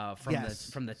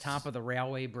from the top of the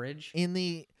railway bridge. In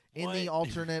the What?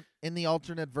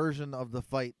 alternate version of the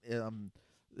fight,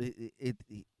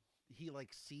 he like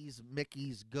sees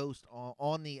Mickey's ghost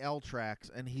on the L tracks,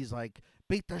 and he's like,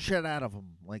 beat the shit out of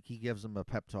him. Like he gives him a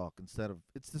pep talk instead of.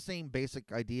 It's the same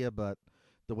basic idea, but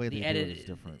The way the they edit do it is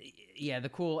different. Yeah, the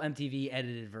cool MTV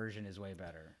edited version is way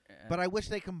better. But I wish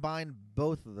they combined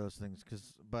both of those things.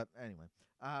 But anyway,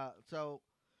 so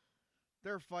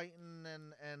they're fighting,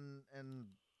 and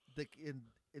the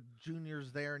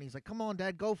Junior's there, and he's like, "Come on,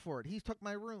 Dad, go for it." He's took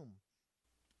my room,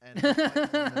 and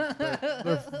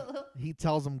he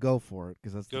tells him go for it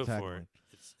because that's Go the for tagline. it.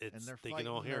 It's And they're they fighting,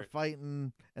 can all hear they're it.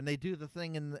 fighting, and they do the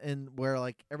thing in where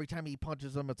like every time he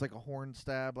punches them, it's like a horn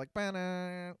stab, like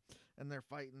 "Bah-nah," and they're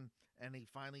fighting, and he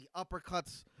finally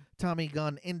uppercuts Tommy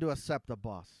Gunn into a SEPTA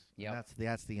bus. Yep. And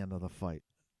that's the end of the fight.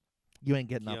 You ain't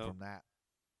getting up Yep. from that.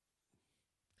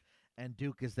 And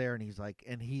Duke is there, and he's like,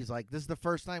 this is the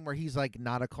first time where he's like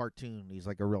not a cartoon. He's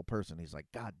like a real person. He's like,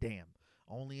 God damn,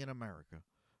 only in America.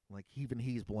 Like even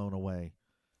he's blown away.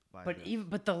 By this.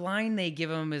 But the line they give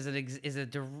him is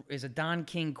a Don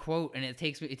King quote, and it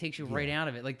takes you right out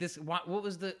of it. Like this, what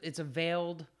was the? It's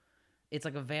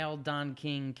like a veiled Don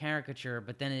King caricature,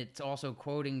 but then it's also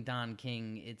quoting Don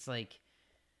King. It's like,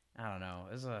 I don't know.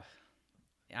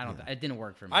 It didn't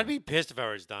work for me. I'd be pissed if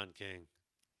I was Don King.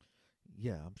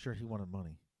 Yeah, I'm sure he wanted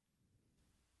money.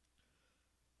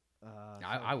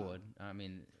 I would. I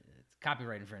mean, it's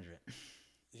copyright infringement.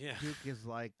 Yeah. Duke is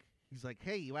like, he's like,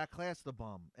 hey, you outclassed the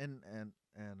bum, and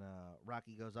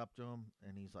Rocky goes up to him,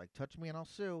 and he's like, touch me and I'll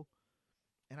sue.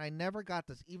 And I never got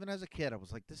this, even as a kid. I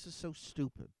was like, this is so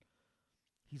stupid.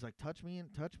 He's like, touch me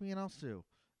and I'll sue.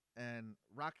 And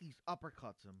Rocky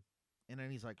uppercuts him, and then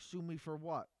he's like, sue me for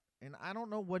what? And I don't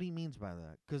know what he means by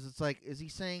that, because it's like, is he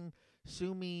saying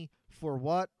sue me for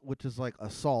what, which is like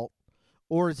assault,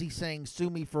 or is he saying sue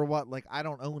me for what, like I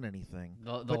don't own anything?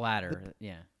 The latter,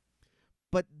 yeah.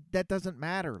 But that doesn't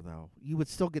matter, though. You would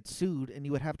still get sued, and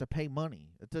you would have to pay money.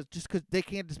 Just because they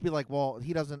can't just be like, well,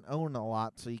 he doesn't own a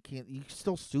lot, so you can't. You can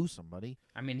still sue somebody.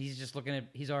 I mean, he's just looking at.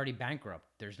 He's already bankrupt.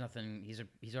 There's nothing.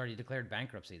 He's already declared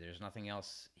bankruptcy. There's nothing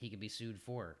else he could be sued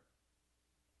for.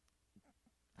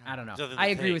 I don't know. I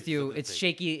agree with you. It's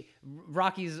shaky.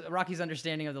 Rocky's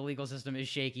understanding of the legal system is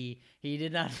shaky. He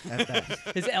did not.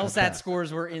 His LSAT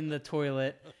scores were in the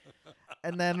toilet.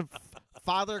 And then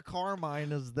Father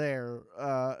Carmine is there,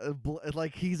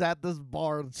 like he's at this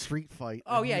bar street fight.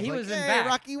 Oh yeah, he was like, in hey, back.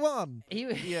 Rocky won. He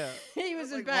was. Yeah, he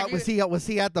was in like, back. Was he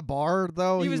at the bar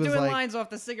though? He was doing like, lines off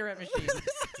the cigarette machine.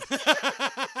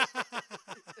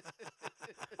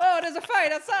 Oh, there's a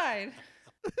fight outside.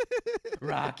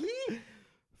 Rocky.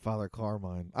 Father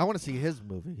Carmine. I want to see his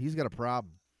movie. He's got a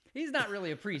problem. He's not really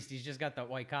a priest. He's just got that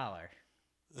white collar.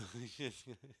 He's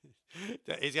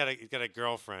got a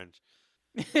girlfriend.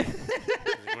 He's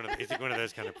like one of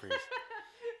those kind of priests.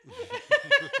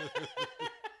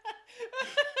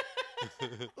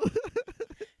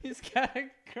 He's got a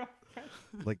girlfriend.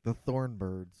 Like the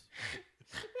Thornbirds.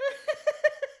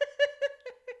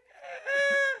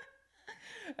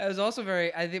 That was also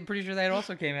pretty sure that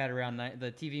also came out around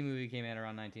the TV movie came out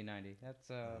around 1990. That's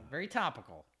very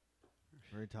topical.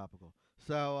 Very topical.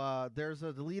 So there's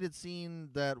a deleted scene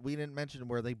that we didn't mention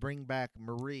where they bring back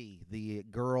Marie, the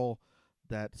girl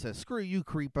that says "screw you,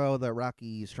 creepo," that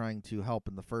Rocky is trying to help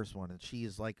in the first one, and she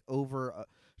is like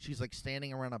she's like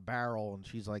standing around a barrel, and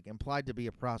she's like implied to be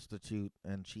a prostitute,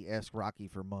 and she asks Rocky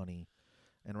for money,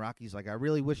 and Rocky's like, "I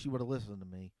really wish you would have listened to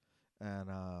me," and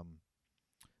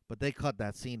but they cut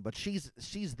that scene. But she's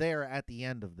there at the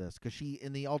end of this because she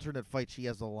in the alternate fight she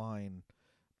has a line.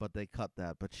 But they cut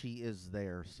that. But she is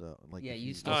there, so like Yeah,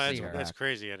 you still see her. That's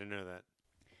crazy. I didn't know that.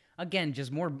 Again,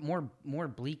 just more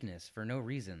bleakness for no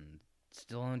reason.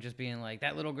 Stallone just being like,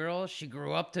 that little girl, she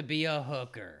grew up to be a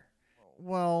hooker.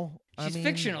 Well, she's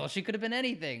fictional. She could have been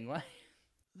anything.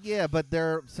 Yeah, but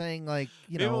they're saying like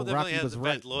People definitely Rocky was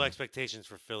right. Low expectations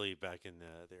for Philly back in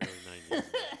the early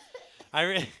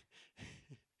 '90s.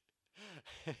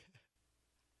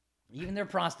 Even their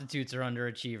prostitutes are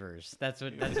underachievers. That's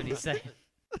what he's saying.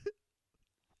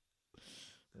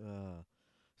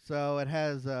 So it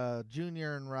has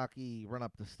Junior and Rocky run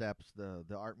up the steps, the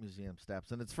art museum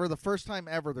steps, and it's for the first time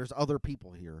ever. There's other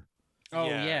people here. Oh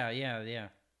yeah.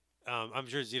 I'm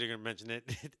sure Zita gonna mention it.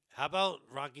 How about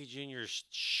Rocky Jr.'s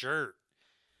shirt?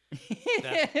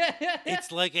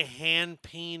 It's like a hand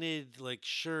painted like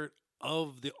shirt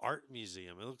of the art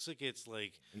museum. It looks like it's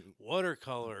like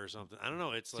watercolor or something. I don't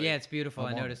know. It's like it's beautiful.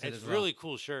 I noticed it as well. It's really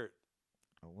cool shirt.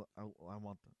 I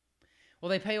want that. Well,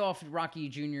 they pay off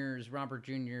Robert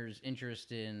Jr.'s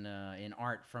interest in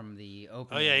art from the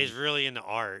opening. Oh yeah, he's really into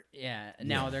art. Yeah.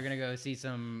 Now they're gonna go see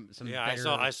some. Yeah, better...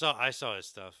 I saw his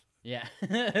stuff. Yeah.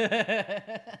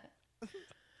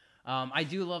 I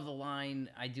do love the line.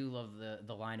 I do love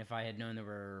the line. If I had known there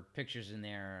were pictures in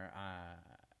there,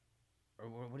 Or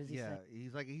what does he Yeah, say?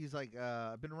 he's like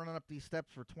I've been running up these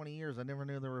steps for 20 years. I never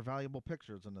knew there were valuable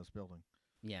pictures in this building.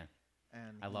 Yeah,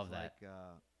 And I he's love that. like,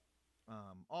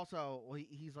 also, well,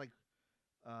 he's like,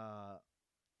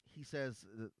 he says,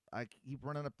 I keep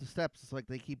running up the steps. It's like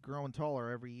they keep growing taller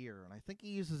every year. And I think he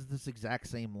uses this exact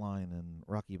same line in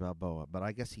Rocky Balboa, but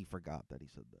I guess he forgot that he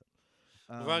said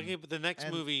that. Rocky, but the next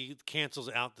and- movie cancels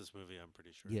out this movie. I'm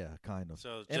pretty sure. Yeah, kind of.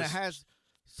 So And it just has,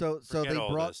 so forget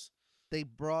all this. they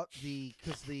brought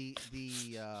because the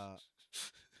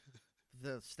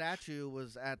statue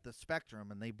was at the Spectrum,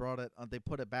 and they brought it. They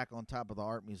put it back on top of the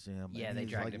art museum. Yeah, and they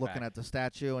he's dragged like it looking back. at the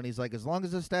statue, and he's like, as long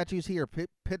as the statue's here,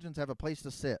 pigeons have a place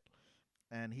to sit.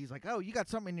 And he's like, oh, you got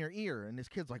something in your ear, and this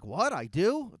kid's like, what? I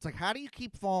do? It's like, how do you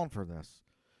keep falling for this?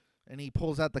 And he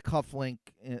pulls out the cufflink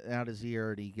out his ear,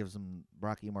 and he gives him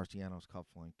Rocky Marciano's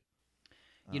cufflink.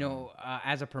 You know,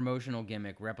 as a promotional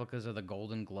gimmick, replicas of the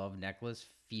Golden Glove necklace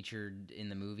featured in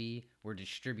the movie were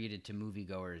distributed to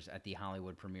moviegoers at the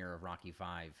Hollywood premiere of Rocky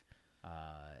V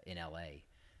in L.A.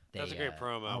 That's a great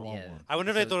promo. I want yeah. one. I wonder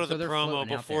if they thought of so the they're promo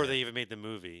floating out before there. they even made the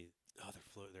movie. Oh,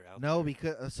 they're out. No, there.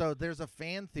 because so there's a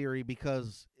fan theory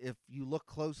because if you look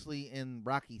closely in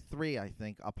Rocky 3, I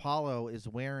think Apollo is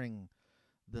wearing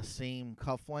the same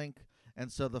cufflink, and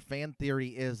so the fan theory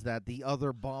is that the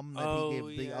other bum that he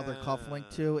gave the other cufflink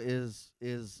to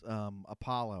is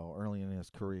Apollo early in his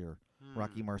career.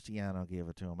 Rocky Marciano gave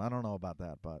it to him. I don't know about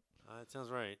that, but That sounds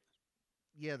right.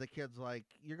 yeah, the kid's like,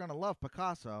 you're gonna love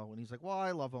Picasso, and he's like, well,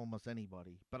 I love almost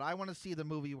anybody, but I want to see the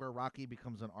movie where Rocky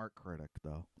becomes an art critic,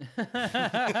 though.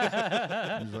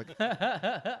 He's like,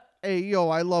 hey, yo,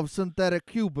 I love synthetic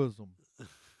cubism.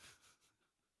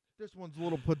 This one's a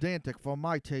little pedantic for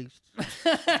my tastes.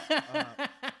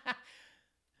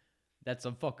 That's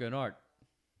some fucking art.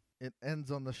 It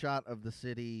ends on the shot of the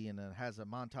city, and it has a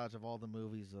montage of all the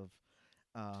movies of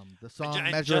the song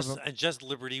and, Measure of and just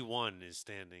Liberty One is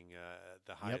standing at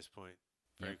the highest point.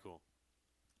 Very Yep. cool.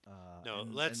 a- No,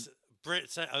 and- let's. and-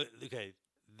 Brent, okay,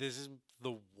 this is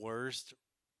the worst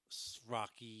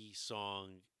Rocky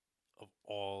song of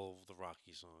all of the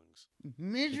Rocky songs.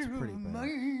 It's pretty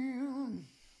bad.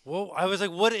 Well, I was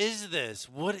like, "What is this?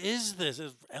 What is this?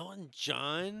 Is Elton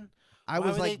John?" I Why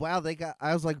was were like, they- wow, they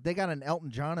got an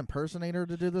Elton John impersonator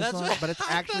to do this That's song, what- but it's I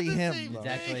thought actually the him. same though. It's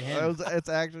actually thing. him. It's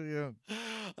actually him.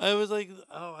 I was like,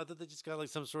 "Oh, I thought they just got like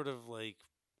some sort of like,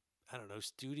 I don't know,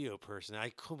 studio person."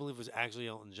 I couldn't believe it was actually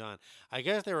Elton John. I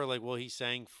guess they were like, "Well, he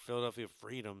sang Philadelphia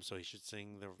Freedom, so he should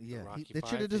sing the Yeah, Rocky it V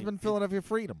should have just theme." been Philadelphia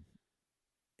Freedom.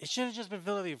 It should have just been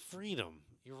Philadelphia Freedom.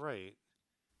 You're right.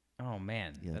 Oh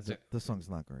man, Yeah, that's this song's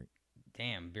not great.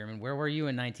 damn, Bierman. Where were you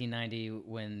in 1990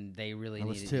 when they really I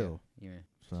was needed 2. you? Yeah.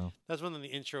 So That's one of the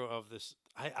intro of this.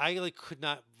 I like could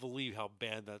not believe how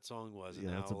bad that song was and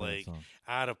yeah, how it's a bad like song.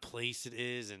 out of place it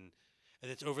is, and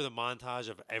it's over the montage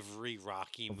of every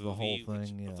Rocky Of movie, the whole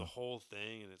thing, of yeah. the whole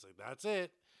thing, and it's like that's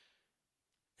it.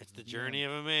 It's the Yeah. journey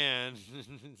of a man.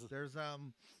 There's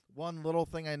one little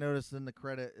thing I noticed in the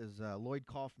credit is Lloyd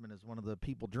Kaufman is one of the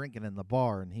people drinking in the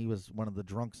bar, and he was one of the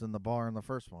drunks in the bar in the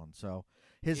first one. So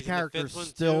his He's in the character fifth one,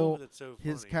 too? still That's so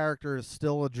his funny. character is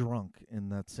still a drunk in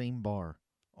that same bar.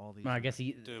 All these Well, I years. guess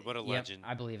he. Dude, what a yep, legend.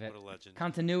 I believe it. What a legend.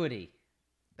 Continuity.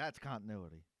 That's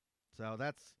continuity. So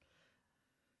that's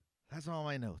all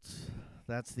my notes.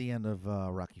 That's the end of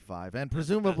Rocky V, and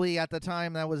presumably at the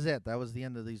time that was it. That was the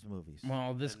end of these movies.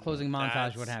 Well, this And closing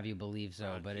montage would that's have you believe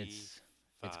so, but Rocky it's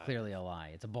V. clearly a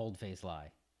lie. It's a bold-faced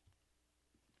lie.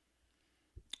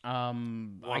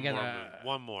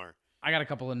 One more. I got a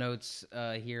couple of notes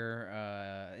here.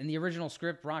 In the original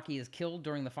script, Rocky is killed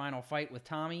during the final fight with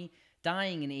Tommy,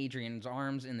 dying in Adrian's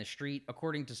arms in the street.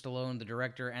 According to Stallone, the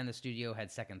director and the studio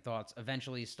had second thoughts.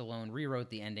 Eventually, Stallone rewrote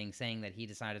the ending, saying that he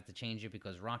decided to change it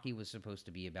because Rocky was supposed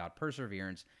to be about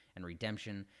perseverance and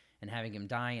redemption, and having him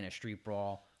die in a street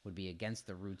brawl would be against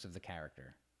the roots of the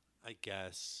character. I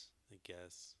guess.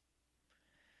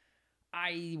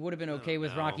 I would have been I okay don't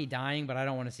with know. Rocky dying, but I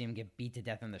don't want to see him get beat to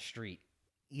death in the street.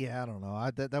 Yeah, I don't know.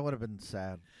 That would have been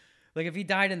sad. Like if he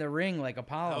died in the ring like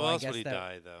Apollo, How I else guess would he that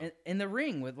die though? in the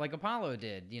ring with like Apollo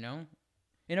did, you know,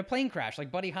 in a plane crash like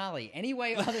Buddy Holly. Any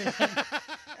way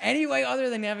other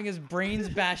than having his brains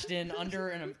bashed in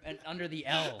under the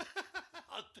L.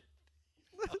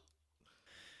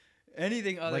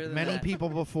 Anything other Like than many that. people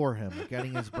before him,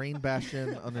 getting his brain bashed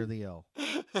in under the L.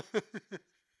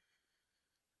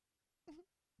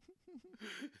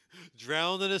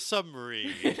 Drowned in a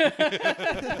submarine.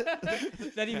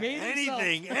 that he made himself.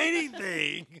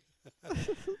 anything.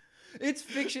 It's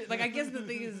fiction. Like, I guess the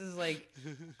thing is like,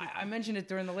 I mentioned it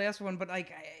during the last one, but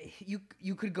like,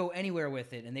 you could go anywhere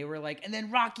with it, and they were like, and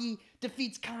then Rocky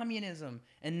defeats communism,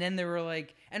 and then they were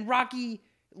like, and Rocky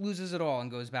loses it all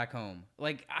and goes back home.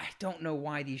 Like, I don't know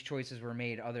why these choices were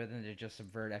made, other than to just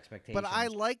subvert expectations. But I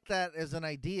like that as an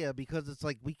idea because it's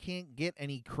like we can't get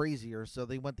any crazier, so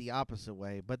they went the opposite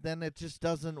way. But then it just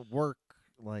doesn't work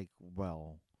like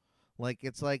well. Like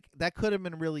it's like that could have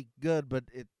been really good, but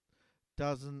it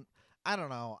doesn't. I don't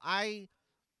know.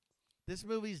 This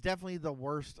movie's definitely the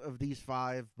worst of these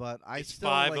 5, but It's still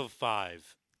 5 like, of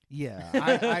 5.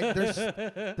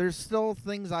 Yeah, there's still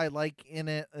things I like in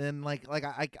it, and like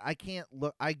I can't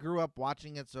look. I grew up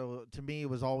watching it, so to me it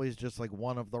was always just like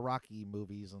one of the Rocky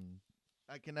movies, and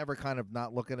I can never kind of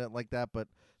not look at it like that. But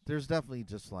there's definitely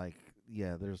just like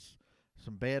there's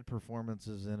some bad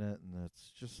performances in it, and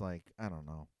it's just like I don't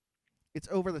know. It's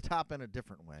over the top in a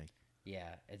different way.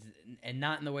 Yeah, and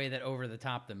not in the way that Over the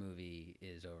Top the movie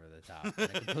is over the top, in a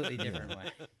completely different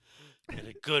way. In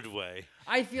a good way.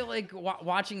 I feel like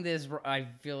watching this, I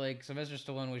feel like Sylvester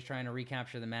Stallone was trying to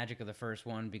recapture the magic of the first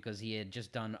one because he had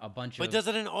just done a bunch But of... he does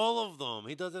it in all of them.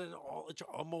 He does it in all.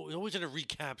 He's always trying to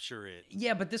recapture it.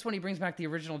 Yeah, but this one he brings back the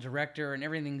original director, and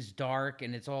everything's dark,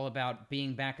 and it's all about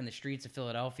being back in the streets of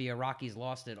Philadelphia. Rocky's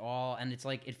lost it all, and it's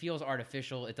like it feels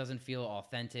artificial. It doesn't feel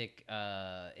authentic.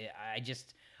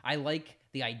 I like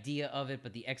the idea of it,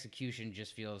 but the execution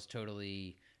just feels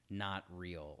totally not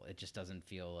real. It just doesn't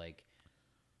feel like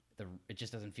it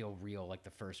just doesn't feel real like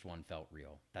the first one felt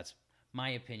real. That's my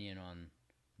opinion on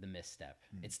the misstep.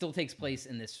 It still takes place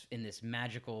in this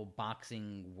magical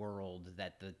boxing world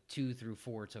that the 2 through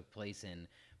 4 took place in,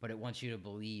 but it wants you to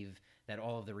believe that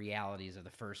all of the realities of the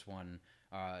first one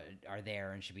are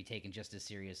there and should be taken just as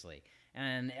seriously.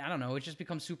 And I don't know, it just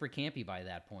becomes super campy by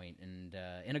that point, and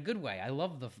in a good way. I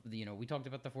love we talked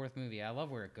about the 4th movie. I love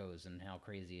where it goes and how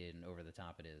crazy and over the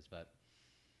top it is, but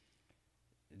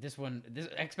this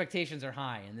expectations are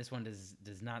high, and this one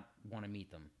does not want to meet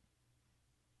them.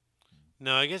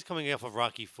 No, I guess coming off of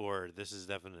Rocky 4, this is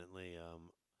definitely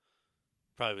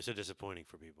probably was so disappointing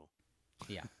for people.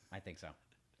 Yeah, I think so.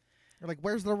 You're like,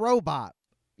 where's the robot?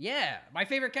 Yeah, my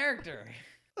favorite character.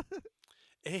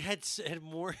 It had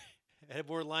more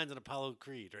lines than Apollo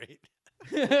Creed, right?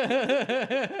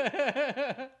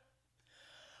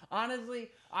 Honestly,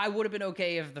 I would have been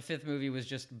okay if the 5th movie was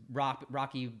just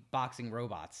Rocky boxing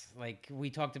robots. Like, we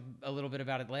talked a little bit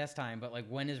about it last time, but like,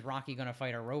 when is Rocky going to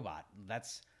fight a robot?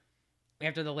 That's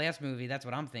after the last movie. That's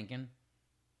what I'm thinking.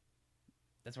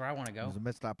 That's where I want to go. It was a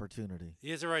missed opportunity.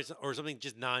 He has a right, or something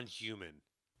just non-human.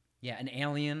 Yeah, an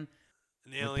alien.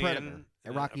 An alien. Predator.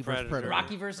 And Rocky versus Predator.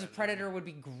 Rocky versus Predator would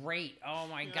be great. Oh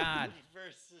my God.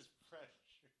 Versus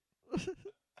Predator.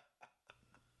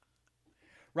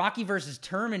 Rocky versus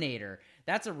Terminator.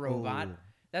 That's a robot. Ooh.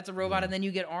 That's a robot, and then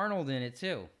you get Arnold in it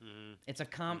too. Mm-hmm. It's a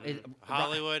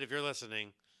Hollywood, if you're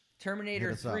listening.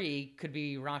 Terminator 3 could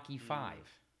be Rocky 5.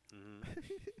 Mm-hmm.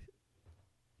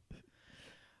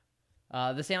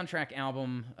 The soundtrack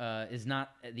album is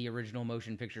not the original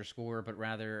motion picture score, but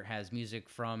rather has music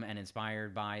from and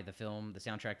inspired by the film. The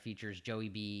soundtrack features Joey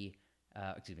B.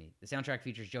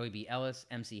 Ellis,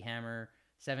 MC Hammer,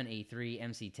 7A3,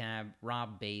 MC Tab,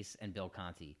 Rob Bass, and Bill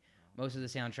Conti. Most of the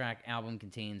soundtrack album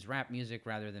contains rap music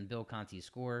rather than Bill Conti's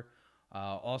score.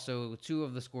 Also, 2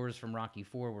 of the scores from Rocky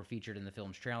IV were featured in the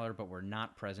film's trailer, but were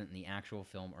not present in the actual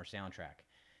film or soundtrack.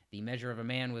 The Measure of a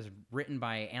Man was written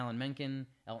by Alan Menken,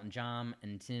 Elton John,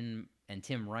 and Tim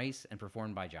Rice, and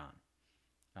performed by John.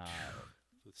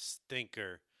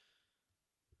 Stinker.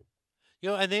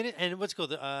 And what's called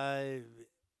the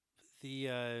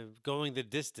Going the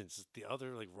Distance, the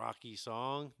other like Rocky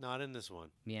song, not in this one.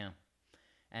 Yeah.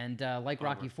 And like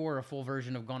Rocky IV, a full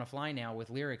version of Gonna Fly Now with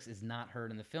lyrics is not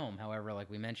heard in the film. However, like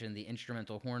we mentioned, the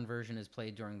instrumental horn version is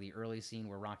played during the early scene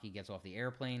where Rocky gets off the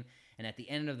airplane, and at the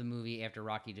end of the movie after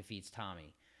Rocky defeats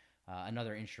Tommy.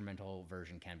 Another instrumental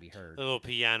version can be heard. A little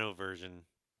piano version,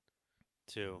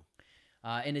 too.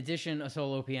 In addition, a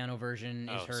solo piano version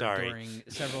is heard during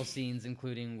several scenes,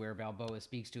 including where Balboa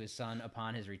speaks to his son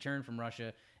upon his return from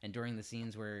Russia, and during the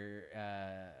scenes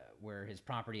where his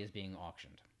property is being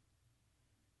auctioned.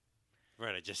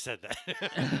 Right, I just said that.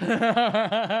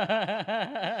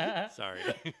 Sorry.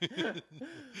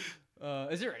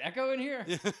 Is there an echo in here?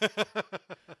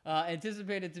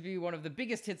 Anticipated to be one of the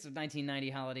biggest hits of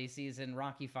 1990 holiday season,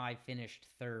 Rocky V finished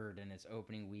 3rd in its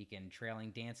opening weekend,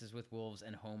 trailing Dances with Wolves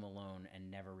and Home Alone,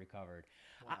 and never recovered.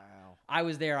 Wow. I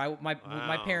was there.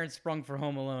 My parents sprung for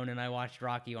Home Alone, and I watched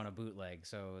Rocky on a bootleg,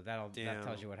 so that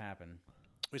tells you what happened.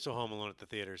 We saw Home Alone at the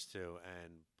theaters, too,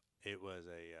 and it was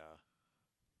a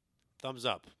thumbs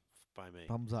up by me.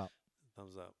 Thumbs up.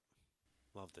 Thumbs up.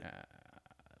 Loved it.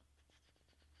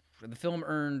 The film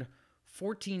earned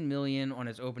 $14 million on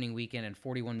its opening weekend and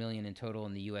 $41 million in total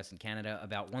in the U.S. and Canada,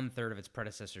 about 1/3 of its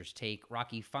predecessor's take.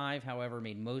 Rocky V, however,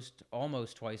 made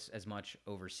almost twice as much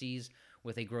overseas,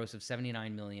 with a gross of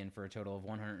 $79 million for a total of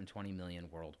 $120 million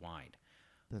worldwide.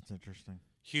 That's interesting.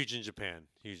 Huge in Japan.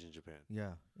 Huge in Japan.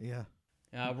 Yeah, yeah.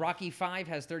 Rocky V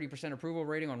has 30% approval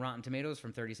rating on Rotten Tomatoes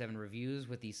from 37 reviews,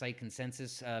 with the site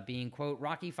consensus being, quote,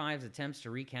 Rocky V's attempts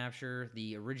to recapture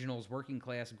the original's working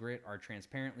class grit are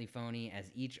transparently phony, as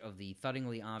each of the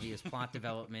thuddingly obvious plot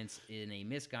developments in a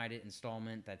misguided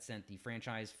installment that sent the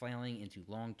franchise flailing into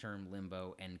long-term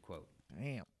limbo, end quote.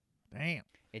 Damn.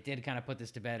 It did kind of put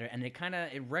this to bed, and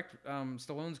it wrecked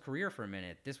Stallone's career for a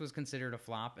minute. This was considered a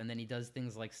flop, and then he does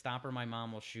things like Stop or My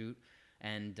Mom Will Shoot,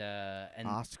 and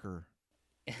Oscar.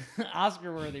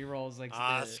 Oscar-worthy roles like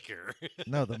Oscar.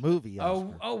 No, the movie.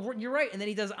 Oscar. Oh, you're right. And then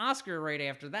he does Oscar right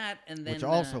after that, and then Which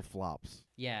also flops.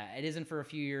 Yeah, it isn't for a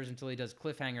few years until he does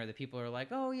Cliffhanger that people are like,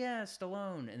 oh yeah,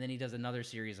 Stallone, and then he does another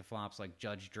series of flops like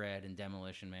Judge Dredd and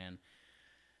Demolition Man.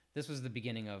 This was the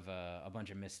beginning of a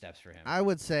bunch of missteps for him. I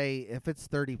would say if it's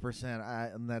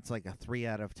 30%, and that's like a 3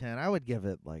 out of 10, I would give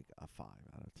it like a 5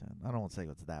 out of 10. I don't want to say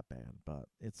it's that bad, but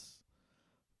it's,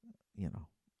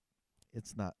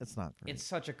 it's not great. It's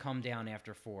such a come down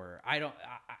after 4.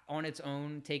 On its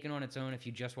own, taken on its own, if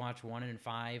you just watch 1 and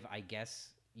 5, I guess,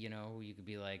 you could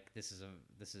be like, this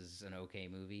is an okay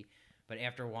movie. But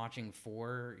after watching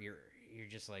 4, you're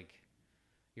just like,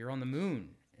 you're on the moon,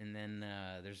 and then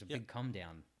there's a big come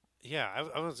down. Yeah, I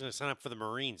was going to sign up for the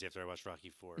Marines after I watched Rocky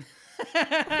 4.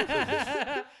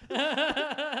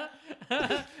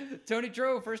 Tony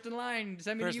Tro, first in line.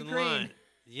 Send me to Ukraine.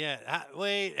 Yeah.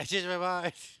 Wait, I changed my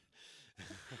mind.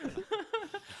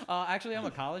 Actually, I'm a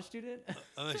college student.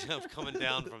 I'm coming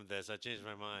down from this. I changed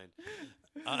my mind.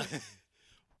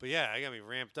 But yeah, I got me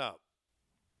ramped up.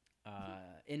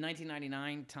 In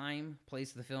 1999, Time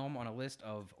placed the film on a list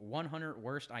of 100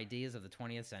 worst ideas of the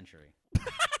 20th century.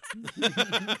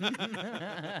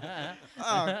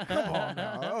 Oh, come on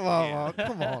now.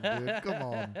 Come on, dude. Come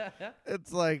on.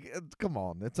 It's like, come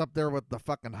on. It's up there with the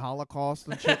fucking Holocaust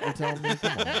and shit you're telling me.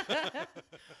 Come on.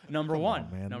 Number Come one.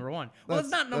 on, man. Number one. Well, it's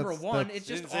not number one. It's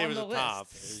Didn't just say it on was the a list. top.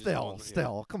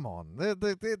 Still, come on.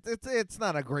 It's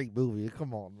not a great movie.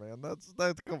 Come on, man. That's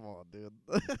come on, dude.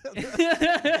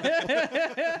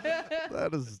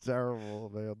 That is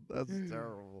terrible, man. That's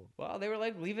terrible. Well, they were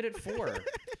like, leave it at 4.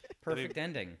 Perfect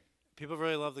ending. People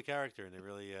really love the character, and they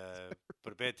really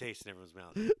put a bad taste in everyone's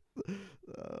mouth.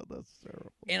 That's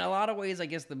terrible. In a lot of ways, I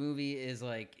guess the movie is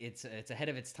like it's ahead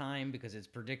of its time because it's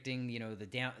predicting,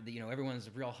 everyone's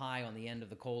real high on the end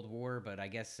of the Cold War, but I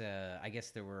guess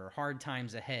there were hard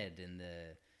times ahead in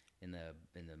the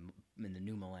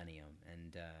new millennium,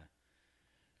 and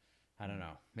I don't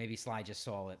know, maybe Sly just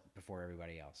saw it before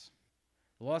everybody else.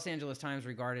 The Los Angeles Times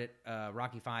regarded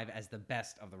Rocky V as the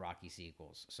best of the Rocky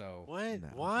sequels. So What? No,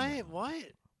 Why? no. What?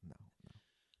 No.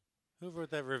 Who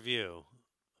wrote that review?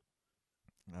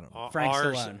 I don't know. Frank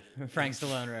Ours. Stallone. Frank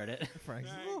Stallone wrote it. Frank.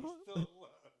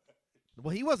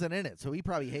 Well, he wasn't in it, so he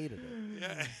probably hated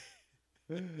it.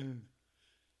 Yeah.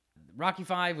 Rocky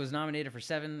V was nominated for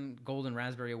 7 Golden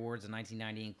Raspberry Awards in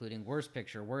 1990, including Worst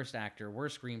Picture, Worst Actor,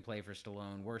 Worst Screenplay for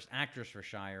Stallone, Worst Actress for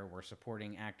Shire, Worst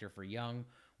Supporting Actor for Young,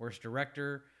 Worst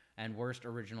Director, and Worst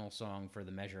Original Song for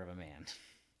The Measure of a Man.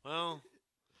 Well,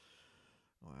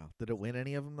 Wow. Did it win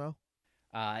any of them though?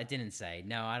 It didn't say.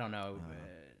 No, I don't know.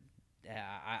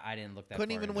 I didn't look that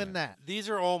Couldn't far even into win it. that. these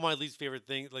are all my least favorite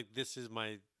things. Like this is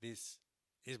my least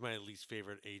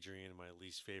favorite Adrian, my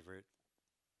least favorite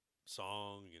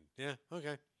song, and yeah,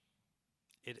 okay.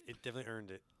 It definitely earned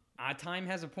it. Time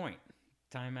has a point.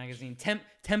 Time magazine,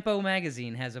 Tempo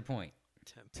magazine has a point.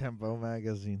 Tempo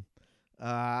magazine.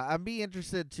 I'd be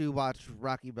interested to watch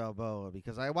Rocky Balboa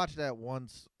because I watched that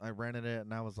once. I rented it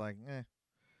and I was like, eh.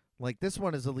 Like this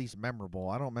one is at least memorable.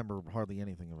 I don't remember hardly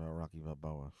anything about Rocky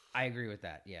Balboa. I agree with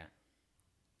that. Yeah.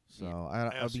 So I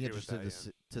I'd also be agree with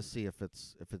interested that, to see if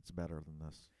it's better than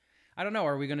this. I don't know.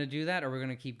 Are we going to do that? Or are we going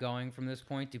to keep going from this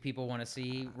point? Do people want to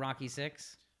see Rocky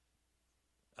 6?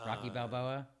 Rocky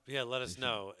Balboa? Yeah, let us should.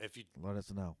 know if you Let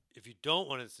us know. don't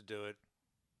want us to do it.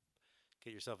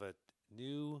 Get yourself a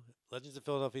new Legends of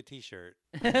Philadelphia T-shirt.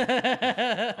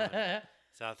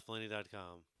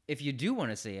 SouthFellini.com. If you do want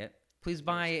to see it, please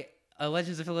buy a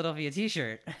Legends of Philadelphia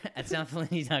t-shirt at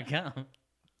southfellini.com.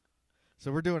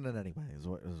 So we're doing it anyway. Is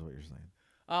what you're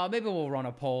saying? Maybe we'll run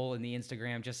a poll in the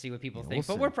Instagram, just see what people Yeah, think.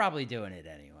 we'll But see. we're probably doing it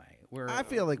anyway. I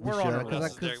feel like we we're on should, a 'cause roll. I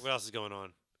could- What else is going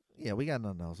on? Yeah, we got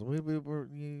nothing else.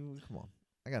 Come on.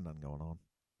 I got nothing going on.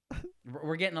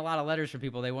 We're getting a lot of letters from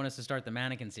people. They want us to start the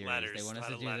mannequin series. They want us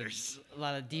to do a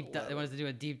lot of deep. They want us to do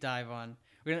a deep dive on.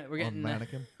 We're getting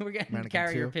Mannequin. we're getting Mannequin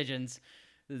carrier 2? pigeons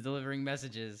delivering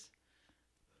messages.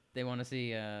 They want to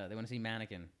see. They want to see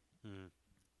mannequin.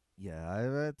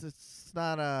 Yeah, it's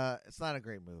not a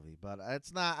great movie, but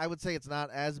it's not. I would say it's not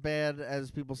as bad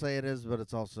as people say it is, but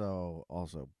it's also a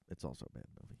bad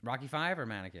movie. Rocky 5 or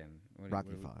Mannequin?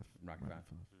 Rocky 5. Rocky 5.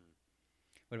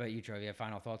 What about you, Troy? You have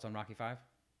final thoughts on Rocky 5?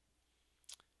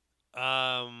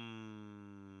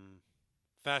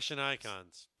 Fashion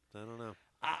icons. I don't know.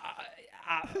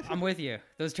 I'm with you.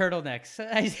 Those turtlenecks.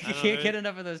 I can't get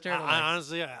enough of those turtlenecks.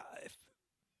 Honestly,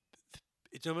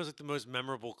 it's almost like the most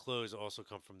memorable clothes also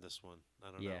come from this one. I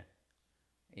don't know.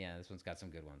 Yeah, this one's got some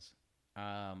good ones.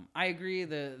 I agree.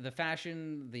 The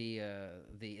fashion, the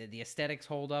aesthetics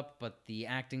hold up, but the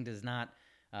acting does not.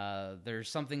 There's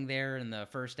something there in the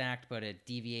first act, but it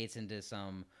deviates into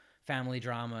some family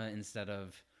drama instead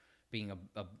of being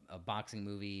a boxing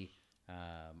movie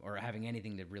or having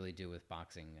anything to really do with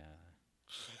boxing.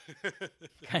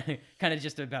 Kind of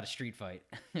just about a street fight.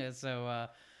 So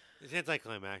it's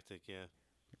anticlimactic, yeah.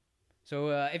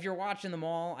 So if you're watching them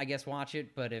all, I guess watch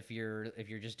it. But if you're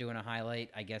just doing a highlight,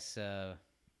 I guess I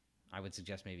would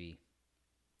suggest maybe.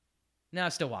 No,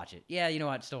 still watch it. Yeah, you know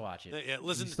what? Still watch it. Yeah,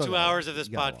 listen You to still 2 gotta- hours of this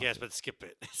you gotta watch podcast, it. but skip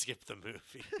it. Skip the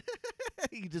movie.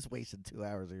 You just wasted 2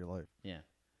 hours of your life. Yeah.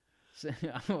 So,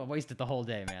 I wasted the whole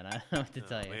day, man. I don't know what to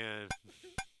tell you. Man.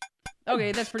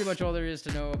 Okay, that's pretty much all there is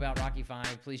to know about Rocky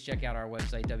 5. Please check out our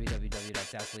website,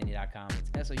 www.southfellini.com.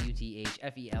 It's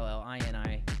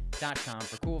SOUTHFELLINI.com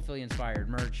for cool Philly-inspired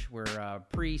merch. We're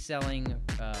pre-selling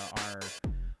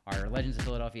our Legends of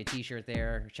Philadelphia t-shirt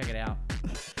there. Check it out.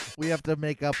 We have to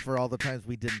make up for all the times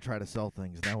we didn't try to sell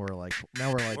things. Now we're like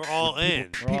We're all in.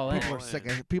 We're all in. People are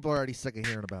sick. People are already sick of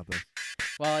hearing about this.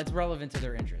 Well, it's relevant to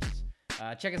their interests.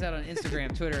 Check us out on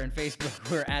Instagram, Twitter, and Facebook.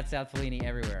 We're at South Fellini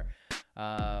everywhere.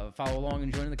 Follow along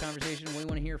and join in the conversation. We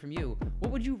want to hear from you.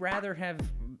 What would you rather have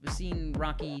seen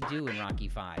Rocky do in Rocky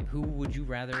 5? Who would you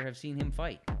rather have seen him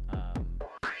fight?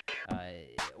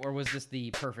 Or was this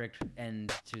the perfect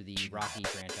end to the Rocky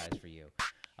franchise for you?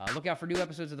 Look out for new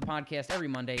episodes of the podcast every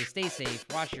Monday. Stay safe,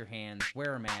 wash your hands,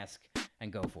 wear a mask,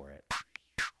 and go for it.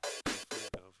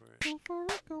 Go for it.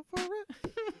 Go for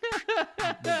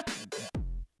it.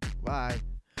 Bye.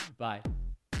 Bye.